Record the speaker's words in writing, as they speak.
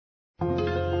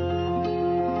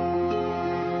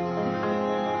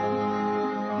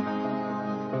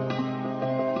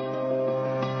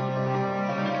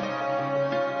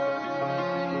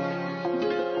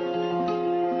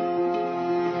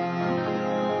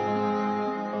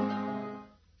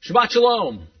Shabbat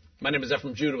Shalom. My name is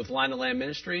Ephraim Judah with Line of Land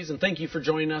Ministries, and thank you for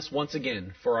joining us once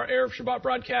again for our Erev Shabbat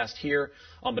broadcast here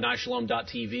on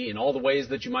BenaiShalom.tv and all the ways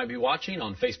that you might be watching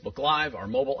on Facebook Live, our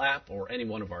mobile app, or any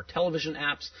one of our television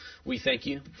apps. We thank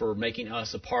you for making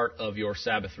us a part of your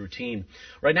Sabbath routine.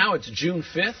 Right now it's June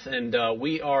 5th, and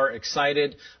we are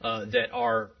excited that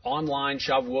our online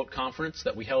Shavuot conference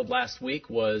that we held last week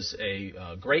was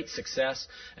a great success,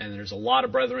 and there's a lot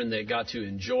of brethren that got to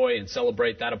enjoy and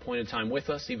celebrate that appointed time with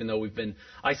us, even though we've been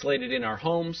isolated in our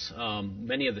homes.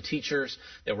 Many of the teachers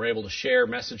that were able to share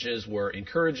messages were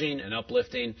encouraging and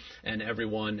uplifting, and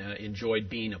everyone enjoyed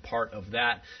being a part of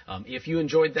that. If you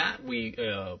enjoyed that, we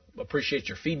appreciate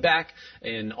your feedback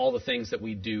and all the things that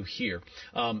we do here.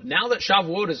 Now that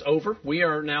Shavuot is over, we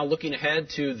are now looking ahead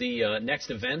to the next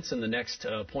events and the next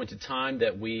appointed time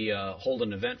that we hold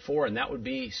an event for, and that would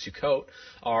be Sukkot,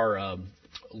 our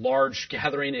large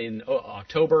gathering in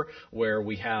October, where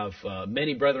we have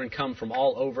many brethren come from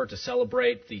all over to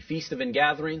celebrate the Feast of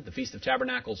Ingathering, the Feast of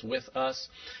Tabernacles with us.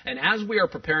 And as we are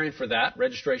preparing for that,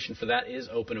 registration for that is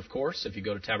open, of course, if you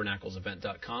go to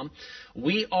tabernaclesevent.com.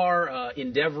 We are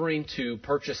endeavoring to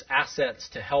purchase assets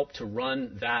to help to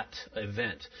run that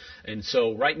event. And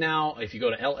so right now, if you go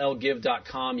to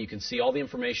llgive.com, you can see all the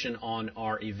information on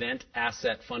our event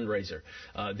asset fundraiser.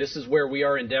 This is where we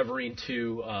are endeavoring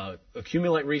to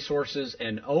accumulate resources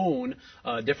and own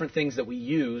different things that we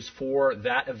use for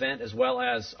that event as well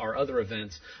as our other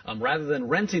events. Rather than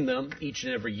renting them each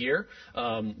and every year,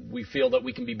 we feel that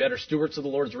we can be better stewards of the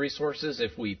Lord's resources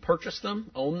if we purchase them,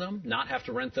 own them, not have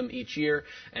to rent them each year,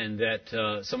 and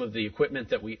that some of the equipment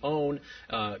that we own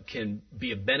can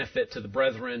be a benefit to the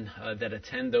brethren that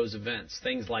attend those events.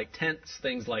 Things like tents,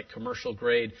 things like commercial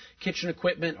grade kitchen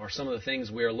equipment are some of the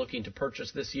things we are looking to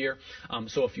purchase this year.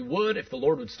 So if the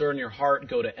Lord would stir in your heart,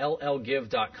 go to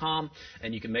llgive.com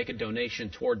and you can make a donation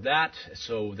toward that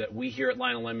so that we here at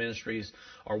Line of Land Ministries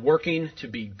are working to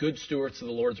be good stewards of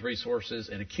the Lord's resources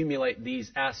and accumulate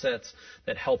these assets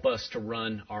that help us to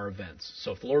run our events.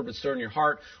 So if the Lord would stir in your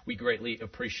heart, we greatly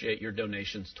appreciate your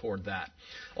donations toward that.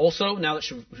 Also, now that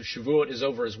Shavuot is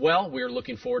over as well, we are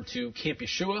looking forward to Camp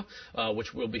Yeshua,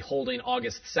 which we'll be holding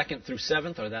August 2nd through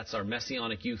 7th, or that's our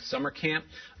Messianic Youth Summer Camp.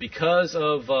 Because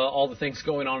of all the things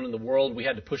going on in the world, we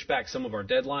had to push back some of our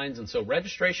deadlines, and so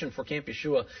registration for Camp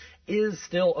Yeshua is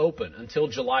still open until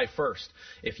July 1st.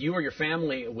 If you or your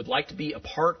family would like to be a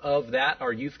part of that,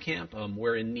 our youth camp,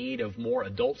 we're in need of more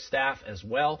adult staff as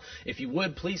well. If you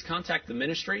would, please contact the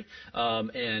ministry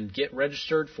and get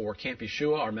registered for Camp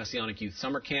Yeshua, our Messianic Youth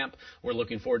Summer Camp. We're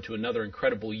looking forward to another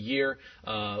incredible year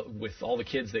with all the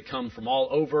kids that come from all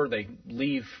over. They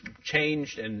leave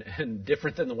changed and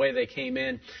different than the way they came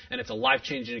in, and it's a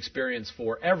life-changing experience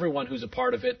for everyone who's a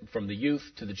part of it, from the youth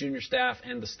to the junior staff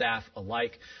and the staff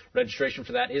alike. Registration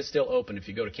for that is still open. If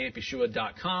you go to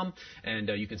campyeshua.com, and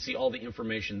you can see all the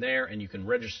information there, and you can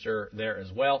register there as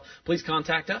well. Please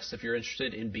contact us if you're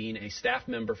interested in being a staff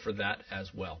member for that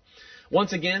as well.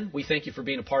 Once again, we thank you for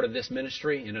being a part of this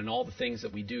ministry and in all the things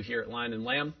that we do here at Lion and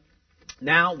Lamb.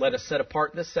 Now, let us set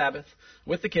apart this Sabbath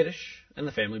with the Kiddush and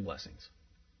the family blessings.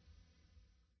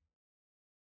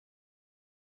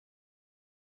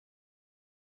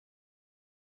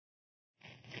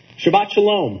 Shabbat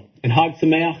Shalom and Hag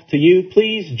Sameach to you.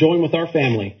 Please join with our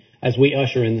family as we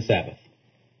usher in the Sabbath.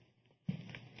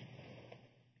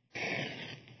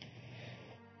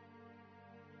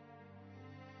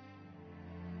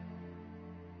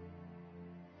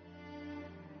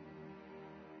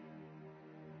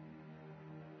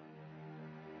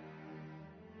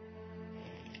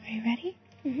 Are you ready?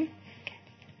 Mm-hmm. Okay.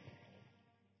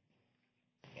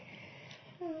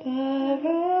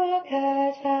 Baruch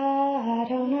atah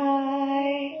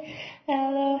Adonai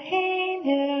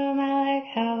Eloheinu melech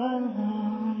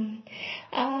haolam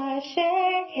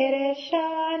asher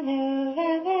kiddushanu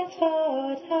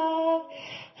v'mitzvotav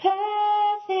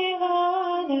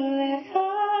v'tzivanu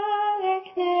l'chalek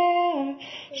ner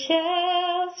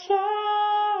shel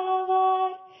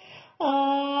Shabbat.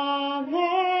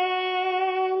 Amen.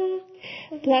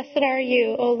 Blessed are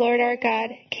you, O Lord our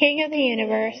God, King of the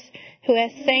universe, who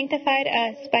has sanctified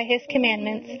us by his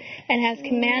commandments, and has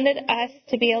commanded us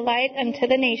to be a light unto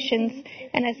the nations,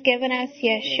 and has given us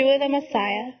Yeshua the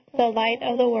Messiah, the light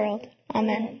of the world.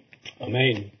 Amen.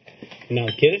 Amen. Now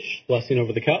the Kiddush, blessing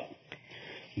over the cup.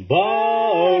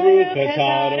 Baruch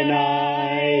atah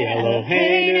Adonai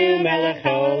Eloheinu melech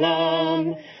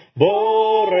haolam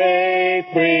borei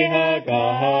pri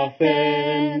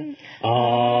hagafen.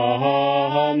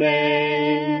 Amen.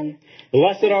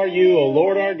 Blessed are you, O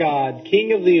Lord our God,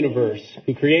 King of the universe,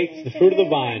 who creates the fruit of the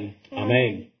vine.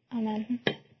 Amen. Amen.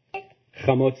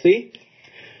 Chamotzi.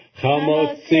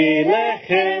 Hamotzi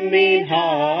lechem min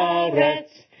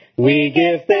haaretz. We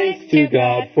give thanks to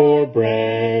God for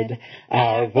bread.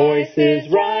 Our voices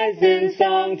rise in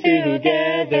song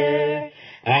together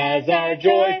as our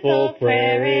joyful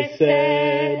prayer is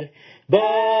said.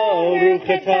 Baruch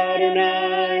atah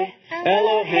Adonai,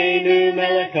 Eloheinu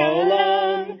melech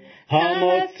haolam,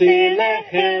 hamotzi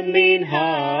lechem min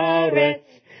haaretz.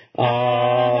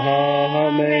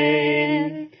 Amen.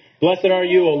 Blessed are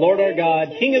you, O Lord our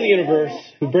God, King of the universe,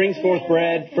 who brings forth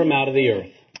bread from out of the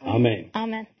earth. Amen.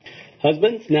 Amen.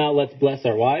 Husbands, now let's bless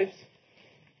our wives.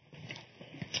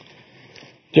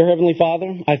 Dear Heavenly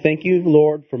Father, I thank you,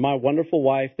 Lord, for my wonderful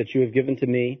wife that you have given to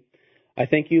me. I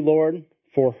thank you, Lord,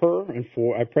 for her, and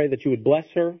I pray that you would bless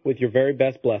her with your very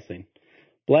best blessing.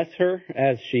 Bless her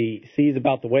as she sees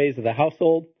about the ways of the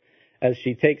household, as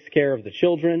she takes care of the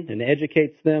children and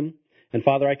educates them. And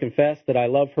Father, I confess that I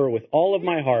love her with all of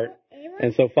my heart.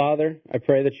 And so, Father, I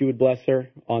pray that you would bless her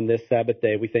on this Sabbath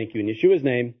day. We thank you in Yeshua's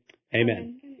name.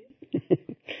 Amen.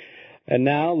 And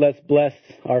now let's bless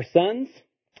our sons.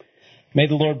 May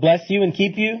the Lord bless you and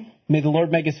keep you. May the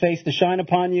Lord make his face to shine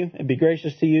upon you and be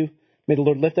gracious to you. May the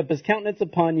Lord lift up his countenance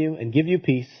upon you and give you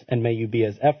peace. And may you be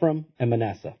as Ephraim and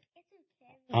Manasseh.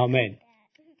 Amen.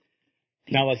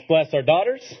 Now let's bless our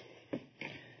daughters.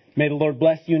 May the Lord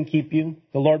bless you and keep you.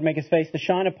 The Lord make his face to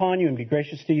shine upon you and be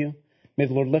gracious to you. May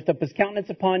the Lord lift up his countenance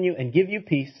upon you and give you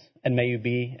peace. And may you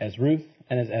be as Ruth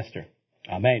and as Esther.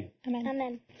 Amen. Amen.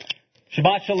 Amen.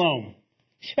 Shabbat Shalom.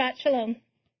 Shabbat Shalom.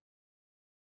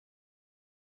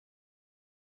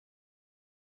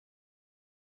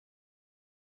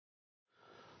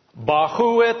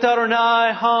 Bachu et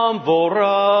Adonai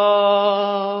hamvorach.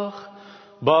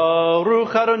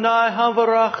 Baruch Adonai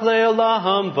hamvorach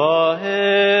le'olam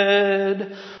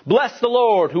vahed. Bless the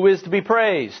Lord who is to be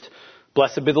praised.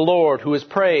 Blessed be the Lord who is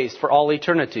praised for all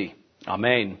eternity.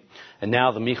 Amen. And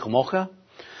now the Micha Mocha.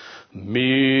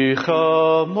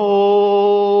 Micha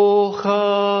Mocha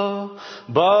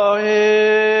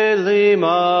ba'elim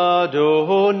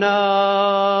Adonai.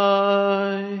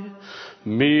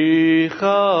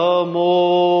 Micha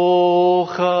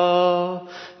Mocha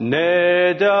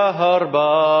nedar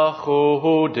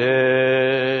b'chodesh.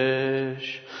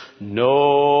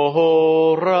 Nora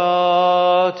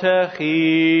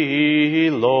techilot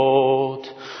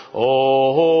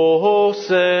osef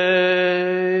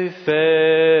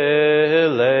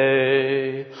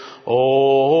elei osef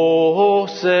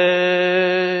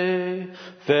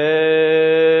elei.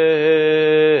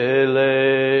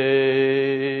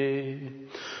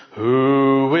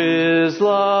 Who is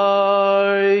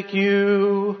like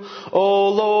you, O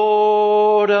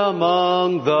Lord,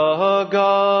 among the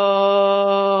gods?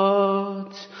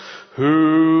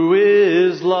 Who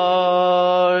is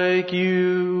like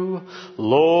you,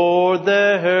 Lord?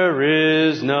 There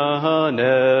is none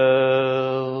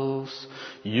else.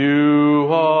 You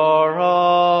are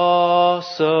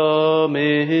awesome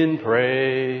in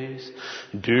praise,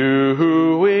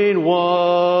 doing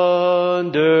wonders,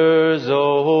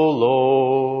 O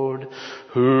Lord.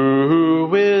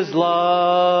 Who is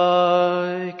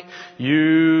like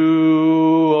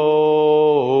you, O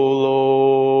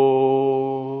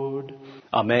Lord?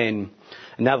 Amen.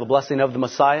 And now the blessing of the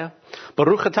Messiah.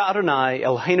 Baruch atah Adonai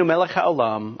Eloheinu melech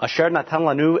haolam asher natan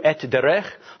lanu et derech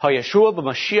haYeshua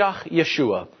b'Mashiach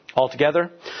Yeshua. All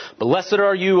together. Blessed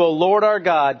are you, O Lord our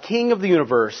God, King of the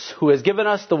universe, who has given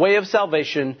us the way of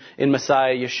salvation in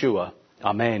Messiah Yeshua.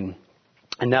 Amen.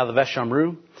 And now the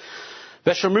Veshamru.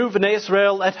 Veshamru v'nei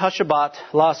Yisrael et hashabat,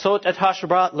 la'asot et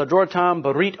hashabat ladrotam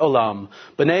barit olam,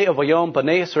 b'nei avayom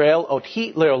b'nei Yisrael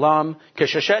othi leolam,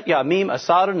 kesheshet yamim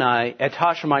asa Adonai et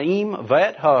hashamayim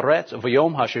v'et haaretz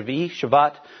v'yom hashavi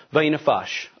shavat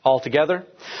v'yinefash. All together.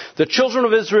 The children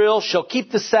of Israel shall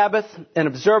keep the Sabbath and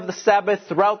observe the Sabbath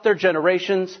throughout their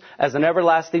generations as an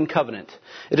everlasting covenant.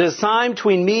 It is a sign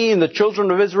between me and the children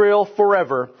of Israel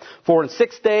forever. For in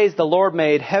 6 days the Lord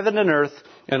made heaven and earth,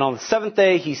 and on the seventh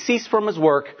day he ceased from his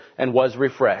work and was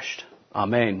refreshed.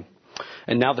 Amen.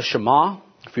 And now the Shema.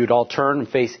 If you would all turn and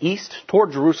face east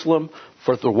toward Jerusalem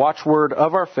for the watchword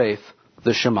of our faith,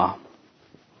 the Shema.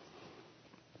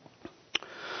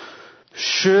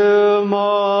 Shema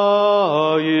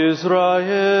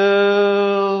Yisrael,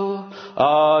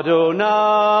 Adonai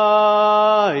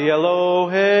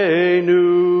Eloheinu,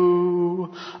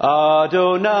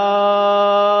 Adonai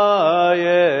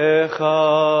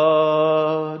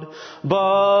Echad,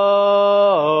 Baruch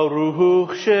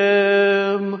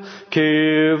Shem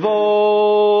Kivod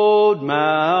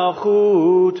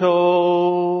Malchuto,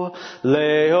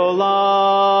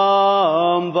 Leolam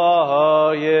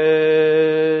Vayed,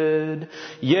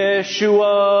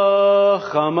 Yeshua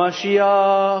Yeshua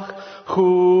HaMashiach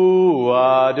Hu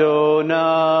Adonai.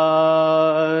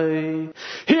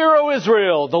 Hear, O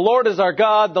Israel, the Lord is our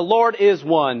God, the Lord is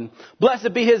one.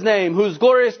 Blessed be His name, whose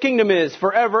glorious kingdom is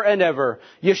forever and ever.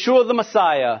 Yeshua the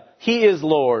Messiah, He is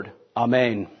Lord.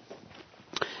 Amen.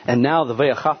 And now the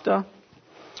Ve'achavta.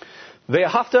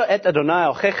 Ve'ahavta et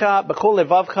Adonai Elchecha b'chol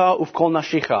levavcha uv'kol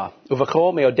nashicha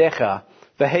uv'chol meodecha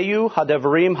v'heyu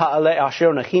hadevarim ha'ale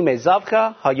asher nechim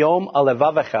ezavcha hayom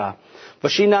alevavecha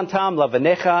v'shinantam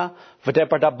lavenecha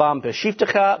v'depardabam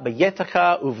b'shivtecha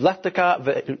b'yetacha uv'lechtecha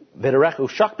v'derech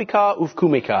u'shakbika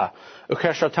uv'kumika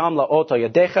u'cheshatam la'ot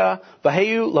yadecha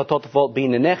v'heyu latotavot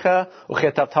b'inenecha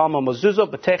u'chetatam ha'mozuzot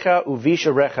b'techa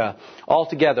uv'isharecha. All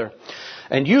together.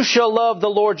 And you shall love the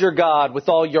Lord your God with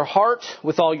all your heart,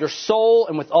 with all your soul,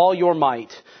 and with all your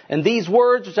might. And these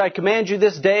words which I command you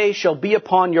this day shall be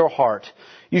upon your heart.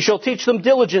 You shall teach them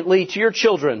diligently to your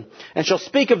children, and shall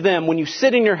speak of them when you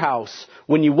sit in your house,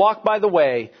 when you walk by the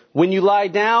way, when you lie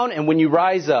down, and when you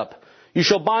rise up. You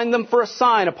shall bind them for a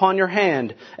sign upon your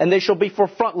hand, and they shall be for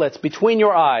frontlets between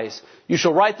your eyes. You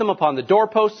shall write them upon the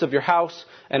doorposts of your house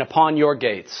and upon your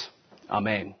gates.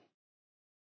 Amen.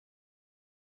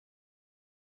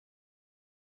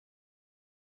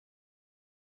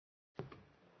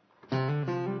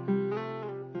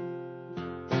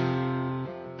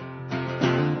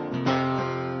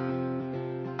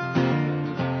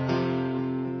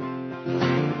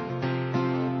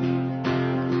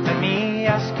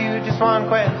 Just one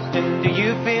question. Do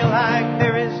you feel like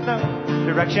there is no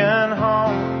direction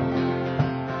home?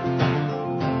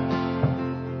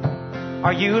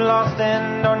 Are you lost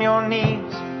and on your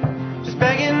knees, just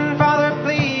begging, Father,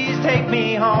 please take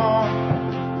me home?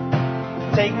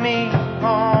 Take me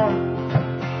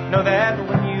home. Know that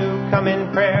when you come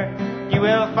in prayer, you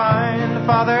will find the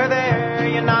Father there.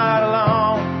 You're not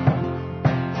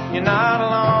alone. You're not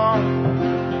alone.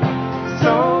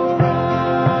 So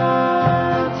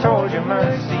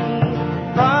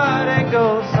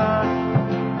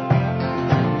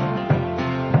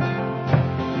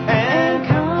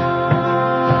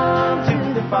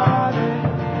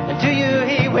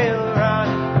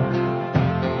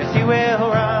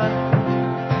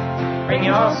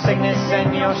your sickness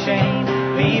and your shame,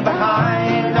 leave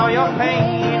behind all your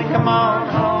pain, come on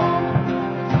home.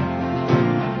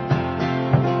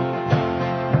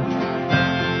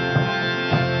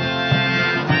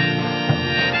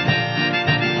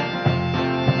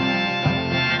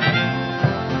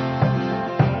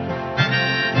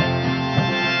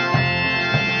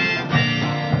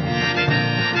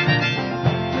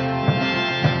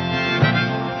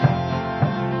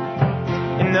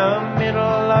 In the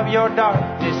middle of your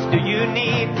darkness, do you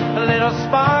need a little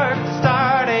spark to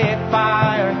start a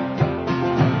fire?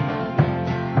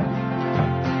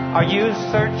 Are you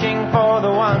searching for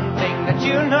the one thing that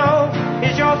you know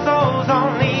is your soul's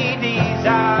only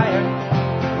desire?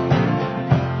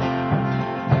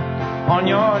 On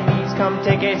your knees, come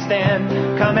take a stand.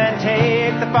 Come and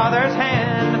take the Father's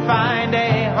hand and find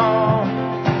a home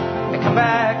and come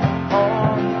back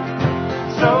home.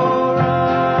 So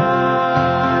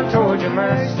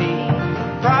mercy,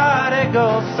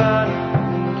 prodigal son,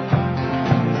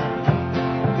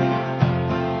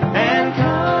 and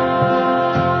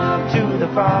come to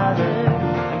the Father,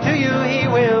 and to you He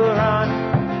will run,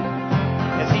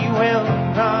 yes He will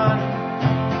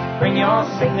run. Bring your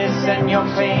sickness and your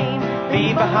pain,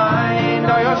 leave behind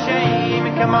all your shame,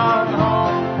 and come on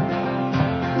home.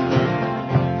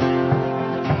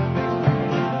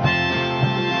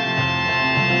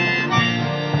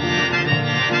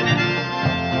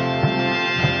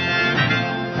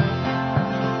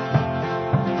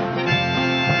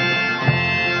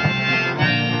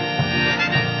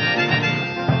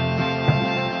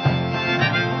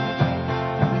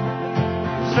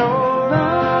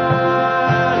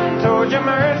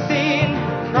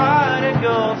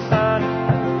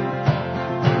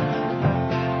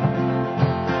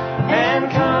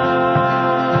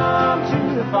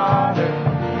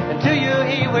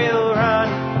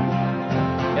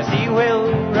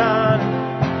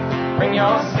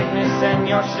 And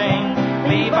your shame,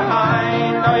 leave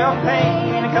behind all your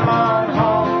pain, and come on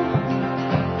home,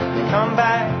 and come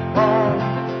back home.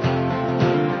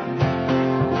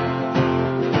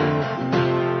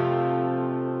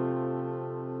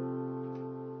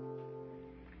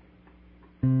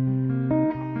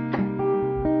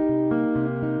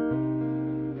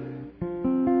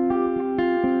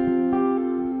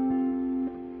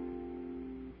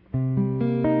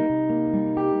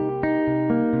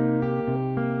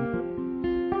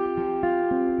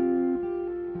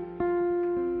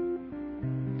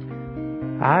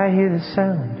 I hear the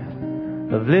sound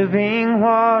of living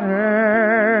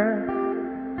water.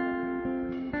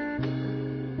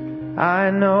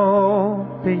 I know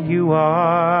that you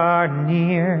are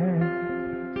near.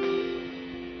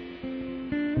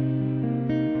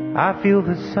 I feel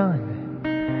the sun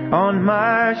on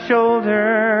my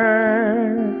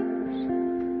shoulders.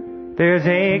 There's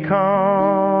a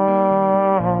calm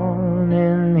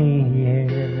in the air.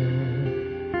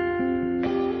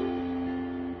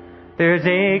 There's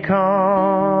a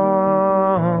calm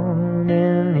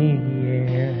in the air.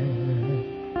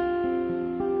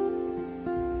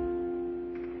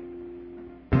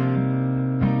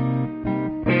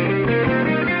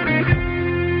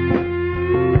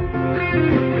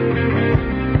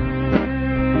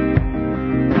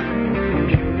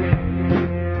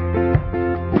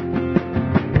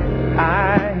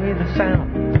 I hear the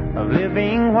sound of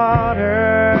living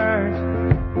waters.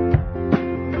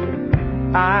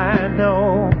 I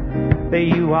know that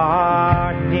you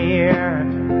are near.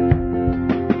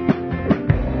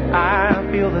 I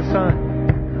feel the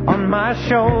sun on my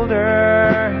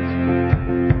shoulders.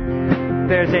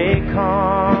 There's a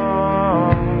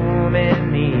calm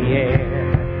in the air.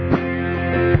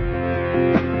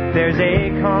 There's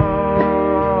a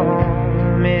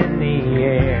calm in the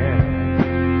air.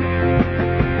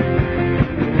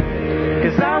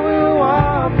 'Cause I will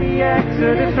walk the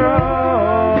Exodus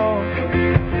road,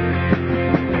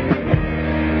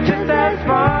 just as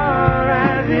far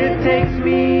as it takes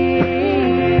me.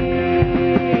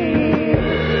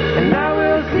 And I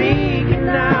will seek and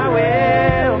I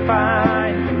will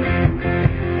find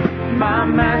my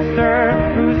Master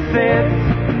who sits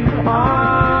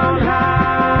on high.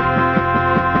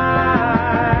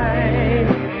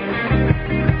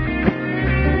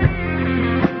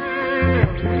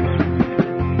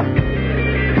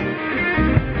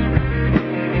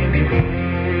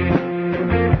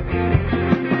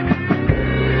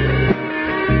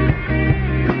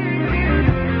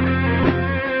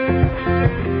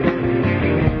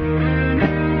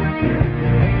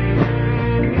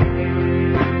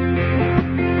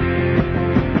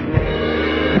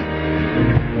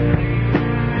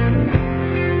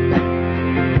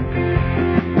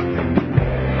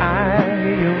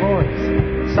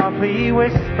 Softly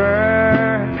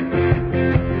whisper,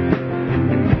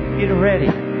 get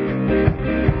ready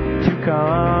to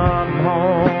come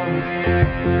home.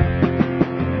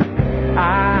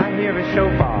 I hear a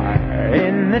shofar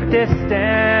in the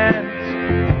distance,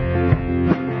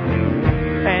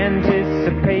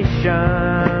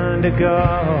 anticipation to go,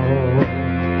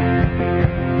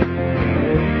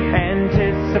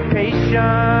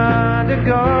 anticipation to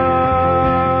go.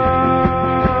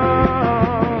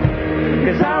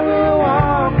 'Cause I will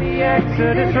walk the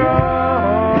Exodus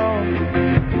road,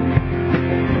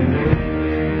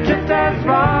 just as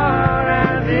far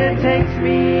as it takes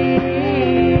me.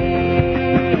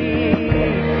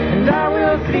 And I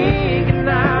will seek and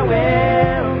I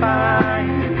will find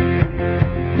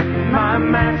my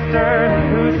Master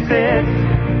who sits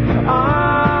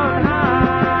on high.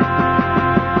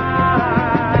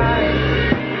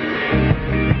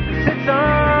 Sits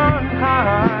on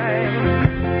high.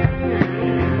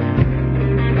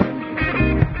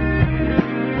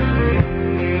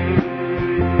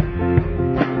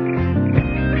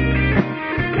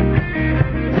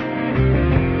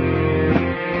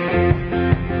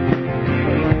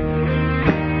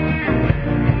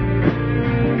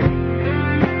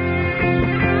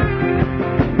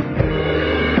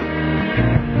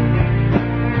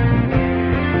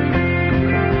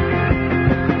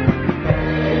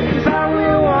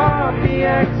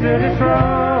 Exodus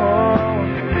road,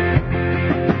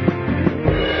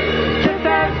 just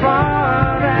as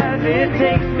far as it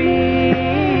takes me.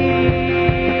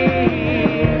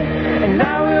 And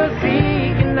I will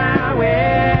seek and I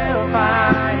will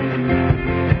find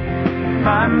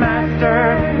my Master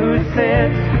who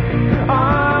sits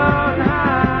on high.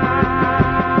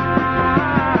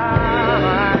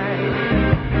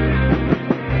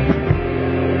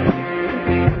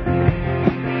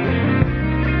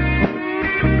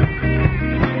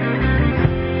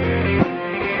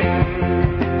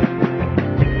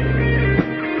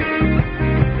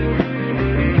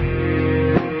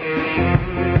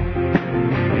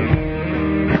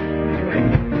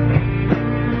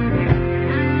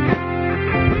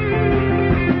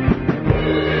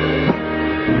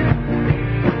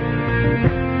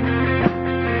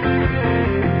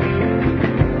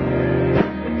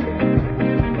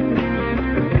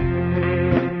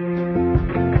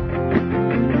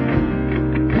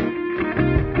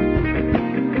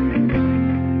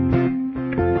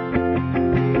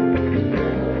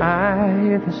 I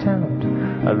hear the sound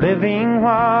of living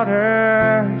water.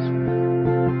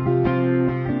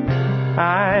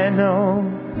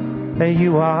 that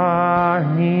you are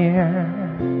near.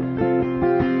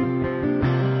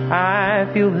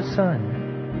 I feel the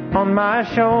sun on my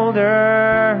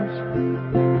shoulders.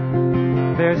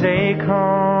 There's a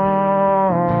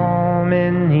calm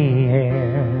in the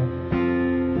air.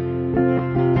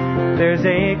 There's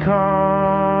a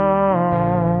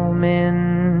calm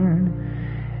in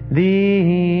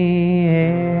the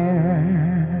air.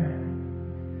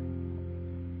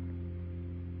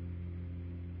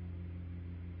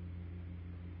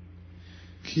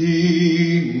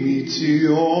 Ki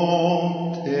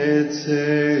mitzion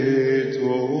tetze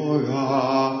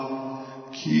Torah,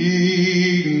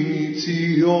 ki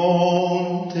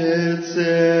mitzion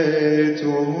tetze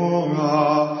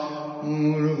Torah,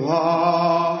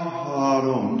 urvar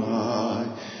Adonai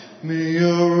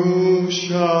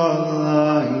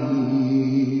miYerushalayim.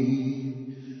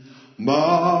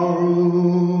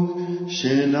 Baruch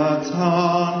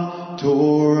Shenatan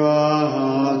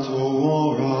Torah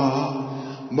Torah.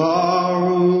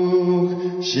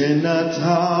 Baruch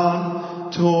Shenatan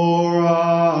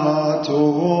Torah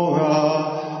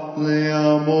Torah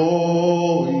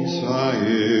le'amo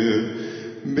Yisrael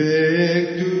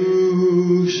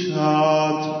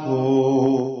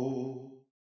bekedushato.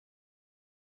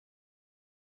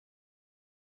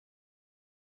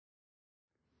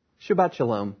 Shabbat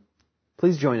Shalom.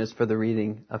 Please join us for the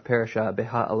reading of Parashah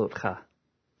Beha'alotcha.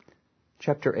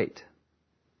 Chapter 8.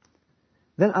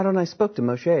 Then Adonai spoke to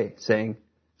Moshe, saying,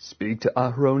 Speak to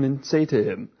Aharon and say to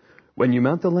him, When you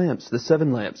mount the lamps, the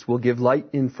 7 lamps will give light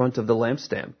in front of the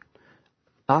lampstand.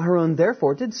 Aharon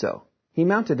therefore did so. He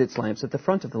mounted its lamps at the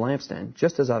front of the lampstand,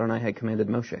 just as Adonai had commanded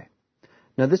Moshe.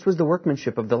 Now this was the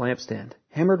workmanship of the lampstand,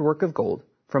 hammered work of gold.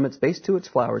 From its base to its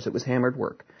flowers it was hammered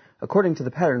work. According to the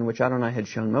pattern which Adonai had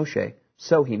shown Moshe,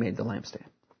 so he made the lampstand.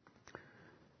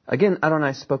 Again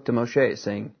Adonai spoke to Moshe,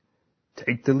 saying,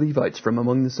 Take the Levites from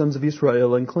among the sons of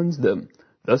Israel and cleanse them.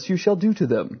 Thus you shall do to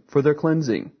them for their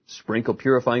cleansing. Sprinkle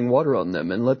purifying water on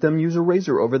them, and let them use a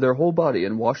razor over their whole body,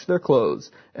 and wash their clothes,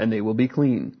 and they will be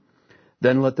clean.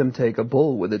 Then let them take a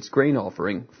bowl with its grain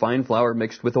offering, fine flour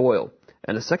mixed with oil,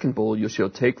 and a second bowl you shall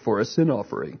take for a sin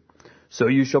offering. So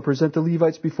you shall present the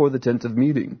Levites before the tent of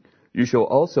meeting. You shall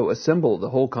also assemble the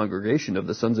whole congregation of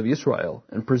the sons of Israel,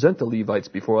 and present the Levites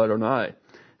before Adonai.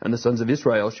 And the sons of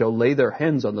Israel shall lay their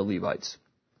hands on the Levites.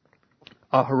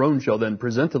 Aharon shall then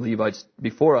present the Levites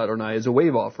before Adonai as a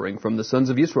wave offering from the sons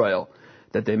of Israel,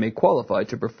 that they may qualify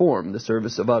to perform the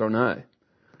service of Adonai.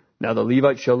 Now the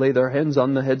Levites shall lay their hands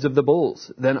on the heads of the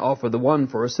bulls, then offer the one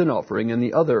for a sin offering and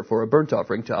the other for a burnt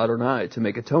offering to Adonai to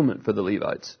make atonement for the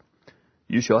Levites.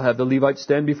 You shall have the Levites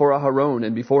stand before Aharon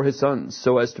and before his sons,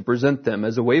 so as to present them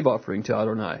as a wave offering to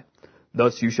Adonai.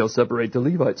 Thus you shall separate the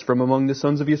Levites from among the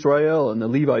sons of Israel, and the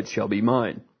Levites shall be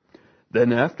mine.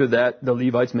 Then after that the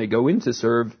Levites may go in to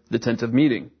serve the tent of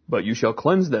meeting, but you shall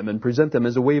cleanse them and present them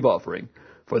as a wave offering,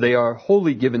 for they are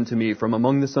wholly given to me from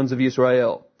among the sons of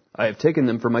Israel. I have taken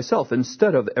them for myself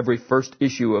instead of every first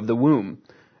issue of the womb,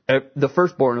 the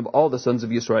firstborn of all the sons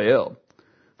of Israel.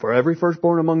 For every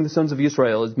firstborn among the sons of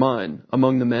Israel is mine,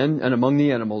 among the men and among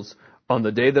the animals. On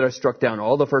the day that I struck down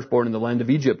all the firstborn in the land of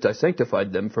Egypt, I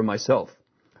sanctified them for myself.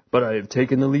 But I have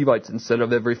taken the Levites instead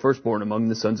of every firstborn among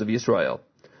the sons of Israel.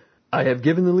 I have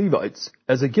given the Levites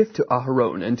as a gift to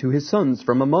Aharon and to his sons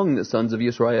from among the sons of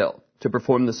Israel, to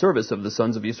perform the service of the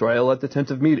sons of Israel at the tent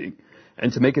of meeting,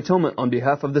 and to make atonement on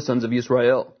behalf of the sons of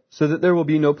Israel, so that there will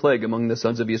be no plague among the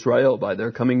sons of Israel by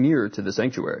their coming near to the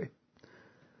sanctuary.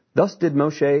 Thus did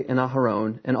Moshe and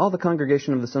Aharon and all the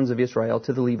congregation of the sons of Israel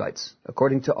to the Levites.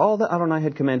 According to all that Adonai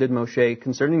had commanded Moshe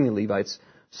concerning the Levites,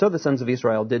 so the sons of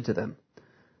Israel did to them.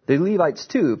 The Levites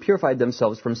too purified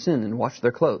themselves from sin and washed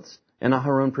their clothes, and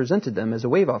Aharon presented them as a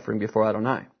wave offering before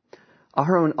Adonai.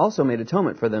 Aharon also made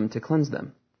atonement for them to cleanse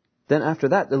them. Then after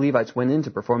that the Levites went in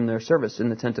to perform their service in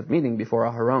the tent of meeting before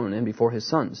Aharon and before his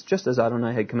sons, just as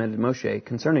Adonai had commanded Moshe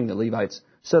concerning the Levites,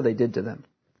 so they did to them.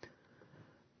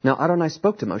 Now Adonai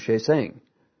spoke to Moshe, saying,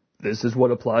 This is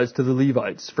what applies to the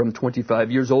Levites. From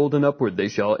 25 years old and upward they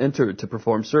shall enter to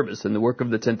perform service in the work of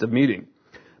the tent of meeting.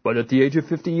 But at the age of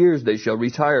 50 years they shall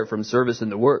retire from service in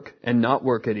the work, and not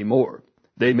work any more.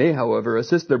 They may, however,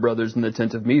 assist their brothers in the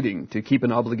tent of meeting to keep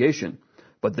an obligation,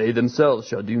 but they themselves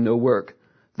shall do no work.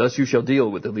 Thus you shall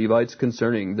deal with the Levites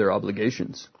concerning their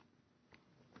obligations.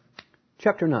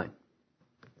 Chapter 9.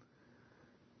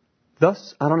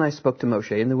 Thus Adonai spoke to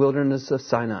Moshe in the wilderness of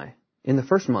Sinai, in the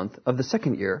first month of the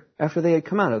second year after they had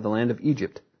come out of the land of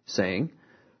Egypt, saying,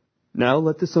 Now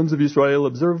let the sons of Israel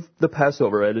observe the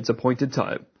Passover at its appointed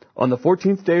time. On the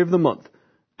 14th day of the month,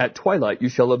 at twilight you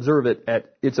shall observe it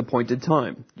at its appointed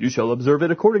time. You shall observe it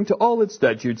according to all its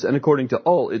statutes and according to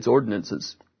all its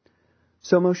ordinances.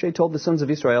 So Moshe told the sons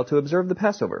of Israel to observe the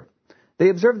Passover. They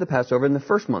observed the Passover in the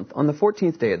first month, on the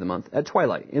 14th day of the month, at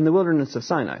twilight, in the wilderness of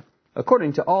Sinai.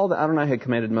 According to all that Adonai had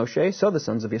commanded Moshe, so the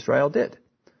sons of Israel did.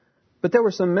 But there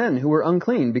were some men who were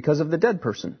unclean because of the dead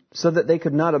person, so that they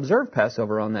could not observe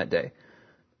Passover on that day.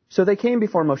 So they came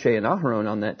before Moshe and Aharon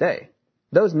on that day.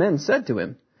 Those men said to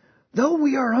him, "Though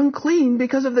we are unclean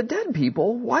because of the dead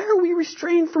people, why are we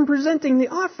restrained from presenting the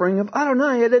offering of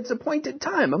Adonai at its appointed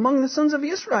time among the sons of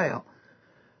Israel?"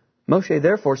 Moshe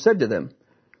therefore said to them,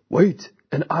 "Wait,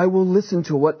 and I will listen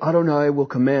to what Adonai will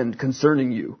command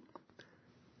concerning you."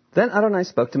 Then Adonai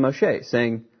spoke to Moshe,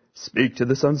 saying, "Speak to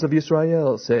the sons of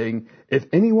Israel, saying, if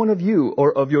any one of you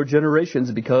or of your generations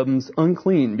becomes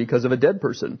unclean because of a dead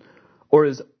person, or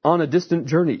is on a distant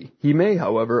journey, he may,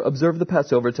 however, observe the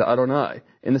Passover to Adonai.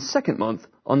 In the second month,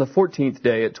 on the 14th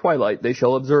day at twilight, they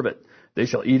shall observe it. They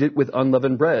shall eat it with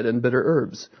unleavened bread and bitter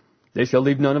herbs. They shall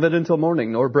leave none of it until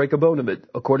morning, nor break a bone of it.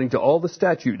 According to all the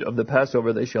statute of the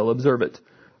Passover, they shall observe it.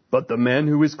 But the man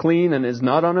who is clean and is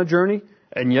not on a journey,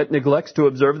 and yet neglects to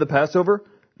observe the Passover,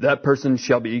 that person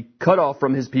shall be cut off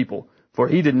from his people, for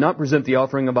he did not present the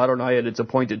offering of Adonai at its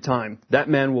appointed time. That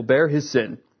man will bear his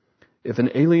sin. If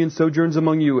an alien sojourns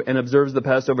among you and observes the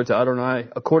Passover to Adonai,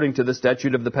 according to the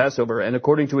statute of the Passover, and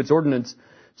according to its ordinance,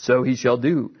 so he shall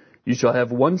do. You shall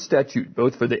have one statute,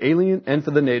 both for the alien and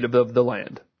for the native of the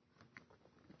land."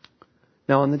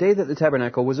 Now on the day that the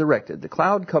tabernacle was erected, the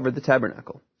cloud covered the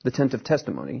tabernacle, the tent of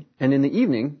testimony, and in the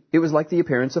evening it was like the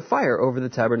appearance of fire over the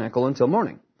tabernacle until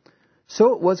morning.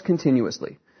 So it was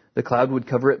continuously. The cloud would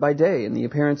cover it by day, and the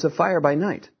appearance of fire by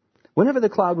night. Whenever the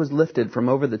cloud was lifted from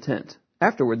over the tent,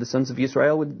 afterward the sons of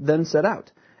Israel would then set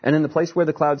out, and in the place where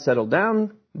the cloud settled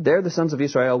down, there the sons of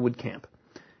Israel would camp.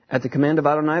 At the command of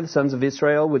Adonai, the sons of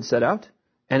Israel would set out,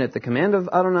 and at the command of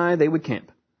Adonai they would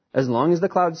camp. As long as the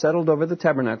cloud settled over the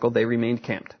tabernacle, they remained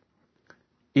camped.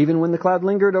 Even when the cloud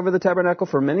lingered over the tabernacle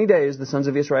for many days, the sons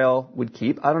of Israel would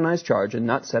keep Adonai's charge and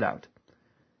not set out.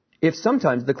 If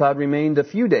sometimes the cloud remained a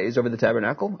few days over the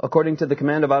tabernacle, according to the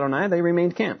command of Adonai, they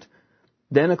remained camped.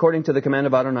 Then, according to the command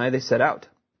of Adonai, they set out.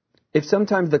 If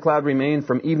sometimes the cloud remained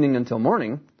from evening until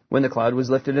morning, when the cloud was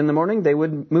lifted in the morning, they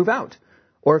would move out.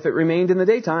 Or if it remained in the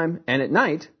daytime and at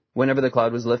night, whenever the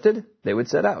cloud was lifted, they would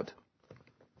set out.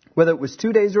 Whether it was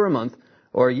 2 days or a month,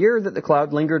 or a year that the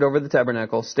cloud lingered over the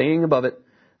tabernacle, staying above it,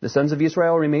 the sons of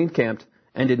Israel remained camped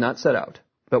and did not set out.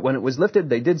 But when it was lifted,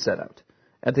 they did set out.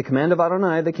 At the command of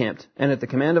Adonai they camped, and at the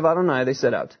command of Adonai they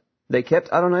set out. They kept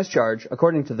Adonai's charge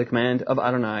according to the command of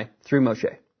Adonai through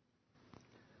Moshe.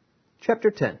 Chapter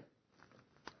 10.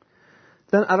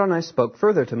 Then Adonai spoke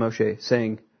further to Moshe,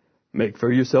 saying, "Make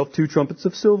for yourself 2 trumpets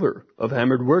of silver. Of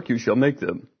hammered work you shall make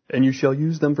them, and you shall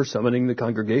use them for summoning the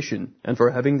congregation, and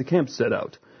for having the camp set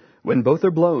out. When both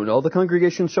are blown, all the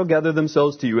congregation shall gather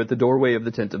themselves to you at the doorway of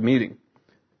the tent of meeting.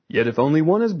 Yet if only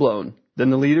one is blown, then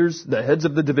the leaders, the heads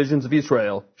of the divisions of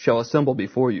Israel, shall assemble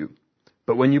before you.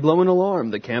 But when you blow an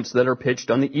alarm, the camps that are pitched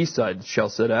on the east side shall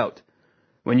set out.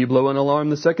 When you blow an alarm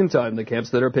the second time, the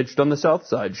camps that are pitched on the south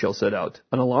side shall set out.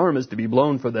 An alarm is to be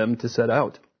blown for them to set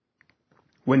out.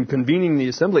 When convening the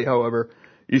assembly, however,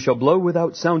 you shall blow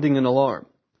without sounding an alarm.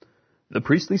 The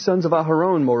priestly sons of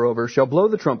Aharon, moreover, shall blow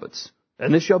the trumpets,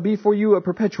 and this shall be for you a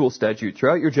perpetual statute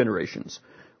throughout your generations.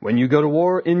 When you go to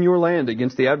war in your land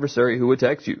against the adversary who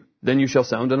attacks you, then you shall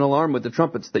sound an alarm with the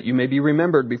trumpets, that you may be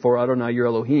remembered before Adonai your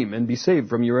Elohim, and be saved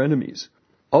from your enemies.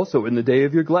 Also in the day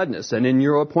of your gladness, and in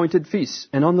your appointed feasts,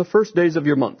 and on the first days of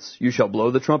your months, you shall blow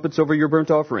the trumpets over your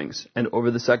burnt offerings, and over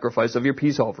the sacrifice of your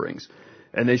peace offerings.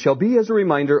 And they shall be as a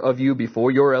reminder of you before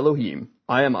your Elohim.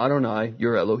 I am Adonai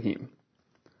your Elohim."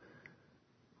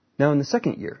 Now in the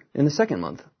second year, in the second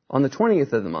month, on the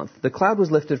 20th of the month, the cloud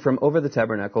was lifted from over the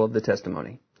tabernacle of the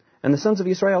testimony. And the sons of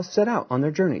Israel set out on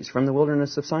their journeys from the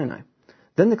wilderness of Sinai.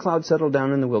 Then the cloud settled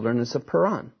down in the wilderness of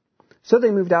Paran. So they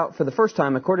moved out for the first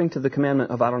time according to the commandment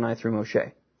of Adonai through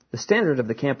Moshe. The standard of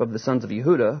the camp of the sons of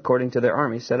Yehuda, according to their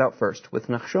army, set out first, with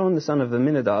Nachshon the son of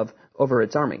Amminadab over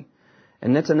its army,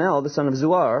 and Netanel the son of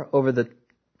Zuar over the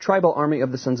tribal army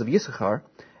of the sons of Yissachar,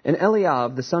 and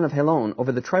Eliab the son of Helon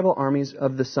over the tribal armies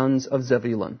of the sons of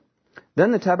Zebulun.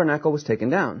 Then the tabernacle was taken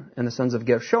down, and the sons of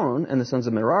Gershon and the sons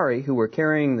of Merari, who were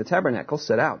carrying the tabernacle,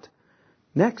 set out.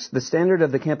 Next, the standard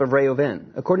of the camp of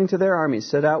Reuven, according to their armies,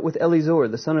 set out with Elizur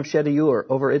the son of Shedeur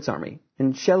over its army,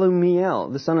 and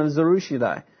Shelumiel the son of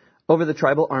Zerushadai over the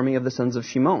tribal army of the sons of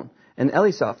Shimon, and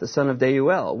Elisaph the son of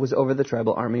Deuel was over the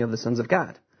tribal army of the sons of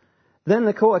Gad. Then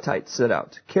the Kohathites set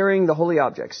out, carrying the holy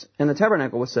objects, and the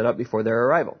tabernacle was set up before their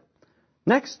arrival.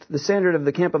 Next, the standard of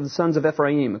the camp of the sons of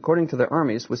Ephraim, according to their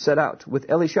armies, was set out, with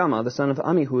Elishama, the son of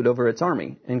Ammihud, over its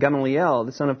army, and Gamaliel,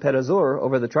 the son of Pedazur,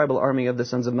 over the tribal army of the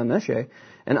sons of Manasseh,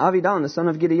 and Avidan, the son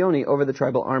of Gideoni, over the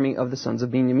tribal army of the sons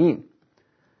of Benjamin.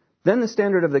 Then the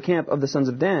standard of the camp of the sons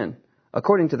of Dan,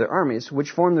 according to their armies, which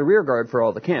formed the rear guard for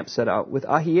all the camps, set out, with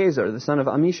Ahiezer, the son of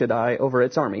Ammishaddai, over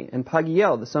its army, and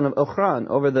Pagiel, the son of Ochran,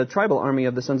 over the tribal army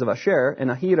of the sons of Asher, and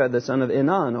Ahira, the son of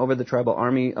Enan, over the tribal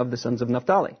army of the sons of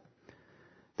Naphtali.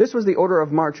 This was the order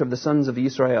of march of the sons of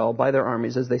Israel by their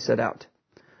armies as they set out.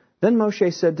 Then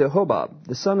Moshe said to Hobab,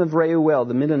 the son of Reuel,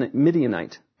 the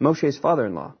Midianite, Moshe's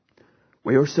father-in-law,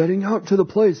 "We are setting out to the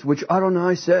place which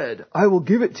Adonai said, 'I will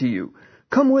give it to you.'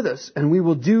 Come with us, and we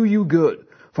will do you good.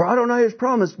 For Adonai has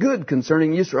promised good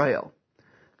concerning Israel."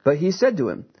 But he said to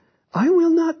him, "I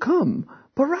will not come,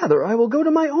 but rather I will go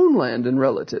to my own land and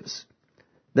relatives."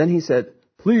 Then he said,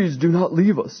 "Please do not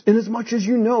leave us, inasmuch as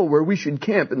you know where we should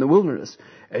camp in the wilderness,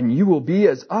 and you will be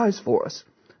as eyes for us.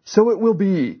 So it will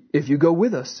be, if you go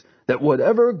with us, that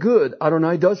whatever good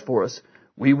Adonai does for us,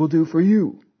 we will do for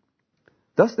you."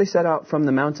 Thus they set out from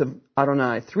the mount of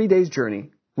Adonai 3 days'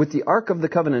 journey, with the ark of the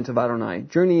covenant of Adonai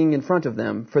journeying in front of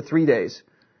them for 3 days,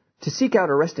 to seek out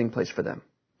a resting place for them.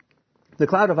 The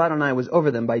cloud of Adonai was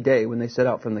over them by day when they set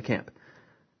out from the camp.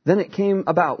 Then it came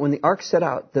about when the ark set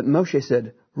out that Moshe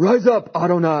said, "Rise up,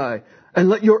 Adonai, and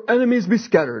let your enemies be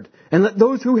scattered, and let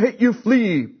those who hate you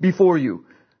flee before you."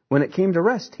 When it came to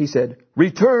rest, he said,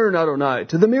 "Return, Adonai,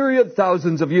 to the myriad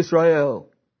thousands of Israel."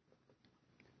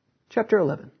 Chapter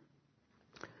 11.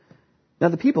 Now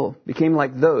the people became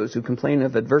like those who complain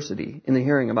of adversity in the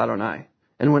hearing of Adonai.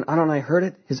 And when Adonai heard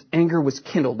it, his anger was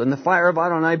kindled, and the fire of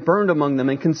Adonai burned among them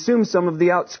and consumed some of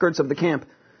the outskirts of the camp.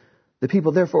 The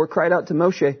people therefore cried out to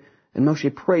Moshe, and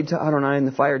Moshe prayed to Adonai, and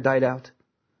the fire died out.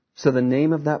 So the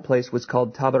name of that place was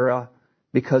called Taberah,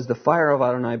 because the fire of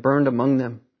Adonai burned among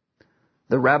them.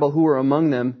 The rabble who were among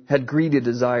them had greedy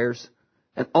desires.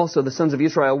 And also the sons of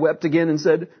Israel wept again and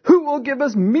said, "Who will give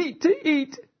us meat to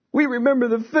eat? We remember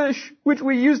the fish which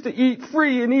we used to eat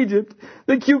free in Egypt,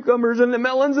 the cucumbers and the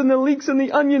melons and the leeks and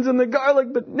the onions and the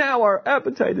garlic, but now our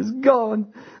appetite is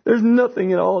gone. There's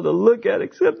nothing at all to look at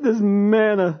except this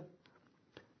manna."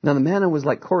 Now the manna was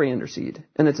like coriander seed,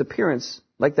 and its appearance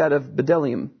like that of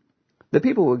bdellium. The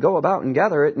people would go about and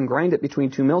gather it and grind it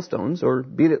between 2 millstones, or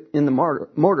beat it in the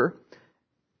mortar,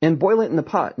 and boil it in the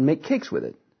pot and make cakes with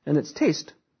it. And its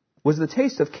taste was the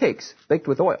taste of cakes baked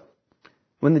with oil.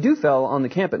 When the dew fell on the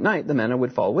camp at night, the manna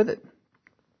would fall with it.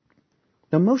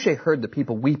 Now Moshe heard the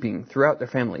people weeping throughout their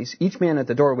families, each man at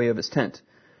the doorway of his tent.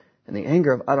 And the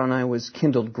anger of Adonai was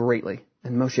kindled greatly,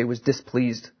 and Moshe was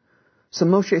displeased. So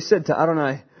Moshe said to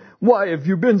Adonai, "Why have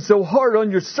you been so hard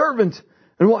on your servant?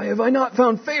 And why have I not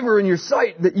found favor in your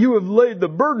sight, that you have laid the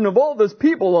burden of all this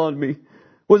people on me?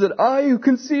 Was it I who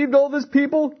conceived all this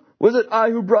people? Was it I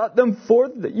who brought them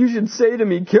forth, that you should say to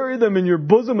me, 'Carry them in your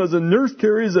bosom as a nurse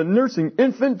carries a nursing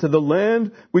infant to the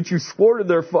land which you swore to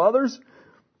their fathers'?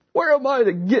 Where am I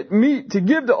to get meat to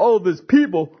give to all this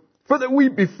people? For they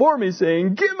weep before me,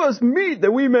 saying, 'Give us meat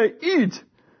that we may eat.'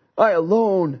 I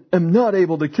alone am not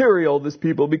able to carry all this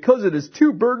people, because it is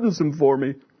too burdensome for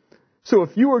me. So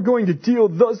if you are going to deal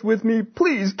thus with me,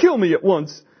 please kill me at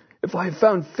once, if I have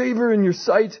found favor in your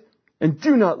sight, and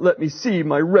do not let me see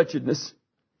my wretchedness."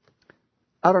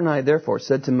 Adonai therefore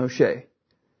said to Moshe,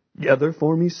 "Gather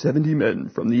for me 70 men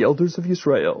from the elders of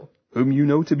Israel, whom you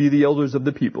know to be the elders of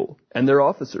the people, and their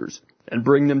officers, and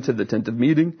bring them to the tent of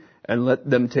meeting, and let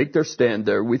them take their stand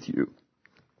there with you.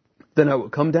 Then I will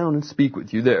come down and speak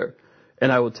with you there,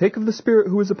 and I will take of the Spirit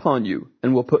who is upon you,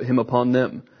 and will put him upon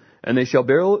them, and they shall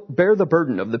bear the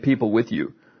burden of the people with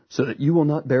you, so that you will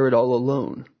not bear it all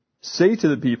alone. Say to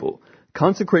the people,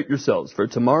 'Consecrate yourselves, for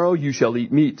tomorrow you shall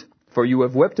eat meat.' For you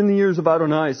have wept in the ears of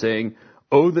Adonai, saying,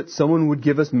 'Oh, that someone would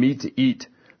give us meat to eat,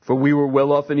 for we were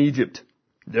well off in Egypt.'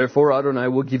 Therefore Adonai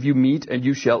will give you meat, and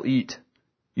you shall eat.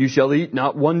 You shall eat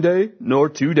not 1 day, nor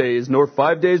 2 days, nor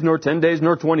 5 days, nor 10 days,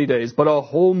 nor 20 days, but a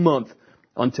whole month,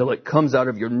 until it comes out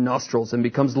of your nostrils and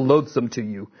becomes loathsome to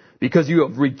you, because you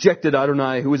have rejected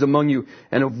Adonai who is among you,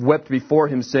 and have wept before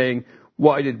him, saying,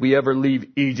 'Why did we ever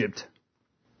leave Egypt?'"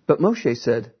 But Moshe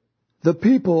said, "The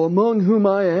people among whom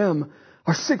I am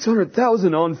are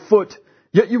 600,000 on foot,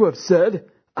 yet you have said,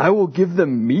 'I will give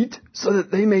them meat, so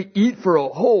that they may eat for a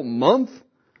whole month.'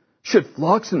 Should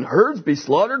flocks and herds be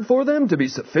slaughtered for them, to be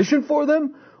sufficient for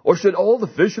them? Or should all the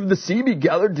fish of the sea be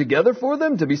gathered together for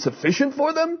them, to be sufficient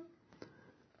for them?"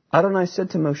 Adonai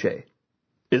said to Moshe,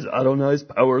 "Is Adonai's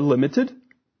power limited?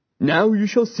 Now you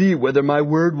shall see whether my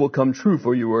word will come true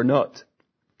for you or not."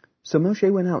 So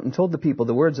Moshe went out and told the people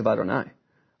the words of Adonai.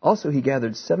 Also he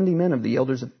gathered 70 men of the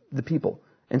elders of the people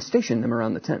and stationed them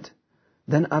around the tent.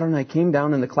 Then Adonai came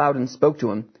down in the cloud and spoke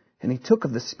to him, and he took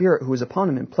of the Spirit who was upon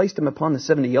him and placed him upon the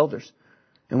 70 elders.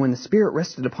 And when the Spirit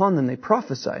rested upon them, they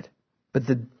prophesied, but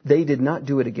they did not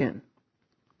do it again.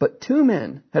 But 2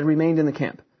 men had remained in the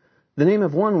camp. The name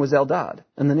of one was Eldad,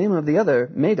 and the name of the other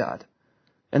Medad.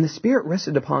 And the Spirit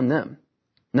rested upon them.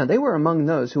 Now they were among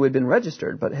those who had been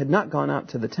registered, but had not gone out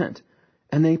to the tent,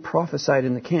 and they prophesied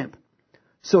in the camp.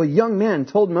 So a young man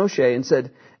told Moshe and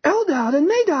said, Eldad and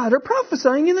Medad are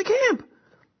prophesying in the camp.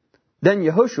 Then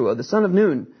Yehoshua, the son of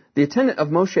Nun, the attendant of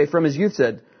Moshe from his youth,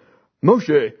 said,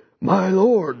 Moshe, my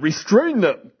lord, restrain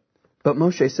them. But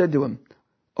Moshe said to him,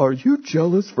 Are you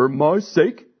jealous for my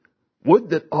sake? Would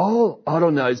that all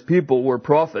Adonai's people were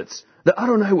prophets, that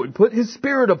Adonai would put his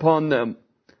Spirit upon them.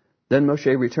 Then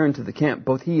Moshe returned to the camp,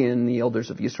 both he and the elders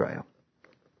of Israel.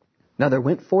 Now there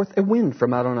went forth a wind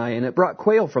from Adonai, and it brought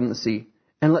quail from the sea,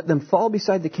 and let them fall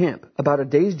beside the camp, about a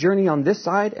day's journey on this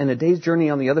side and a day's journey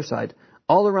on the other side,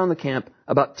 all around the camp,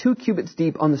 about 2 cubits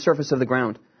deep on the surface of the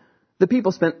ground. The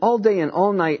people spent all day and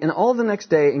all night and all the next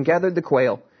day and gathered the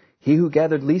quail. He who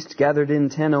gathered least gathered in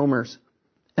 10 omers.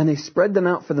 And they spread them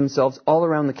out for themselves all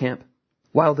around the camp.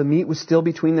 While the meat was still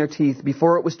between their teeth,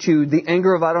 before it was chewed, the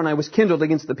anger of Adonai was kindled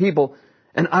against the people,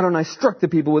 and Adonai struck the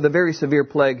people with a very severe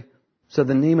plague. So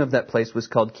the name of that place was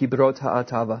called Kibrot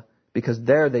Ha'atava, because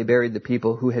there they buried the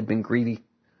people who had been greedy.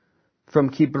 From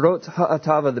Kibrot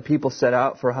Ha'atava the people set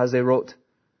out for Hazerot,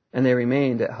 and they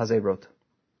remained at Hazerot.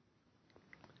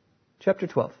 Chapter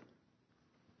 12.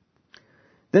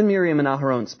 Then Miriam and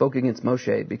Aharon spoke against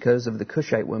Moshe because of the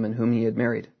Cushite woman whom he had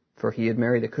married, for he had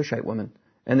married a Cushite woman.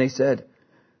 And they said,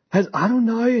 Has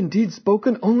Adonai indeed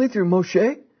spoken only through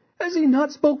Moshe? Has he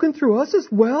not spoken through us as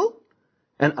well?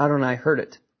 And Adonai heard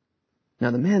it.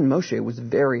 Now the man Moshe was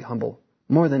very humble,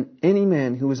 more than any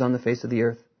man who was on the face of the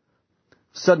earth.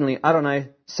 Suddenly Adonai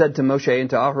said to Moshe and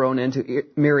to Aharon and to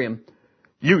Miriam,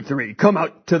 You 3, come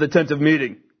out to the tent of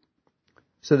meeting.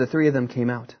 So the 3 of them came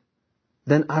out.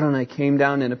 Then Adonai came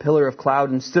down in a pillar of cloud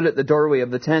and stood at the doorway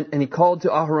of the tent, and he called to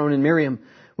Aharon and Miriam.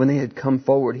 When they had come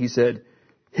forward, he said,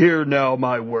 Hear now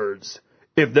my words.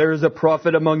 If there is a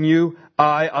prophet among you,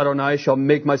 I, Adonai, shall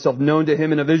make myself known to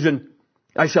him in a vision.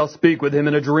 I shall speak with him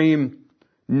in a dream.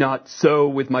 Not so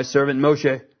with my servant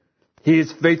Moshe. He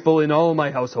is faithful in all my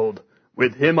household.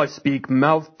 With him I speak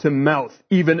mouth to mouth,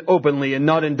 even openly and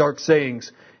not in dark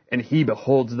sayings, and he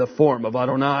beholds the form of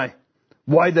Adonai.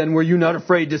 Why then were you not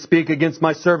afraid to speak against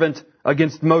my servant,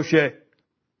 against Moshe?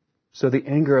 So the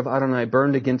anger of Adonai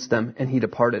burned against them, and he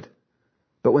departed.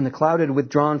 But when the cloud had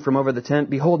withdrawn from over the tent,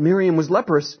 behold, Miriam was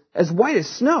leprous, as white as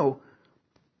snow.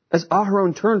 As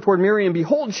Aharon turned toward Miriam,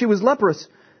 behold, she was leprous.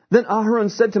 Then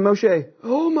Aharon said to Moshe,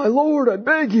 Oh, my Lord, I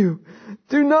beg you,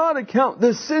 do not account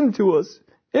this sin to us,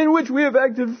 in which we have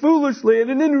acted foolishly,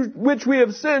 and in which we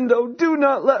have sinned. Oh, do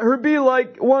not let her be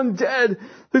like one dead,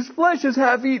 whose flesh is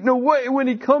half eaten away when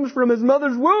he comes from his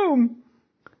mother's womb.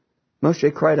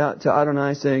 Moshe cried out to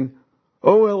Adonai, saying,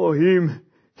 O Elohim,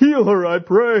 heal her, I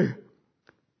pray.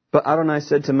 But Adonai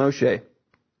said to Moshe,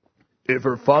 If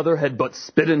her father had but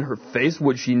spit in her face,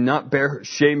 would she not bear her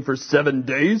shame for 7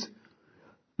 days?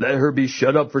 Let her be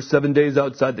shut up for 7 days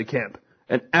outside the camp,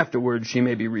 and afterwards she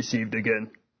may be received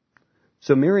again.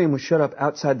 So Miriam was shut up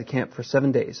outside the camp for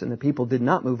 7 days, and the people did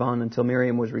not move on until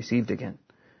Miriam was received again.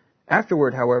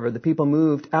 Afterward, however, the people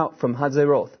moved out from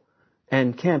Hazeroth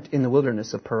and camped in the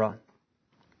wilderness of Paran.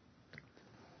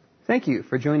 Thank you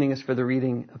for joining us for the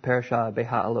reading of Parashah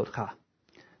Beha'alotcha.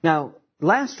 Now,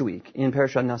 last week in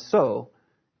Parashah Naso,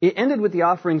 it ended with the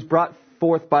offerings brought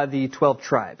forth by the 12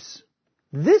 tribes.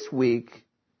 This week,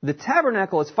 the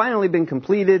tabernacle has finally been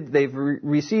completed. They've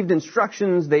received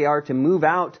instructions. They are to move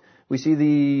out. We see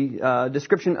the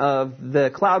description of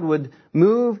the cloud would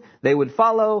move, they would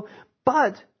follow,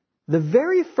 but the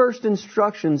very first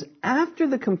instructions after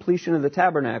the completion of the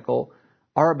tabernacle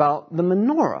are about the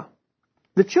menorah.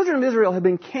 The children of Israel have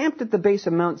been camped at the base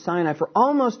of Mount Sinai for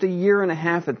almost a year and a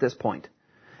half at this point.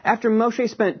 After Moshe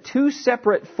spent 2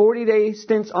 separate 40-day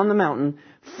stints on the mountain,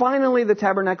 finally the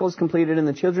tabernacle is completed and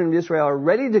the children of Israel are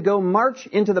ready to go march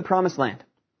into the promised land.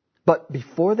 But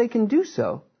before they can do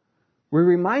so, we're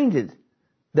reminded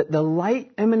that the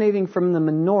light emanating from the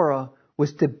menorah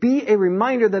was to be a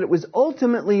reminder that it was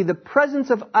ultimately the presence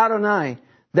of Adonai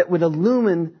that would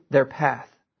illumine their path.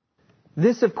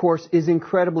 This, of course, is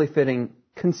incredibly fitting,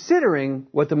 considering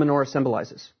what the menorah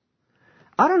symbolizes.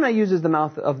 Adonai uses the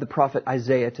mouth of the prophet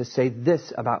Isaiah to say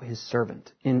this about his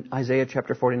servant in Isaiah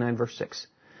chapter 49, verse 6.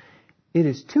 It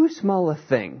is too small a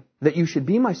thing that you should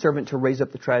be my servant to raise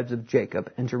up the tribes of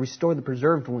Jacob and to restore the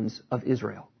preserved ones of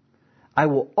Israel. I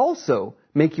will also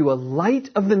make you a light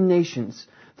of the nations,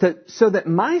 so that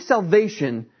my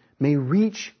salvation may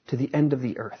reach to the end of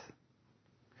the earth.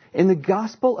 In the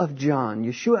Gospel of John,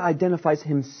 Yeshua identifies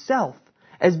himself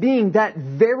as being that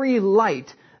very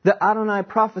light that Adonai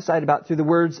prophesied about through the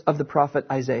words of the prophet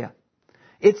Isaiah.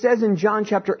 It says in John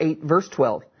chapter 8, verse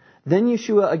 12, "Then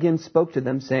Yeshua again spoke to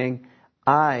them, saying,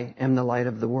 I am the light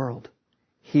of the world.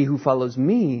 He who follows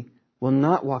me will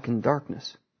not walk in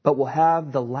darkness, but will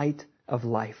have the light of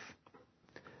life."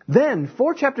 Then,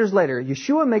 4 chapters later,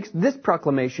 Yeshua makes this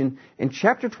proclamation in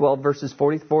chapter 12, verses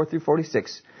 44 through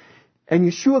 46. "And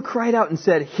Yeshua cried out and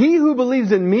said, He who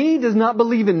believes in me does not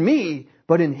believe in me,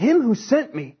 but in him who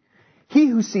sent me. He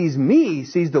who sees me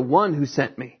sees the one who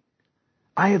sent me.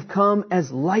 I have come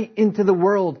as light into the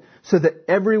world, so that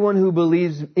everyone who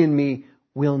believes in me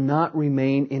will not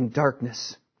remain in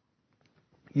darkness."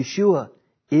 Yeshua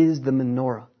is the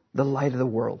menorah, the light of the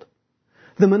world.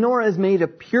 The menorah is made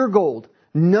of pure gold.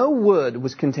 No wood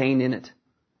was contained in it.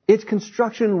 Its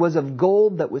construction was of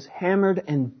gold that was hammered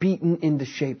and beaten into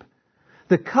shape.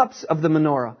 The cups of the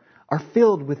menorah are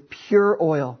filled with pure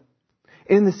oil.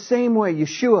 In the same way,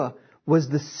 Yeshua was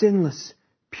the sinless,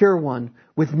 pure one,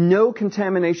 with no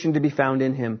contamination to be found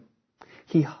in him.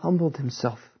 He humbled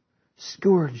himself,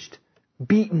 scourged,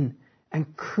 beaten,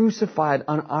 and crucified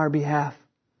on our behalf.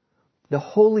 The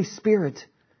Holy Spirit,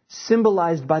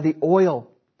 symbolized by the oil,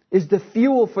 is the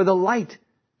fuel for the light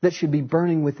that should be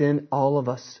burning within all of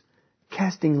us,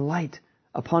 casting light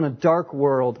upon a dark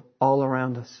world all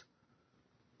around us.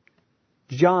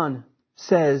 John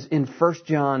says in 1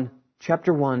 John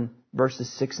chapter 1, verses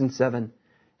 6 and 7,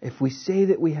 "If we say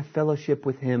that we have fellowship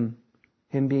with him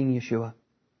being Yeshua,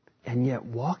 and yet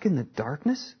walk in the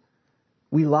darkness,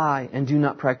 we lie and do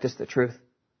not practice the truth.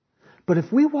 But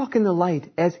if we walk in the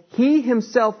light as he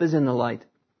himself is in the light,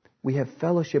 we have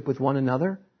fellowship with one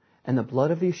another, and the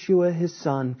blood of Yeshua, his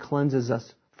Son, cleanses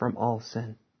us from all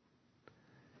sin."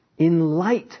 In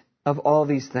light of all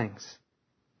these things,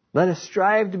 let us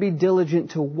strive to be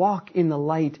diligent to walk in the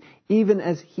light, even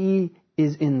as he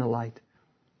is in the light.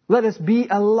 Let us be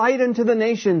a light unto the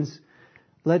nations.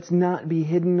 Let's not be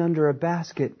hidden under a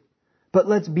basket, but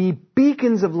let's be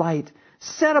beacons of light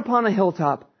set upon a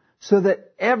hilltop, so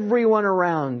that everyone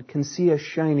around can see us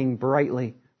shining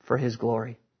brightly for his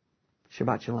glory.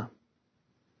 Shabbat Shalom.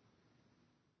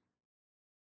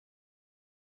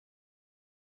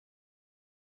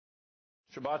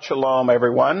 Shabbat Shalom,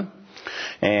 everyone.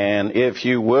 And if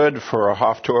you would, for our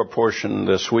Haftorah portion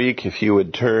this week, if you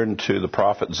would turn to the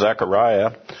prophet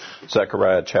Zechariah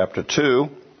chapter 2.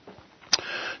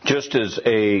 Just as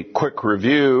a quick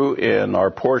review in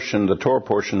our portion, the Torah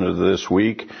portion of this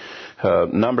week,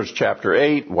 Numbers chapter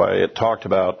 8, where it talked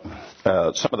about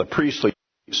some of the priestly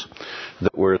duties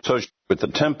that were associated with the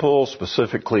temple,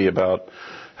 specifically about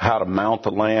how to mount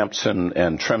the lamps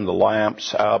and trim the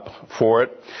lamps up for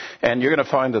it. And you're going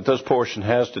to find that this portion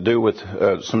has to do with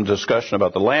some discussion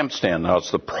about the lampstand. Now,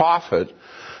 it's the prophet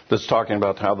that's talking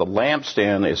about how the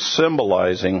lampstand is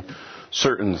symbolizing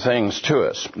certain things to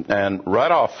us. And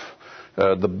right off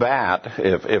the bat,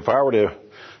 if I were to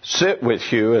sit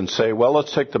with you and say, well,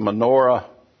 let's take the menorah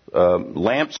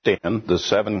lampstand, the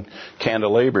 7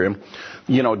 candelabrum,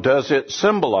 does it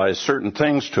symbolize certain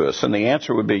things to us? And the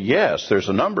answer would be yes. There's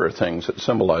a number of things it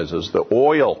symbolizes. The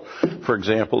oil, for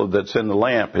example, that's in the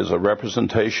lamp is a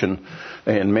representation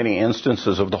in many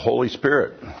instances of the Holy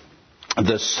Spirit.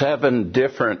 The 7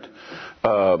 different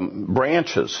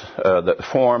branches that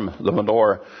form the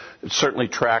menorah, it certainly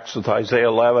tracks with Isaiah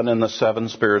 11 and the 7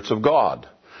 spirits of God.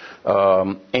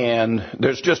 And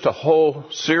there's just a whole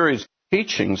series of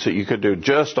teachings that you could do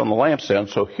just on the lampstand.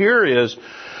 So here is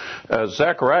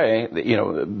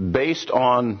Zechariah, based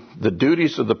on the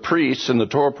duties of the priests in the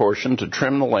Torah portion to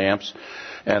trim the lamps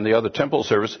and the other temple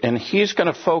service, and he's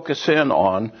going to focus in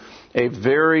on a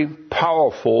very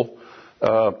powerful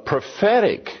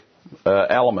prophetic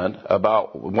element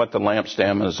about what the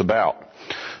lampstand is about.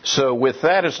 So with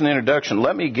that as an introduction,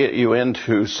 let me get you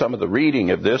into some of the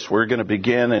reading of this. We're going to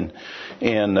begin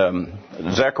in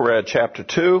Zechariah chapter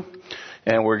 2,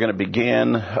 and we're going to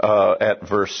begin at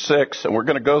verse 6, and we're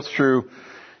going to go through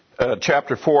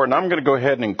chapter 4, and I'm going to go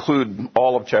ahead and include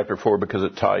all of chapter 4 because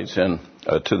it ties in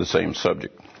to the same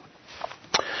subject.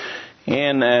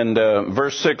 And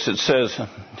verse 6, it says,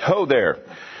 "Ho there!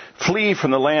 Flee from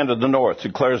the land of the north,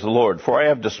 declares the Lord, for I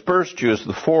have dispersed you as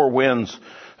the 4 winds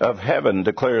of heaven,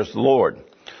 declares the Lord.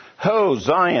 Ho,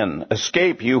 Zion,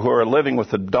 escape you who are living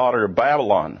with the daughter of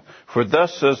Babylon. For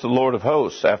thus says the Lord of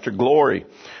hosts, after glory,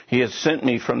 he has sent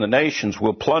me from the nations,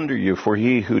 will plunder you, for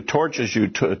he who touches you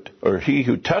touches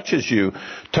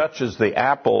the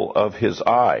apple of his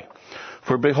eye.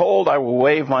 For behold, I will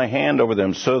wave my hand over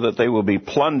them so that they will be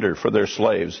plunder for their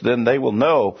slaves. Then they will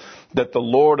know that the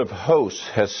Lord of hosts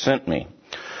has sent me.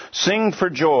 Sing for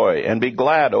joy and be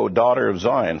glad, O daughter of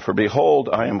Zion, for behold,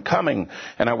 I am coming,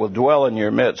 and I will dwell in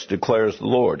your midst, declares the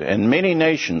Lord. And many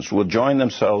nations will join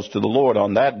themselves to the Lord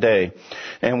on that day,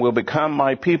 and will become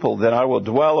my people. Then I will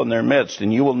dwell in their midst,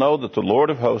 and you will know that the Lord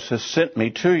of hosts has sent me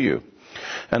to you.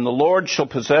 And the Lord shall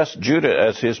possess Judah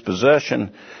as his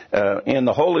possession in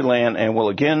the Holy Land, and will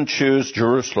again choose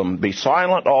Jerusalem. Be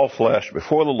silent, all flesh,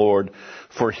 before the Lord,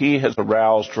 for he has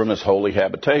aroused from his holy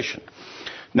habitation.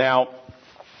 Now,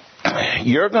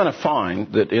 you're going to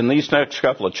find that in these next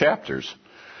couple of chapters,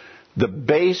 the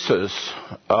basis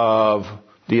of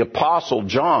the Apostle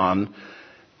John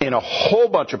in a whole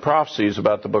bunch of prophecies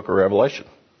about the book of Revelation.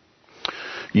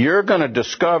 You're going to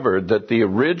discover that the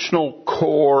original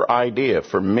core idea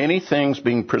for many things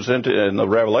being presented in the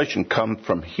Revelation come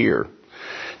from here.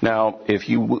 Now, if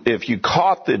you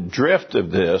caught the drift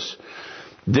of this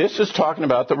is talking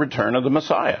about the return of the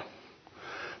Messiah.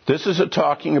 This is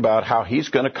talking about how he's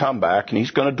going to come back and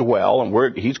he's going to dwell,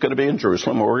 and he's going to be in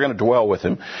Jerusalem, and we're going to dwell with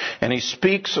him. And he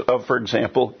speaks of, for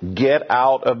example, get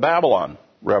out of Babylon,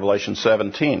 Revelation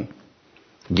 17.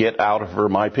 Get out of her,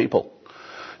 my people.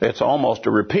 It's almost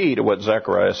a repeat of what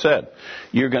Zechariah said.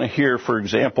 You're going to hear, for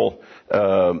example,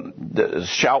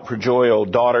 shout for joy, O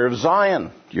daughter of Zion.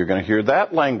 You're going to hear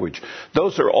that language.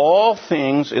 Those are all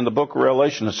things in the book of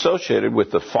Revelation associated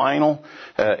with the final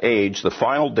age, the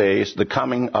final days, the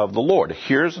coming of the Lord.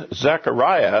 Here's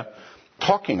Zechariah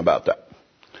talking about that.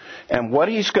 And what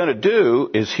he's going to do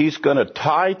is he's going to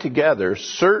tie together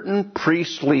certain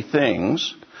priestly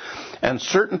things and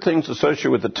certain things associated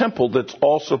with the temple that's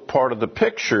also part of the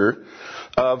picture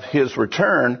of his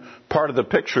return, part of the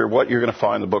picture of what you're going to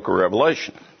find in the book of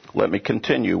Revelation. Let me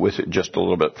continue with it just a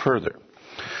little bit further.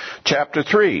 Chapter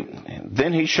 3.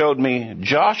 Then he showed me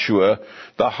Joshua,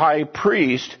 the high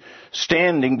priest,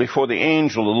 standing before the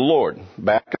angel of the Lord.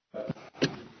 Back up.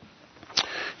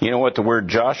 You know what the word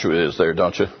Joshua is there,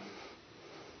 don't you?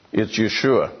 It's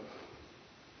Yeshua.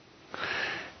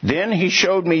 Then he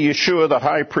showed me Yeshua, the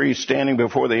high priest, standing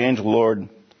before the angel of the Lord,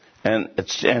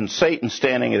 and Satan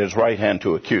standing at his right hand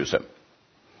to accuse him.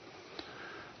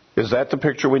 Is that the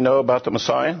picture we know about the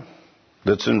Messiah?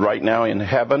 That's right now in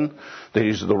heaven, that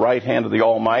he's at the right hand of the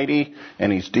Almighty,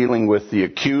 and he's dealing with the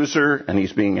accuser, and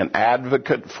he's being an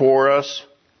advocate for us.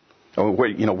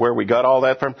 Where we got all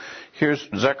that from? Here's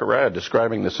Zechariah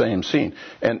describing the same scene.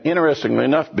 And interestingly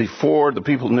enough, before the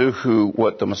people knew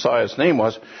what the Messiah's name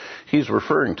was, he's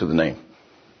referring to the name.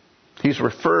 He's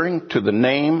referring to the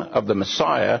name of the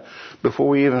Messiah before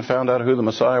we even found out who the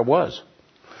Messiah was.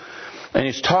 And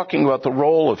he's talking about the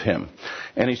role of him.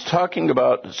 And he's talking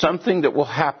about something that will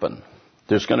happen.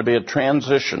 There's going to be a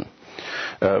transition.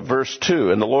 Verse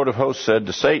 2, and the Lord of hosts said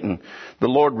to Satan, the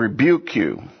Lord rebuke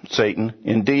you, Satan.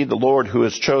 Indeed, the Lord who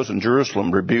has chosen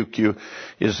Jerusalem rebuke you.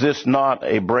 Is this not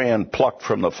a brand plucked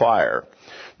from the fire?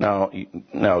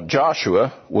 Now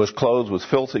Joshua was clothed with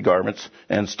filthy garments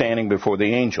and standing before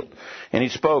the angel. And he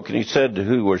spoke, and he said to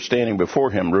who were standing before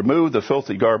him, remove the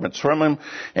filthy garments from him.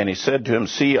 And he said to him,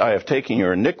 see, I have taken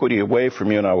your iniquity away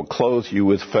from you, and I will clothe you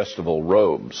with festival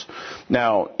robes.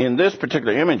 Now, in this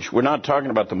particular image, we're not talking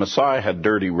about the Messiah had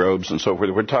dirty robes and so forth.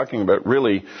 We're talking about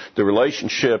really the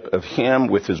relationship of him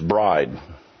with his bride,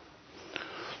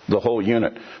 the whole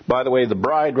unit. By the way, the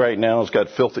bride right now has got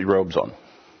filthy robes on.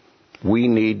 We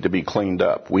need to be cleaned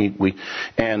up.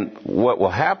 And what will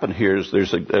happen here is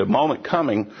there's a moment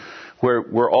coming where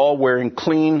we're all wearing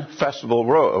clean festival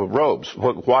robes.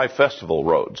 Why festival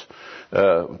robes?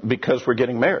 Because we're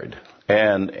getting married.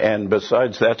 And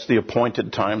besides, that's the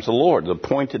appointed times of the Lord. The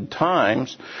appointed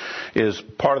times is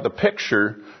part of the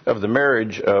picture of the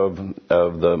marriage of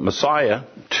the Messiah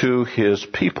to his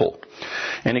people.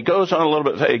 And he goes on a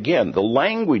little bit. Again, the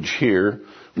language here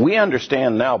we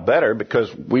understand now better because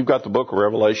we've got the book of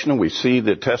Revelation and we see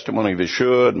the testimony of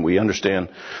Yeshua, and we understand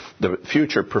the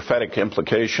future prophetic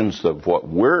implications of what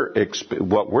we're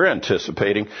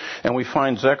anticipating, and we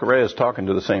find Zechariah is talking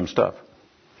to the same stuff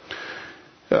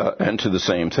and to the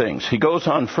same things. He goes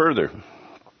on further.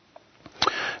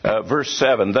 Verse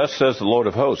 7, thus says the Lord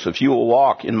of hosts, if you will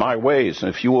walk in my ways,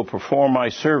 and if you will perform my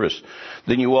service,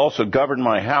 then you will also govern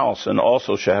my house, and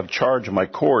also shall have charge of my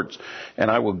courts, and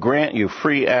I will grant you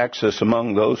free access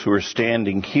among those who are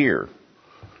standing here.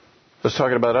 Let's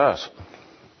talk about us.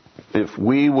 If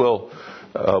we will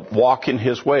walk in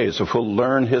his ways, if we'll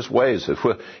learn his ways,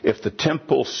 if the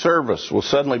temple service will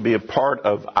suddenly be a part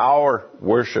of our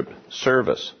worship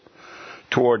service,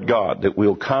 toward God, that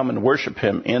we'll come and worship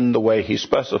Him in the way He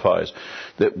specifies,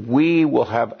 that we will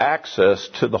have access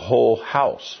to the whole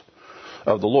house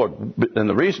of the Lord. And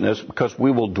the reason is because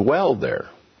we will dwell there.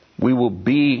 We will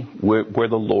be where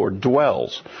the Lord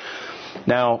dwells.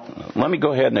 Now, let me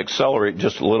go ahead and accelerate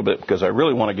just a little bit because I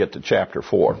really want to get to chapter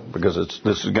 4 because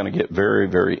this is going to get very,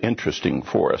 very interesting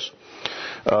for us.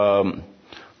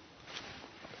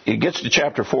 It gets to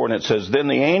chapter 4 and it says, Then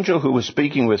the angel who was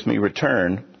speaking with me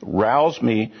returned, roused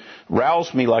me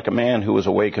like a man who was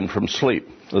awakened from sleep.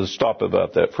 Let's stop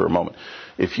about that for a moment.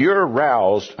 If you're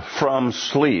roused from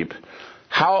sleep,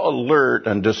 how alert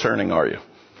and discerning are you?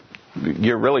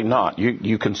 You're really not.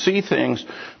 You can see things,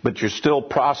 but you're still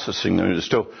processing them. You're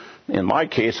still, in my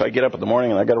case, I get up in the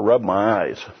morning and I got to rub my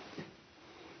eyes.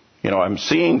 I'm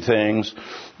seeing things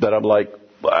that I'm like,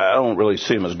 I don't really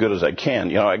see them as good as I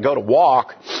can. I go to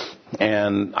walk,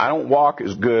 and I don't walk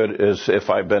as good as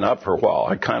if I've been up for a while.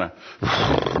 I kind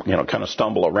of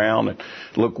stumble around and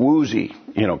look woozy,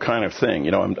 kind of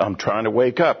thing. I'm trying to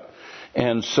wake up.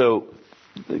 And so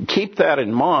keep that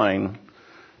in mind,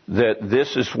 that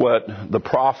this is what the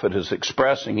prophet is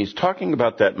expressing. He's talking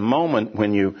about that moment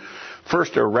when you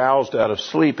first are roused out of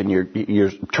sleep and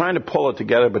you're trying to pull it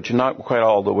together, but you're not quite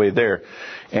all the way there.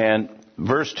 And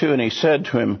verse 2, and he said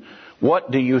to him,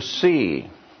 What do you see?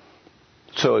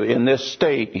 So in this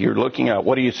state, you're looking out,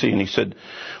 what do you see? And he said,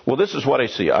 Well, this is what I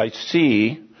see. I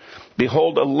see,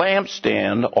 behold, a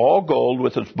lampstand, all gold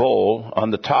with its bowl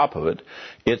on the top of it.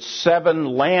 It's 7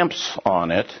 lamps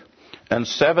on it, and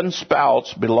 7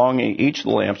 spouts belonging to each of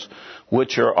the lamps,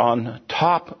 which are on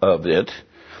top of it,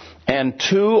 and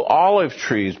 2 olive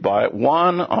trees by it,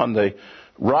 one on the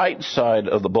right side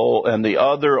of the bowl and the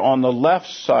other on the left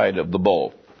side of the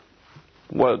bowl.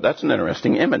 Well, that's an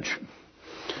interesting image.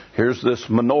 Here's this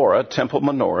menorah, temple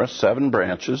menorah, 7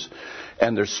 branches,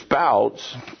 and there's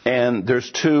spouts, and there's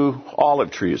 2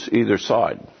 olive trees either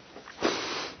side.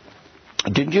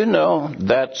 Did you know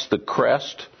that's the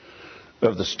crest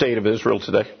of the state of Israel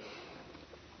today?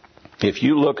 If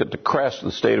you look at the crest of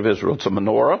the state of Israel, it's a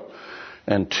menorah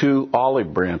and 2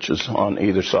 olive branches on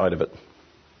either side of it.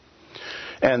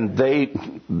 And they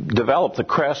developed the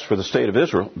crest for the state of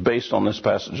Israel based on this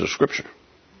passage of Scripture.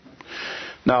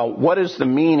 Now, what is the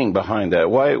meaning behind that?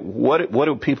 What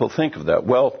do people think of that?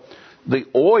 Well, the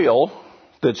oil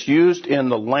that's used in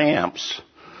the lamps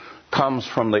comes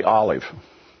from the olive.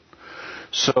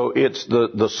 So it's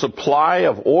the supply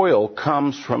of oil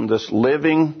comes from this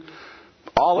living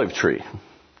olive tree.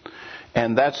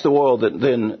 And that's the oil that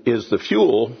then is the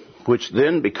fuel, which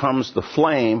then becomes the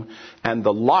flame and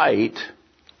the light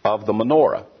of the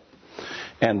menorah.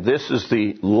 And this is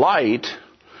the light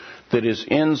that is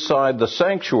inside the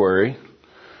sanctuary,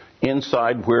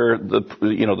 inside where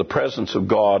the presence of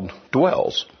God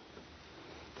dwells.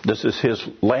 This is His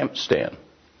lampstand.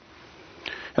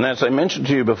 And as I mentioned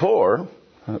to you before,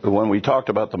 when we talked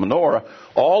about the menorah,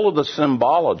 all of the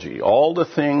symbology, all the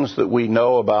things that we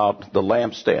know about the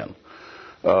lampstand,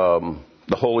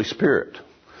 the Holy Spirit,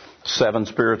 7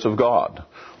 spirits of God,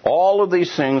 all of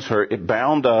these things are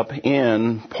bound up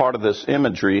in part of this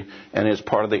imagery and is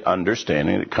part of the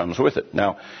understanding that comes with it.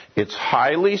 Now, it's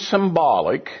highly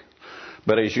symbolic,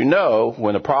 but as you know,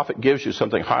 when a prophet gives you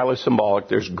something highly symbolic,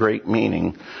 there's great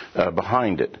meaning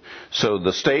behind it. So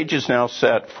the stage is now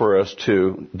set for us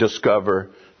to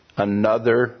discover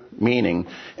another meaning,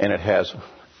 and it has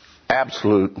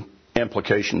absolute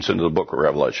implications into the book of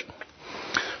Revelation.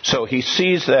 So he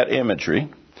sees that imagery,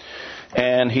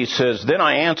 and he says, Then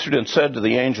I answered and said to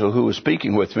the angel who was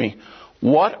speaking with me,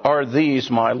 What are these,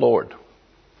 my Lord?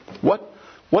 What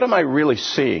am I really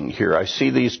seeing here? I see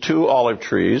these 2 olive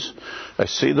trees. I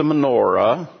see the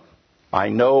menorah. I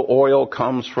know oil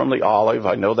comes from the olive.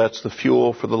 I know that's the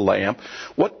fuel for the lamp.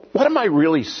 What am I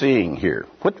really seeing here?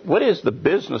 What is the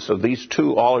business of these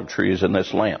 2 olive trees and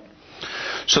this lamp?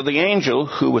 So the angel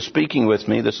who was speaking with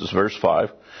me, this is verse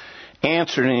 5,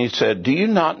 answered and he said, Do you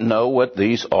not know what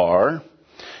these are?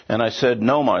 And I said,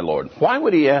 No, my Lord. Why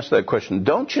would he ask that question?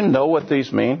 Don't you know what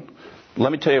these mean?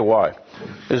 Let me tell you why.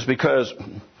 It's because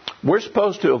we're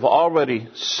supposed to have already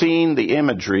seen the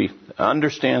imagery,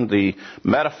 understand the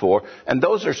metaphor, and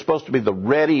those are supposed to be the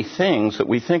ready things that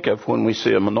we think of when we see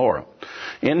a menorah.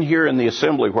 In here in the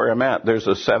assembly where I'm at, there's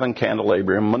a 7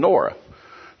 candelabrum menorah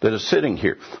that is sitting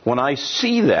here. When I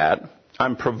see that,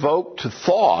 I'm provoked to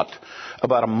thought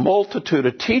about a multitude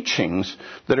of teachings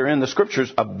that are in the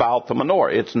Scriptures about the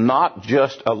menorah. It's not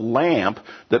just a lamp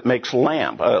that makes a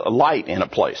light in a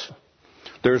place.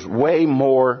 There's way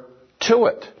more to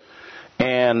it.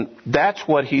 And that's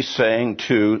what he's saying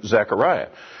to Zechariah.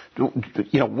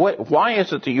 Why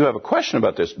is it that you have a question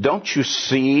about this? Don't you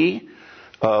see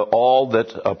all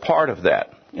that's a part of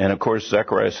that. And of course,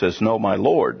 Zechariah says, "No, my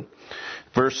Lord."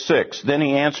 Verse 6, "Then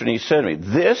he answered and he said to me,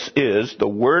 this is the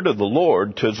word of the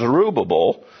Lord to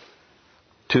Zerubbabel,"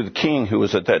 to the king who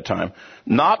was at that time,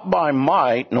 "not by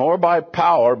might nor by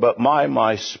power, but by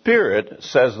my spirit,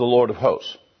 says the Lord of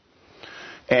hosts."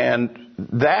 And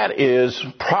that is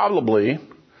probably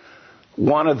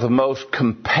one of the most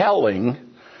compelling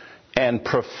and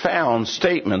profound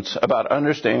statements about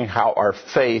understanding how our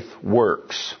faith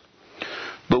works.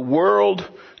 The world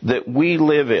that we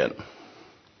live in,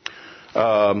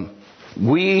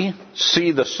 we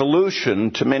see the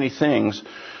solution to many things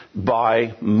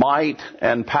by might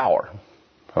and power.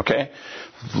 Okay?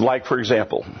 Like, for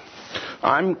example,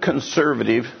 I'm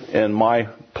conservative in my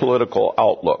political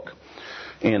outlook.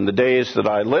 In the days that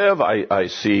I live, I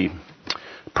see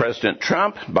President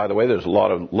Trump. By the way, there's a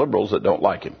lot of liberals that don't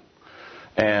like him.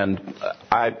 And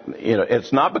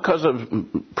it's not because of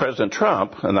President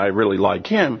Trump, and I really like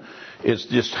him. It's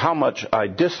just how much I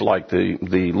dislike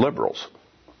the liberals.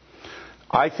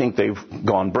 I think they've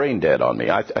gone brain dead on me.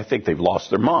 I think they've lost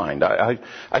their mind.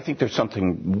 I think there's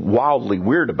something wildly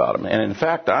weird about them. And in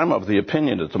fact, I'm of the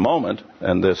opinion at the moment,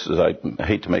 and this is, I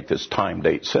hate to make this time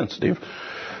date sensitive,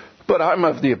 but I'm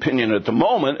of the opinion at the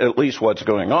moment, at least what's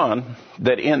going on,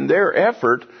 that in their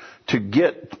effort to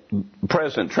get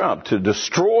President Trump, to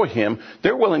destroy him,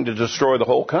 they're willing to destroy the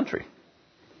whole country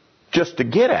just to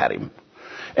get at him.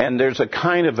 And there's a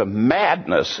kind of a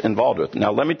madness involved with it.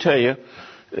 Now, let me tell you,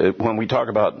 when we talk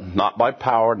about not by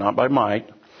power, not by might,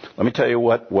 let me tell you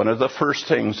what, one of the first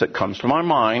things that comes to my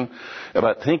mind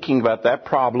about thinking about that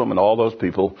problem and all those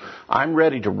people, I'm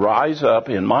ready to rise up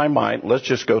in my mind, let's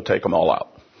just go take them all out.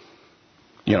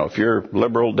 You know, if you're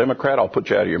liberal Democrat, I'll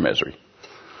put you out of your misery.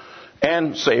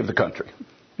 And save the country.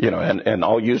 You know, and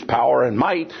I'll use power and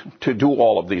might to do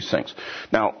all of these things.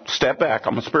 Now, step back.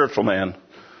 I'm a spiritual man.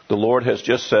 The Lord has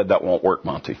just said that won't work,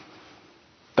 Monte.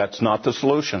 That's not the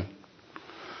solution.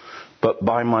 But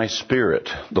by my Spirit,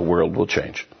 the world will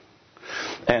change.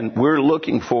 And we're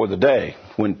looking for the day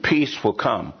when peace will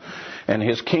come and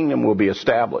His kingdom will be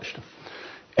established.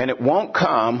 And it won't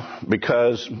come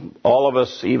because all of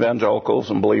us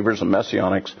evangelicals and believers and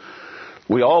messianics,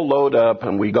 we all load up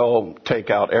and we go take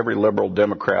out every liberal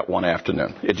Democrat one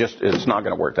afternoon. It's not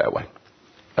going to work that way.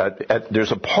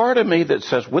 There's a part of me that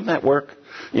says, wouldn't that work?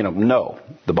 You know, no.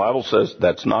 The Bible says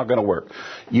that's not going to work.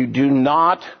 You do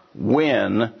not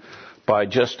win by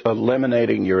just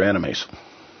eliminating your enemies.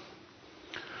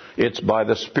 It's by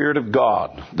the Spirit of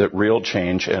God that real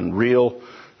change and real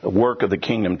work of the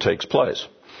kingdom takes place.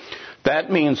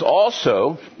 That means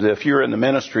also that if you're in the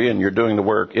ministry and you're doing the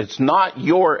work, it's not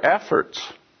your efforts.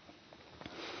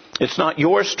 It's not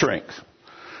your strength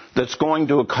that's going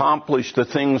to accomplish the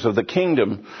things of the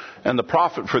kingdom and the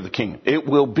profit for the kingdom. It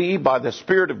will be by the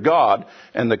Spirit of God,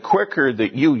 and the quicker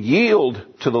that you yield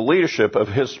to the leadership of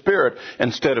His Spirit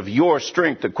instead of your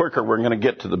strength, the quicker we're going to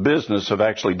get to the business of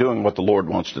actually doing what the Lord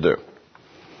wants to do.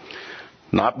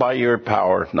 Not by your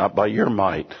power, not by your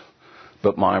might,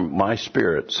 but my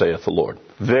Spirit, saith the Lord.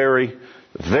 Very,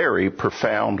 very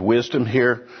profound wisdom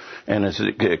here, and is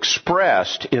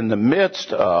expressed in the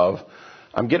midst of,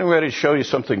 I'm getting ready to show you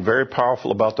something very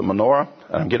powerful about the menorah,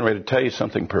 and I'm getting ready to tell you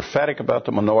something prophetic about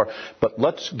the menorah, but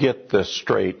let's get this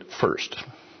straight first.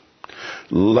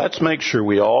 Let's make sure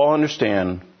we all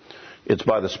understand it's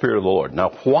by the Spirit of the Lord.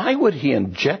 Now, why would He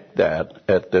inject that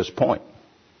at this point?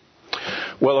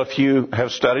 Well, if you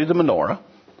have studied the menorah,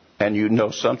 and you know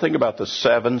something about the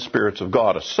 7 spirits of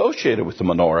God associated with the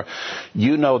menorah,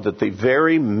 you know that the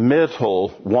very middle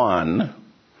one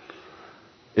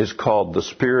is called the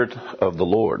Spirit of the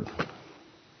Lord.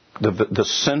 The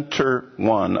center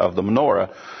one of the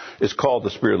menorah is called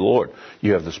the Spirit of the Lord.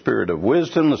 You have the Spirit of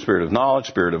wisdom, the Spirit of knowledge,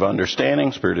 Spirit of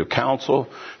understanding, Spirit of counsel,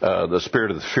 the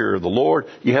Spirit of the fear of the Lord.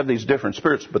 You have these different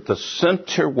spirits, but the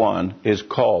center one is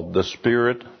called the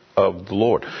Spirit of the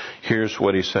Lord. Here's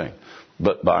what He's saying.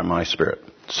 But by my Spirit.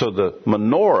 So the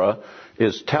menorah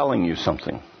is telling you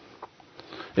something.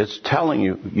 It's telling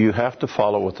you, you have to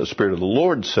follow what the Spirit of the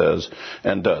Lord says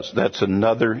and does. That's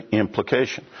another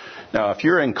implication. Now, if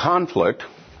you're in conflict,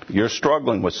 you're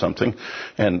struggling with something,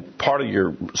 and part of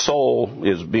your soul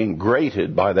is being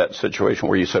grated by that situation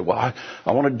where you say, well,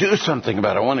 I want to do something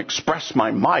about it. I want to express my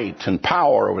might and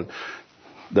power.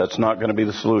 That's not going to be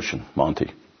the solution,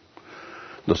 Monte.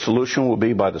 The solution will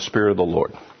be by the Spirit of the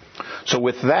Lord. So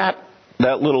with that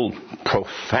little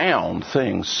profound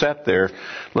thing set there,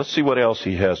 let's see what else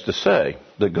he has to say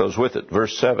that goes with it.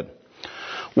 Verse 7.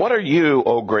 What are you,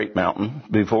 O great mountain?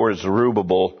 Before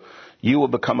Zerubbabel, you will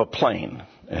become a plain,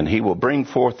 and he will bring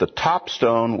forth the top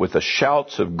stone with the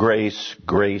shouts of grace,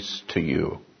 grace to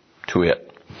you, to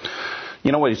it.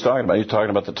 You know what he's talking about? He's talking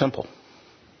about the temple.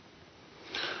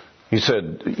 He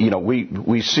said,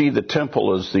 we see the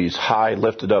temple as these high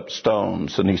lifted up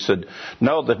stones. And he said,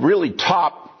 no, the really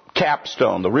top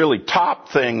capstone, the really top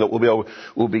thing that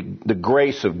will be the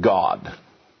grace of God.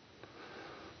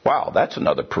 Wow, that's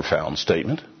another profound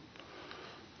statement.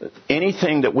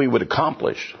 Anything that we would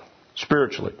accomplish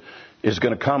spiritually is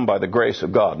going to come by the grace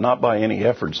of God, not by any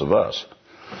efforts of us.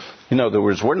 In other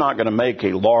words, we're not going to make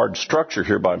a large structure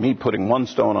here by me putting one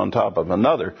stone on top of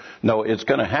another. No, it's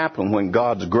going to happen when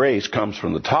God's grace comes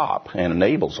from the top and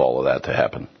enables all of that to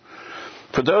happen.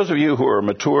 For those of you who are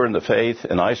mature in the faith,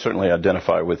 and I certainly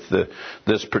identify with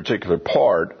this particular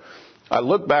part, I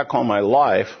look back on my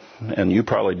life, and you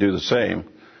probably do the same,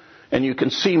 and you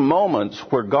can see moments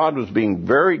where God was being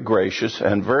very gracious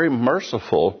and very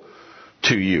merciful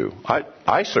to you.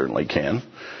 I certainly can.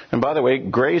 And by the way,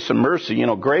 grace and mercy,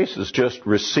 grace is just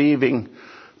receiving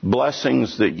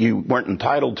blessings that you weren't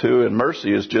entitled to, and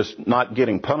mercy is just not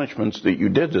getting punishments that you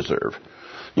did deserve.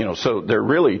 So they're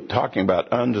really talking about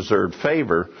undeserved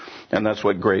favor, and that's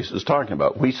what grace is talking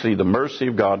about. We see the mercy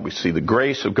of God, we see the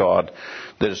grace of God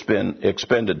that has been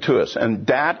expended to us. And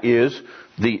that is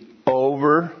the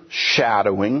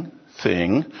overshadowing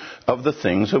thing of the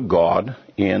things of God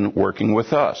in working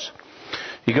with us.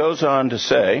 He goes on to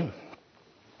say,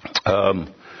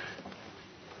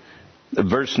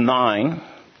 verse 9,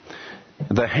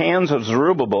 the hands of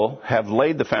Zerubbabel have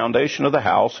laid the foundation of the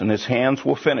house, and his hands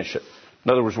will finish it.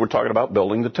 In other words, we're talking about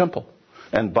building the temple.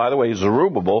 And by the way,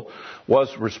 Zerubbabel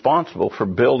was responsible for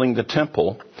building the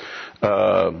temple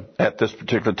at this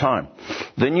particular time.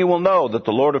 Then you will know that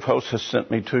the Lord of hosts has sent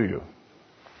me to you.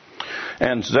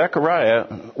 And Zechariah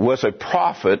was a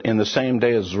prophet in the same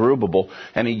day as Zerubbabel,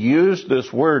 and he used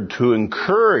this word to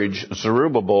encourage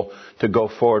Zerubbabel to go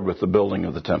forward with the building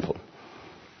of the temple.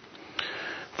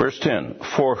 Verse 10,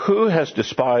 for who has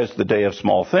despised the day of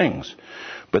small things?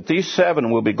 But these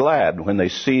 7 will be glad when they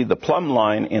see the plumb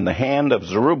line in the hand of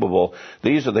Zerubbabel.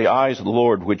 These are the eyes of the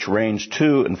Lord which range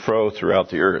to and fro throughout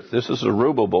the earth. This is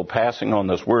Zerubbabel passing on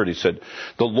this word. He said,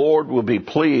 the Lord will be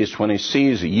pleased when he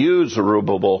sees you,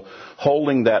 Zerubbabel,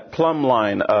 holding that plumb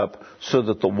line up so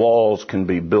that the walls can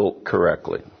be built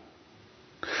correctly.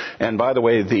 And by the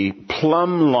way, the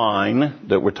plumb line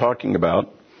that we're talking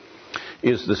about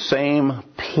is the same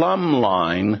plumb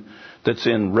line that's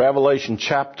in Revelation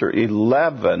chapter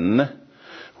 11,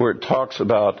 where it talks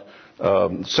about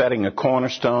setting a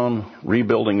cornerstone,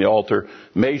 rebuilding the altar,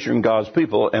 measuring God's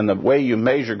people. And the way you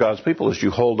measure God's people is you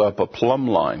hold up a plumb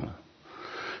line.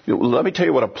 Let me tell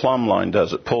you what a plumb line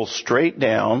does. It pulls straight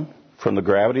down from the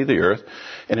gravity of the earth,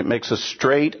 and it makes a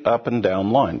straight up and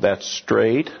down line. That's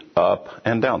straight up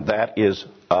and down. That is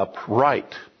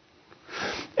upright.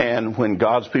 And when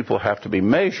God's people have to be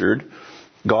measured,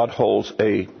 God holds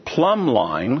a plumb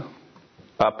line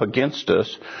up against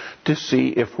us to see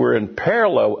if we're in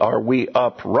parallel. Are we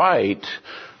upright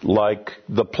like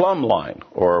the plumb line?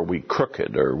 Or are we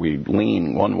crooked? Or are we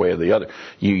leaning one way or the other?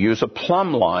 You use a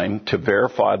plumb line to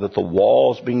verify that the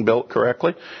wall is being built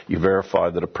correctly. You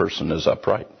verify that a person is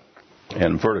upright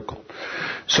and vertical.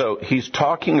 So he's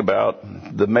talking about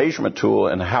the measurement tool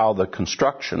and how the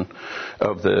construction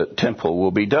of the temple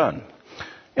will be done.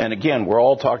 And again, we're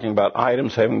all talking about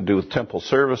items having to do with temple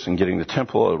service and getting the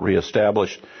temple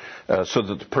reestablished so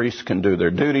that the priests can do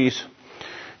their duties.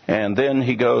 And then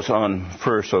he goes on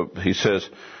first. So he says,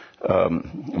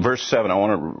 verse 7, I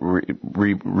want to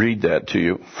read that to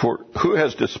you. For who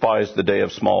has despised the day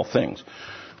of small things?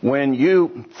 When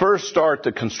you first start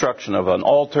the construction of an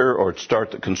altar or start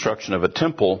the construction of a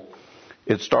temple,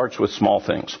 it starts with small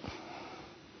things.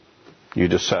 You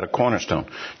just set a cornerstone.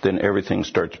 Then everything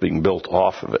starts being built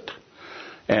off of it.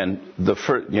 And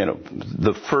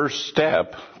the first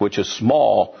step, which is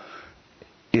small,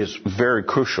 is very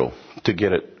crucial to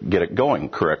get it going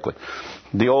correctly.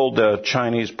 The old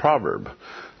Chinese proverb,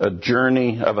 a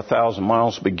journey of 1,000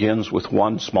 miles begins with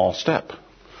one small step.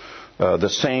 The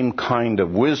same kind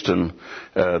of wisdom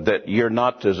that you're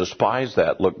not to despise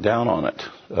that, look down on it,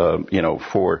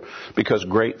 because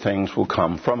great things will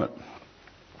come from it.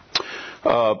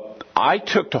 I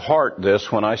took to heart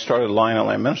this when I started Lion and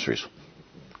Lamb Ministries.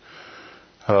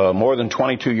 More than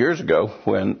 22 years ago,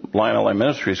 when Lion and Lamb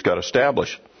Ministries got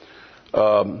established,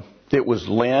 it was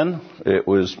Lynn, it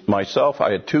was myself.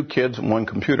 I had 2 kids and 1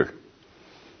 computer.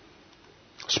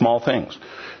 Small things.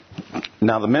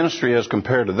 Now, the ministry as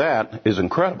compared to that is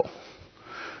incredible.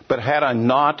 But had I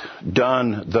not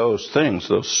done those things,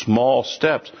 those small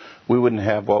steps, we wouldn't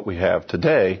have what we have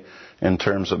today in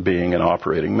terms of being an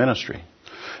operating ministry.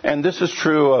 And this is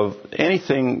true of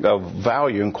anything of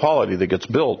value and quality that gets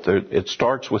built. It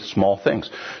starts with small things.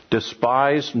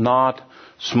 Despise not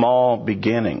small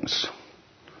beginnings.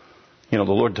 The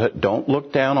Lord, don't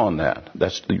look down on that.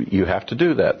 You have to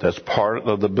do that. That's part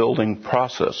of the building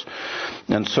process.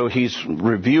 And so he's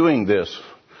reviewing this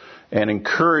and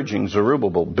encouraging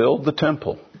Zerubbabel, build the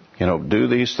temple. Do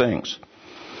these things.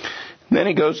 Then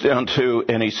he goes down to,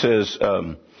 and he says,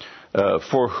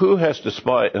 for who has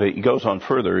despised, he goes on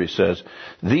further, he says,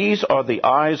 these are the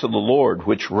eyes of the Lord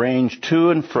which range to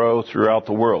and fro throughout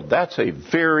the world. That's a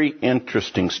very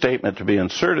interesting statement to be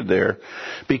inserted there,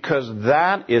 because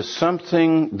that is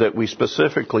something that we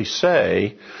specifically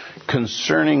say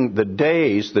concerning the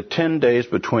days, the 10 days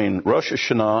between Rosh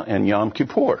Hashanah and Yom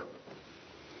Kippur.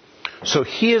 So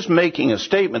he is making a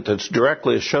statement that's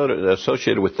directly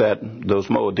associated with those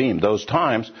Moedim, those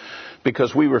times,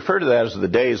 because we refer to that as the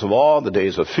days of awe, the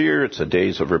days of fear, it's the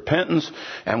days of repentance.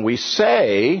 And we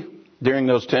say during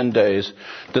those 10 days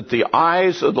that the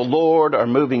eyes of the Lord are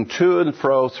moving to and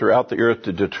fro throughout the earth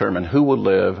to determine who will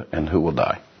live and who will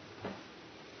die.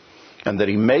 And that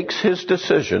he makes his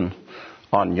decision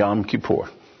on Yom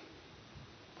Kippur.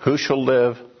 Who shall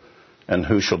live and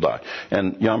who shall die?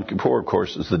 And Yom Kippur, of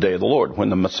course, is the day of the Lord.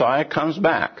 When the Messiah comes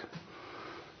back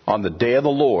on the day of the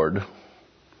Lord,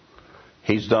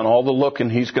 he's done all the looking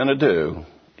he's going to do.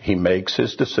 He makes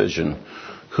his decision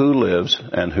who lives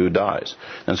and who dies.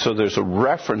 And so there's a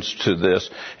reference to this,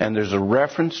 and there's a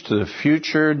reference to the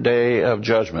future day of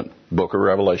judgment, Book of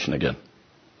Revelation again.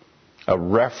 A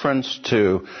reference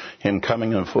to him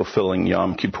coming and fulfilling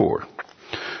Yom Kippur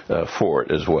for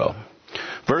it as well.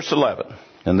 Verse 11,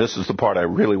 and this is the part I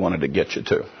really wanted to get you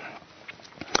to.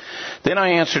 Then I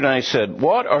answered and I said,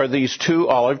 what are these two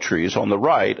olive trees on the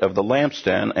right of the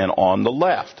lampstand and on the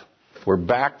left? We're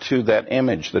back to that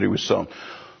image that he was shown.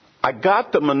 I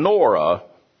got the menorah.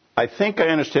 I think I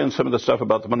understand some of the stuff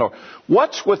about the menorah.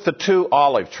 What's with the two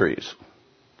olive trees?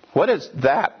 What is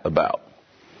that about?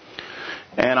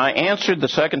 And I answered the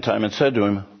second time and said to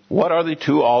him, what are the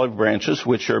two olive branches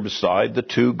which are beside the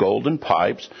two golden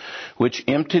pipes which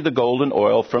empty the golden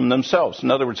oil from themselves? In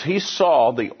other words, he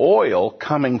saw the oil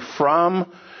coming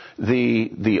from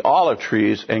the olive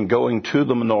trees and going to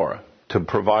the menorah to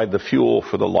provide the fuel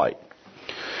for the light.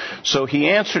 So he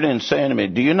answered and saying to me,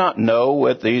 do you not know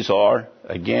what these are?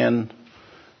 Again,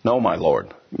 no, my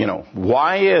Lord.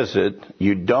 Why is it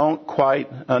you don't quite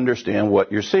understand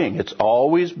what you're seeing? It's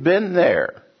always been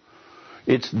there.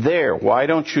 It's there. Why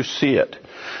don't you see it?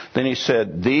 Then he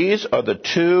said, these are the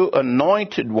two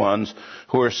anointed ones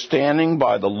who are standing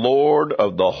by the Lord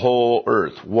of the whole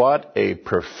earth. What a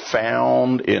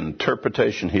profound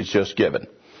interpretation he's just given.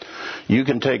 You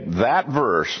can take that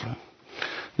verse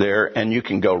there and you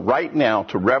can go right now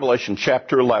to Revelation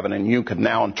chapter 11, and you can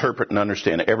now interpret and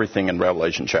understand everything in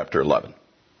Revelation chapter 11.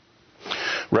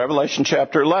 Revelation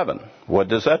chapter 11, what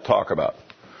does that talk about?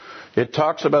 It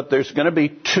talks about there's going to be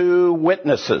two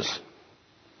witnesses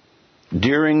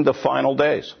during the final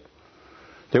days.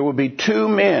 There will be two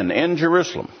men in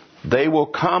Jerusalem. They will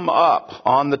come up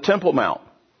on the Temple Mount.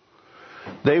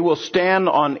 They will stand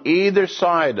on either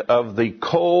side of the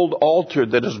cold altar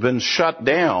that has been shut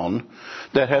down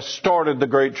that has started the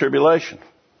Great Tribulation.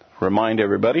 Remind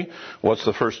everybody, what's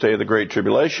the first day of the Great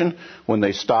Tribulation? When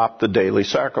they stop the daily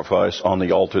sacrifice on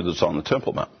the altar that's on the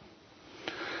Temple Mount.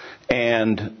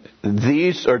 And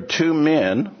these are two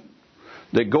men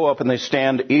that go up and they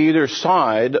stand either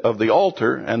side of the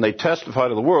altar and they testify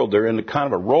to the world. They're in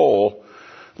kind of a role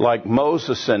like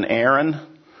Moses and Aaron,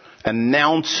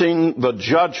 announcing the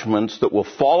judgments that will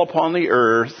fall upon the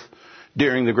earth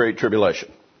during the Great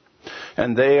Tribulation.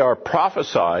 And they are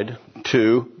prophesied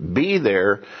to be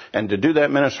there and to do that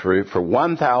ministry for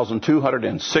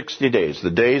 1,260 days,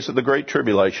 the days of the Great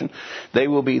Tribulation. They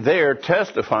will be there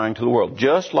testifying to the world.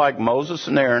 Just like Moses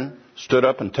and Aaron stood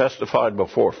up and testified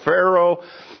before Pharaoh,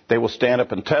 they will stand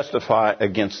up and testify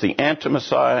against the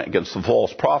anti-Messiah, against the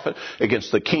false prophet,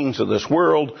 against the kings of this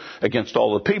world, against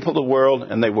all the people of the world,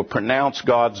 and they will pronounce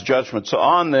God's judgments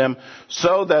on them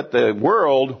so that the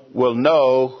world will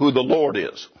know who the Lord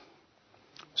is.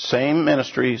 Same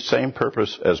ministry, same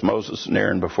purpose as Moses and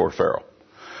Aaron before Pharaoh.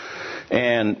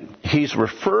 And he's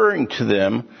referring to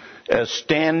them as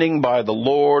standing by the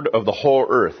Lord of the whole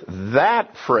earth.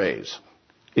 That phrase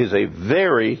is a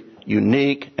very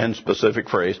unique and specific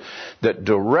phrase that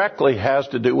directly has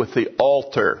to do with the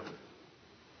altar.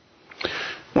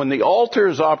 When the altar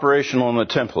is operational in the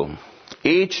temple,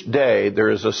 each day there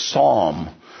is a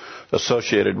psalm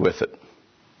associated with it.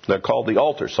 They're called the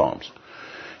altar psalms.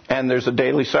 And there's a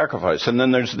daily sacrifice. And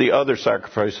then there's the other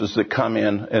sacrifices that come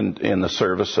in the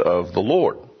service of the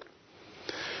Lord.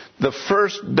 The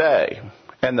first day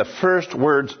and the first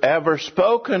words ever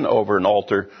spoken over an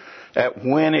altar at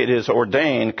when it is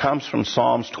ordained comes from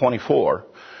Psalms 24,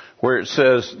 where it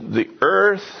says, "The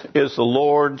earth is the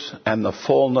Lord's and the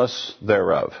fullness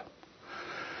thereof."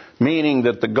 Meaning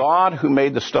that the God who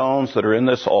made the stones that are in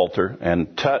this altar and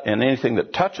anything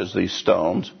that touches these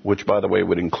stones, which by the way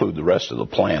would include the rest of the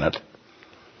planet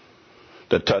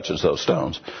that touches those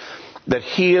stones, that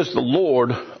He is the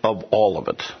Lord of all of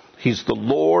it. He's the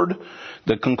Lord.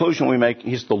 The conclusion we make,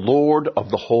 He's the Lord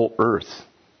of the whole earth.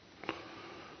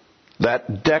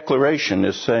 That declaration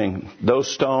is saying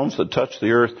those stones that touch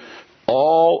the earth,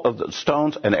 all of the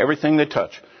stones and everything they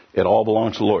touch, it all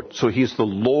belongs to the Lord. So He's the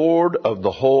Lord of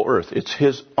the whole earth. It's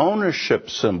His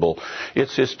ownership symbol.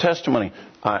 It's His testimony.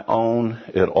 I own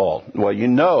it all. Well, you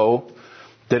know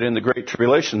that in the Great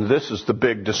Tribulation, this is the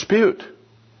big dispute.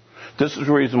 This is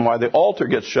the reason why the altar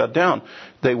gets shut down.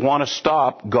 They want to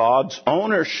stop God's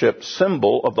ownership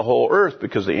symbol of the whole earth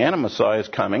because the Anti-Messiah is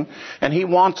coming and he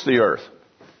wants the earth.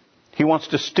 He wants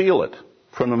to steal it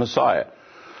from the Messiah.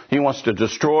 He wants to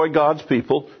destroy God's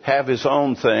people, have his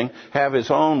own thing, have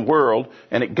his own world,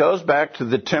 and it goes back to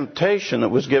the temptation that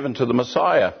was given to the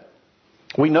Messiah.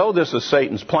 We know this is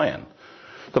Satan's plan.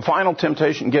 The final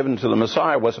temptation given to the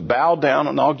Messiah was, bow down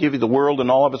and I'll give you the world in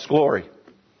all of its glory.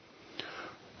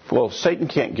 Well, Satan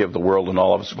can't give the world in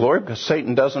all of its glory because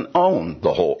Satan doesn't own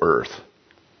the whole earth.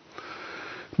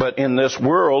 But in this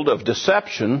world of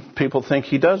deception, people think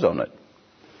he does own it.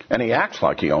 And he acts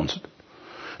like he owns it.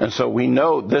 And so we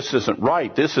know this isn't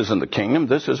right. This isn't the kingdom.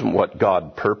 This isn't what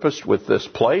God purposed with this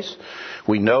place.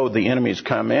 We know the enemy's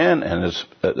come in and has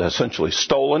essentially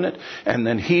stolen it. And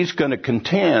then he's going to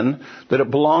contend that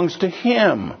it belongs to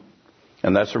him.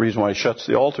 And that's the reason why he shuts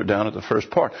the altar down at the first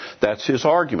part. That's his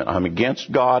argument. I'm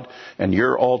against God and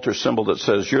your altar symbol that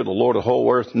says you're the Lord of the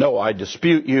whole earth. No, I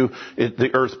dispute you.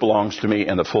 The earth belongs to me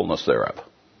and the fullness thereof.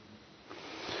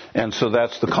 And so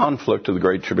that's the conflict of the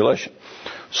Great Tribulation.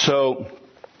 So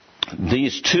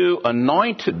these two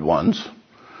anointed ones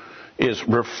is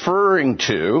referring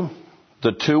to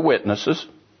the two witnesses,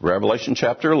 Revelation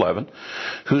chapter 11,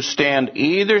 who stand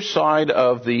either side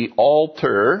of the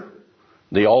altar.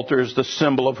 The altar is the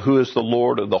symbol of who is the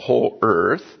Lord of the whole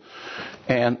earth,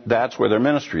 and that's where their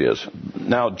ministry is.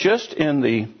 Now, just in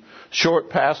the short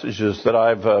passages that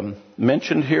I've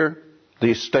mentioned here,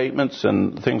 these statements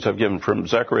and things I've given from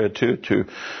Zechariah 2 to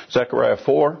Zechariah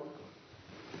 4,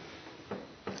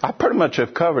 I pretty much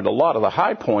have covered a lot of the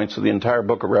high points of the entire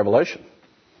book of Revelation.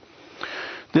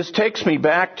 This takes me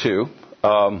back to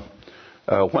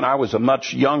when I was a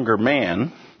much younger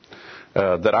man,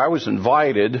 that I was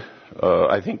invited,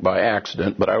 I think by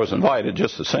accident, but I was invited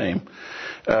just the same,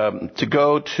 to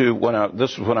go to,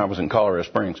 this was when I was in Colorado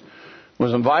Springs,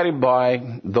 was invited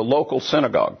by the local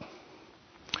synagogue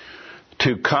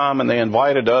to come, and they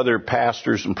invited other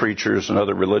pastors and preachers and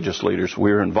other religious leaders.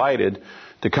 We were invited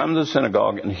to come to the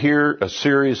synagogue and hear a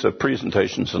series of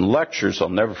presentations and lectures, I'll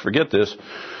never forget this,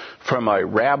 from a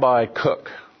Rabbi Cook.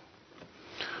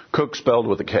 Cook spelled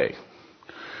with a K.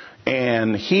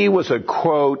 And he was a,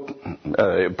 quote,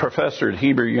 professor at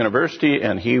Hebrew University,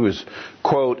 and he was,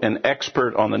 quote, an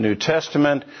expert on the New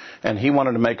Testament, and he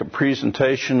wanted to make a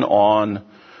presentation on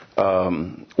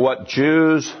what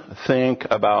Jews think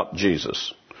about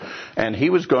Jesus. And he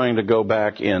was going to go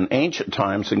back in ancient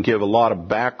times and give a lot of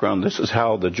background. This is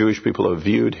how the Jewish people have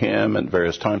viewed him at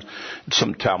various times.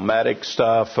 Some Talmudic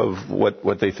stuff of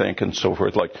what they think and so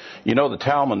forth. Like, you know, the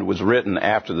Talmud was written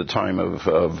after the time of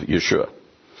Yeshua.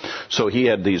 So he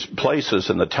had these places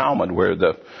in the Talmud where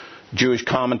the Jewish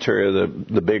commentary,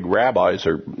 the big rabbis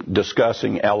are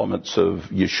discussing elements of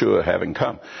Yeshua having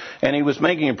come. And he was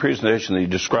making a presentation that he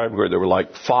described where there were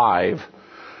like 5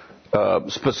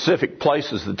 specific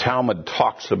places the Talmud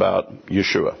talks about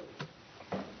Yeshua.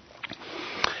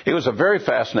 It was a very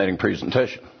fascinating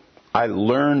presentation. I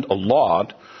learned a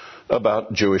lot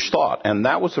about Jewish thought, and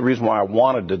that was the reason why I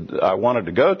wanted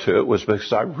to go to it, was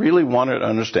because I really wanted to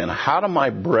understand, how do my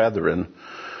brethren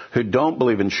who don't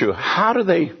believe in Yeshua, how do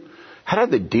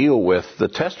they deal with the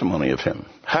testimony of him?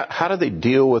 How do they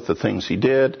deal with the things he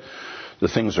did, the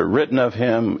things that are written of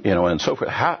him, and so forth?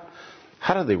 How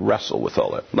do they wrestle with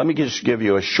all that? Let me just give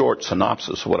you a short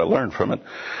synopsis of what I learned from it.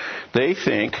 They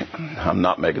think, I'm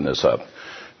not making this up,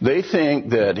 they think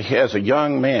that as a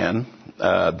young man,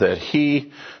 that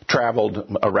he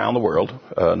traveled around the world,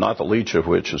 not the least of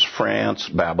which is France,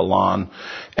 Babylon,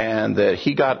 and that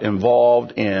he got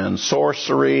involved in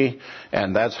sorcery,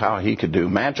 and that's how he could do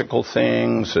magical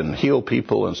things and heal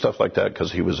people and stuff like that,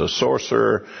 because he was a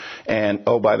sorcerer. And,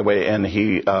 oh, by the way, and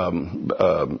he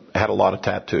had a lot of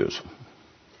tattoos.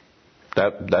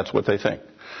 That's what they think.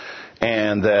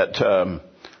 and that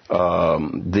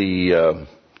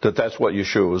that's what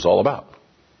Yeshua was all about.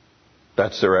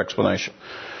 That's their explanation.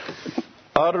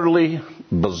 Utterly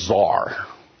bizarre.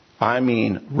 I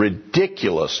mean,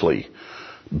 ridiculously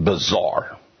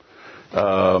bizarre.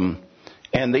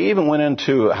 And they even went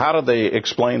into how do they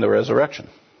explain the resurrection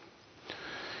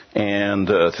and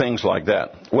things like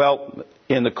that. Well,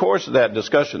 in the course of that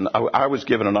discussion, I was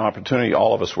given an opportunity,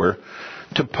 all of us were,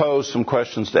 to pose some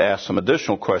questions, to ask some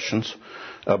additional questions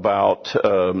about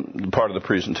part of the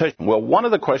presentation. Well, one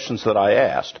of the questions that I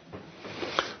asked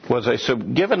was, I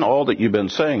said, given all that you've been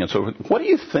saying, and so what do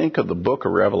you think of the book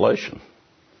of Revelation?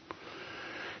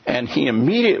 And he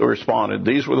immediately responded,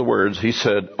 these were the words, he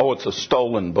said, oh, it's a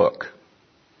stolen book.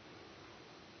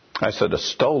 I said, a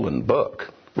stolen book?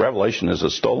 Revelation is a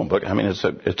stolen book. I mean,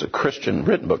 it's a Christian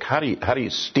written book. How do you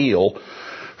steal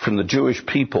from the Jewish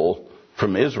people,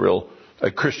 from Israel,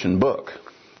 a Christian book?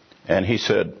 And he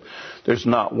said, there's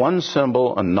not one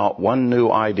symbol and not one new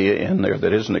idea in there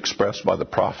that isn't expressed by the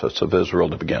prophets of Israel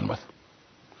to begin with.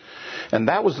 And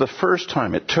that was the first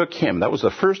time it took him. That was the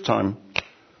first time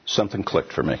something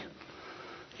clicked for me.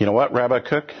 You know what, Rabbi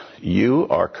Cook? You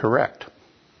are correct.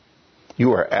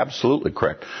 You are absolutely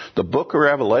correct. The book of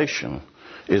Revelation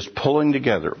is pulling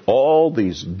together all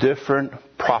these different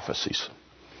prophecies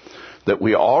that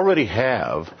we already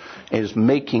have, is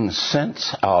making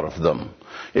sense out of them.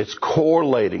 It's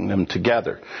correlating them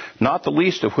together. Not the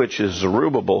least of which is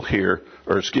Zerubbabel here,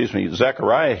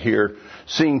 Zechariah here,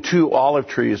 seeing two olive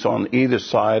trees on either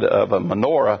side of a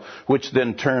menorah, which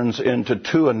then turns into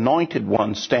two anointed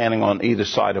ones standing on either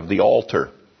side of the altar.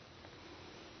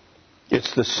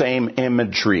 It's the same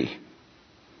imagery.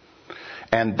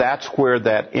 And that's where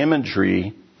that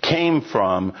imagery came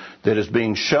from that is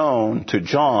being shown to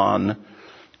John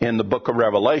in the book of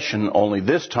Revelation, only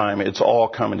this time it's all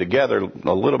coming together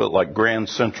a little bit like Grand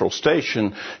Central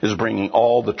Station is bringing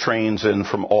all the trains in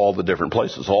from all the different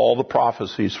places. All the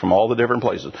prophecies from all the different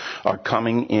places are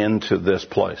coming into this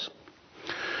place.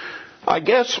 I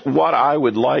guess what I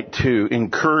would like to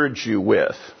encourage you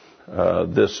with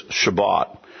this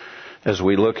Shabbat as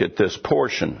we look at this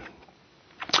portion,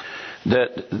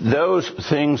 that those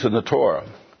things in the Torah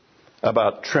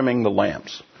about trimming the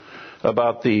lamps,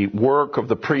 about the work of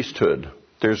the priesthood,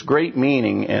 there's great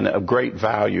meaning and a great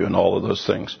value in all of those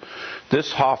things.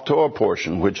 This Haftorah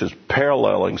portion, which is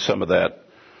paralleling some of that,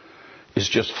 is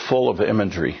just full of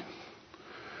imagery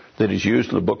that is used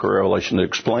in the book of Revelation to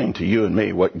explain to you and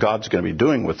me what God's going to be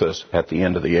doing with us at the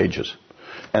end of the ages,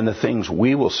 and the things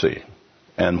we will see,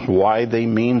 and why they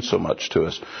mean so much to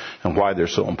us, and why they're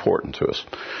so important to us.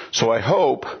 So I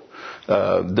hope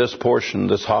this portion,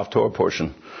 this Haftorah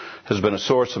portion, has been a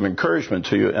source of encouragement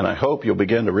to you, and I hope you'll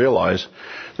begin to realize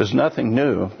there's nothing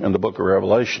new in the book of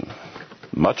Revelation.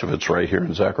 Much of it's right here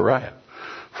in Zechariah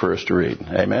for us to read.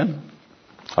 Amen?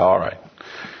 All right.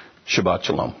 Shabbat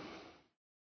Shalom.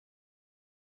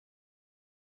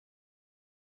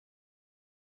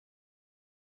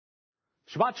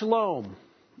 Shabbat Shalom.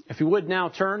 If you would now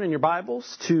turn in your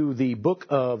Bibles to the book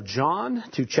of John,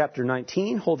 to chapter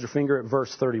 19. Hold your finger at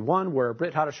verse 31, where our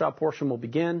Brit Hadashah portion will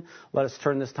begin. Let us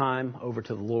turn this time over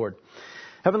to the Lord.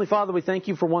 Heavenly Father, we thank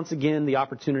you for once again the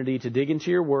opportunity to dig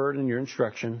into your word and your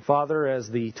instruction. Father, as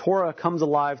the Torah comes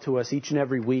alive to us each and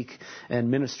every week and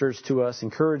ministers to us,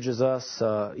 encourages us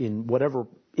in whatever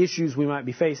issues we might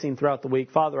be facing throughout the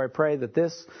week, Father, I pray that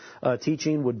this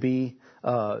teaching would be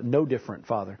no different,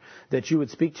 Father. That you would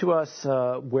speak to us,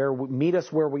 meet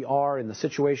us where we are in the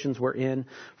situations we're in.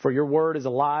 For your word is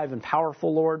alive and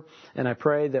powerful, Lord. And I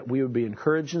pray that we would be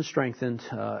encouraged and strengthened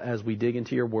as we dig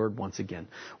into your word once again.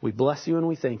 We bless you and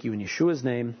we thank you in Yeshua's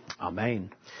name.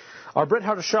 Amen. Our Brit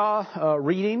Hadashah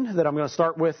reading that I'm going to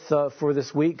start with for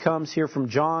this week comes here from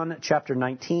John chapter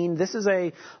 19. This is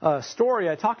a story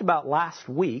I talked about last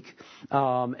week,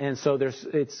 and so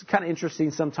it's kind of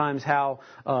interesting sometimes how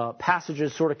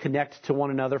passages sort of connect to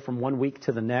one another from one week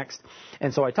to the next.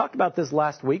 And so I talked about this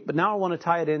last week, but now I want to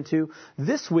tie it into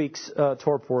this week's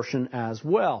Torah portion as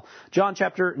well. John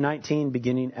chapter 19,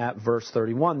 beginning at verse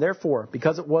 31. Therefore,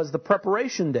 because it was the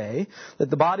preparation day, that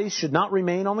the bodies should not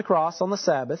remain on the cross on the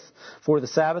Sabbath, for the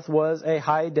Sabbath was a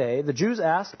high day, the Jews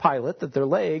asked Pilate that their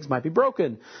legs might be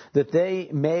broken, that they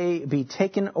may be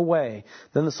taken away.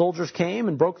 Then the soldiers came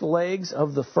and broke the legs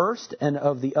of the first and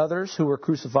of the others who were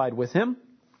crucified with him.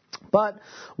 But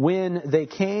when they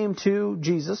came to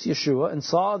Jesus, Yeshua, and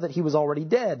saw that he was already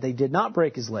dead, they did not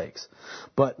break his legs.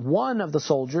 But one of the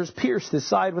soldiers pierced his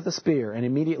side with a spear, and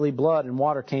immediately blood and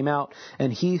water came out.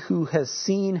 And he who has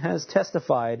seen has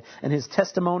testified, and his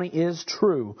testimony is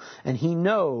true. And he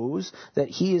knows that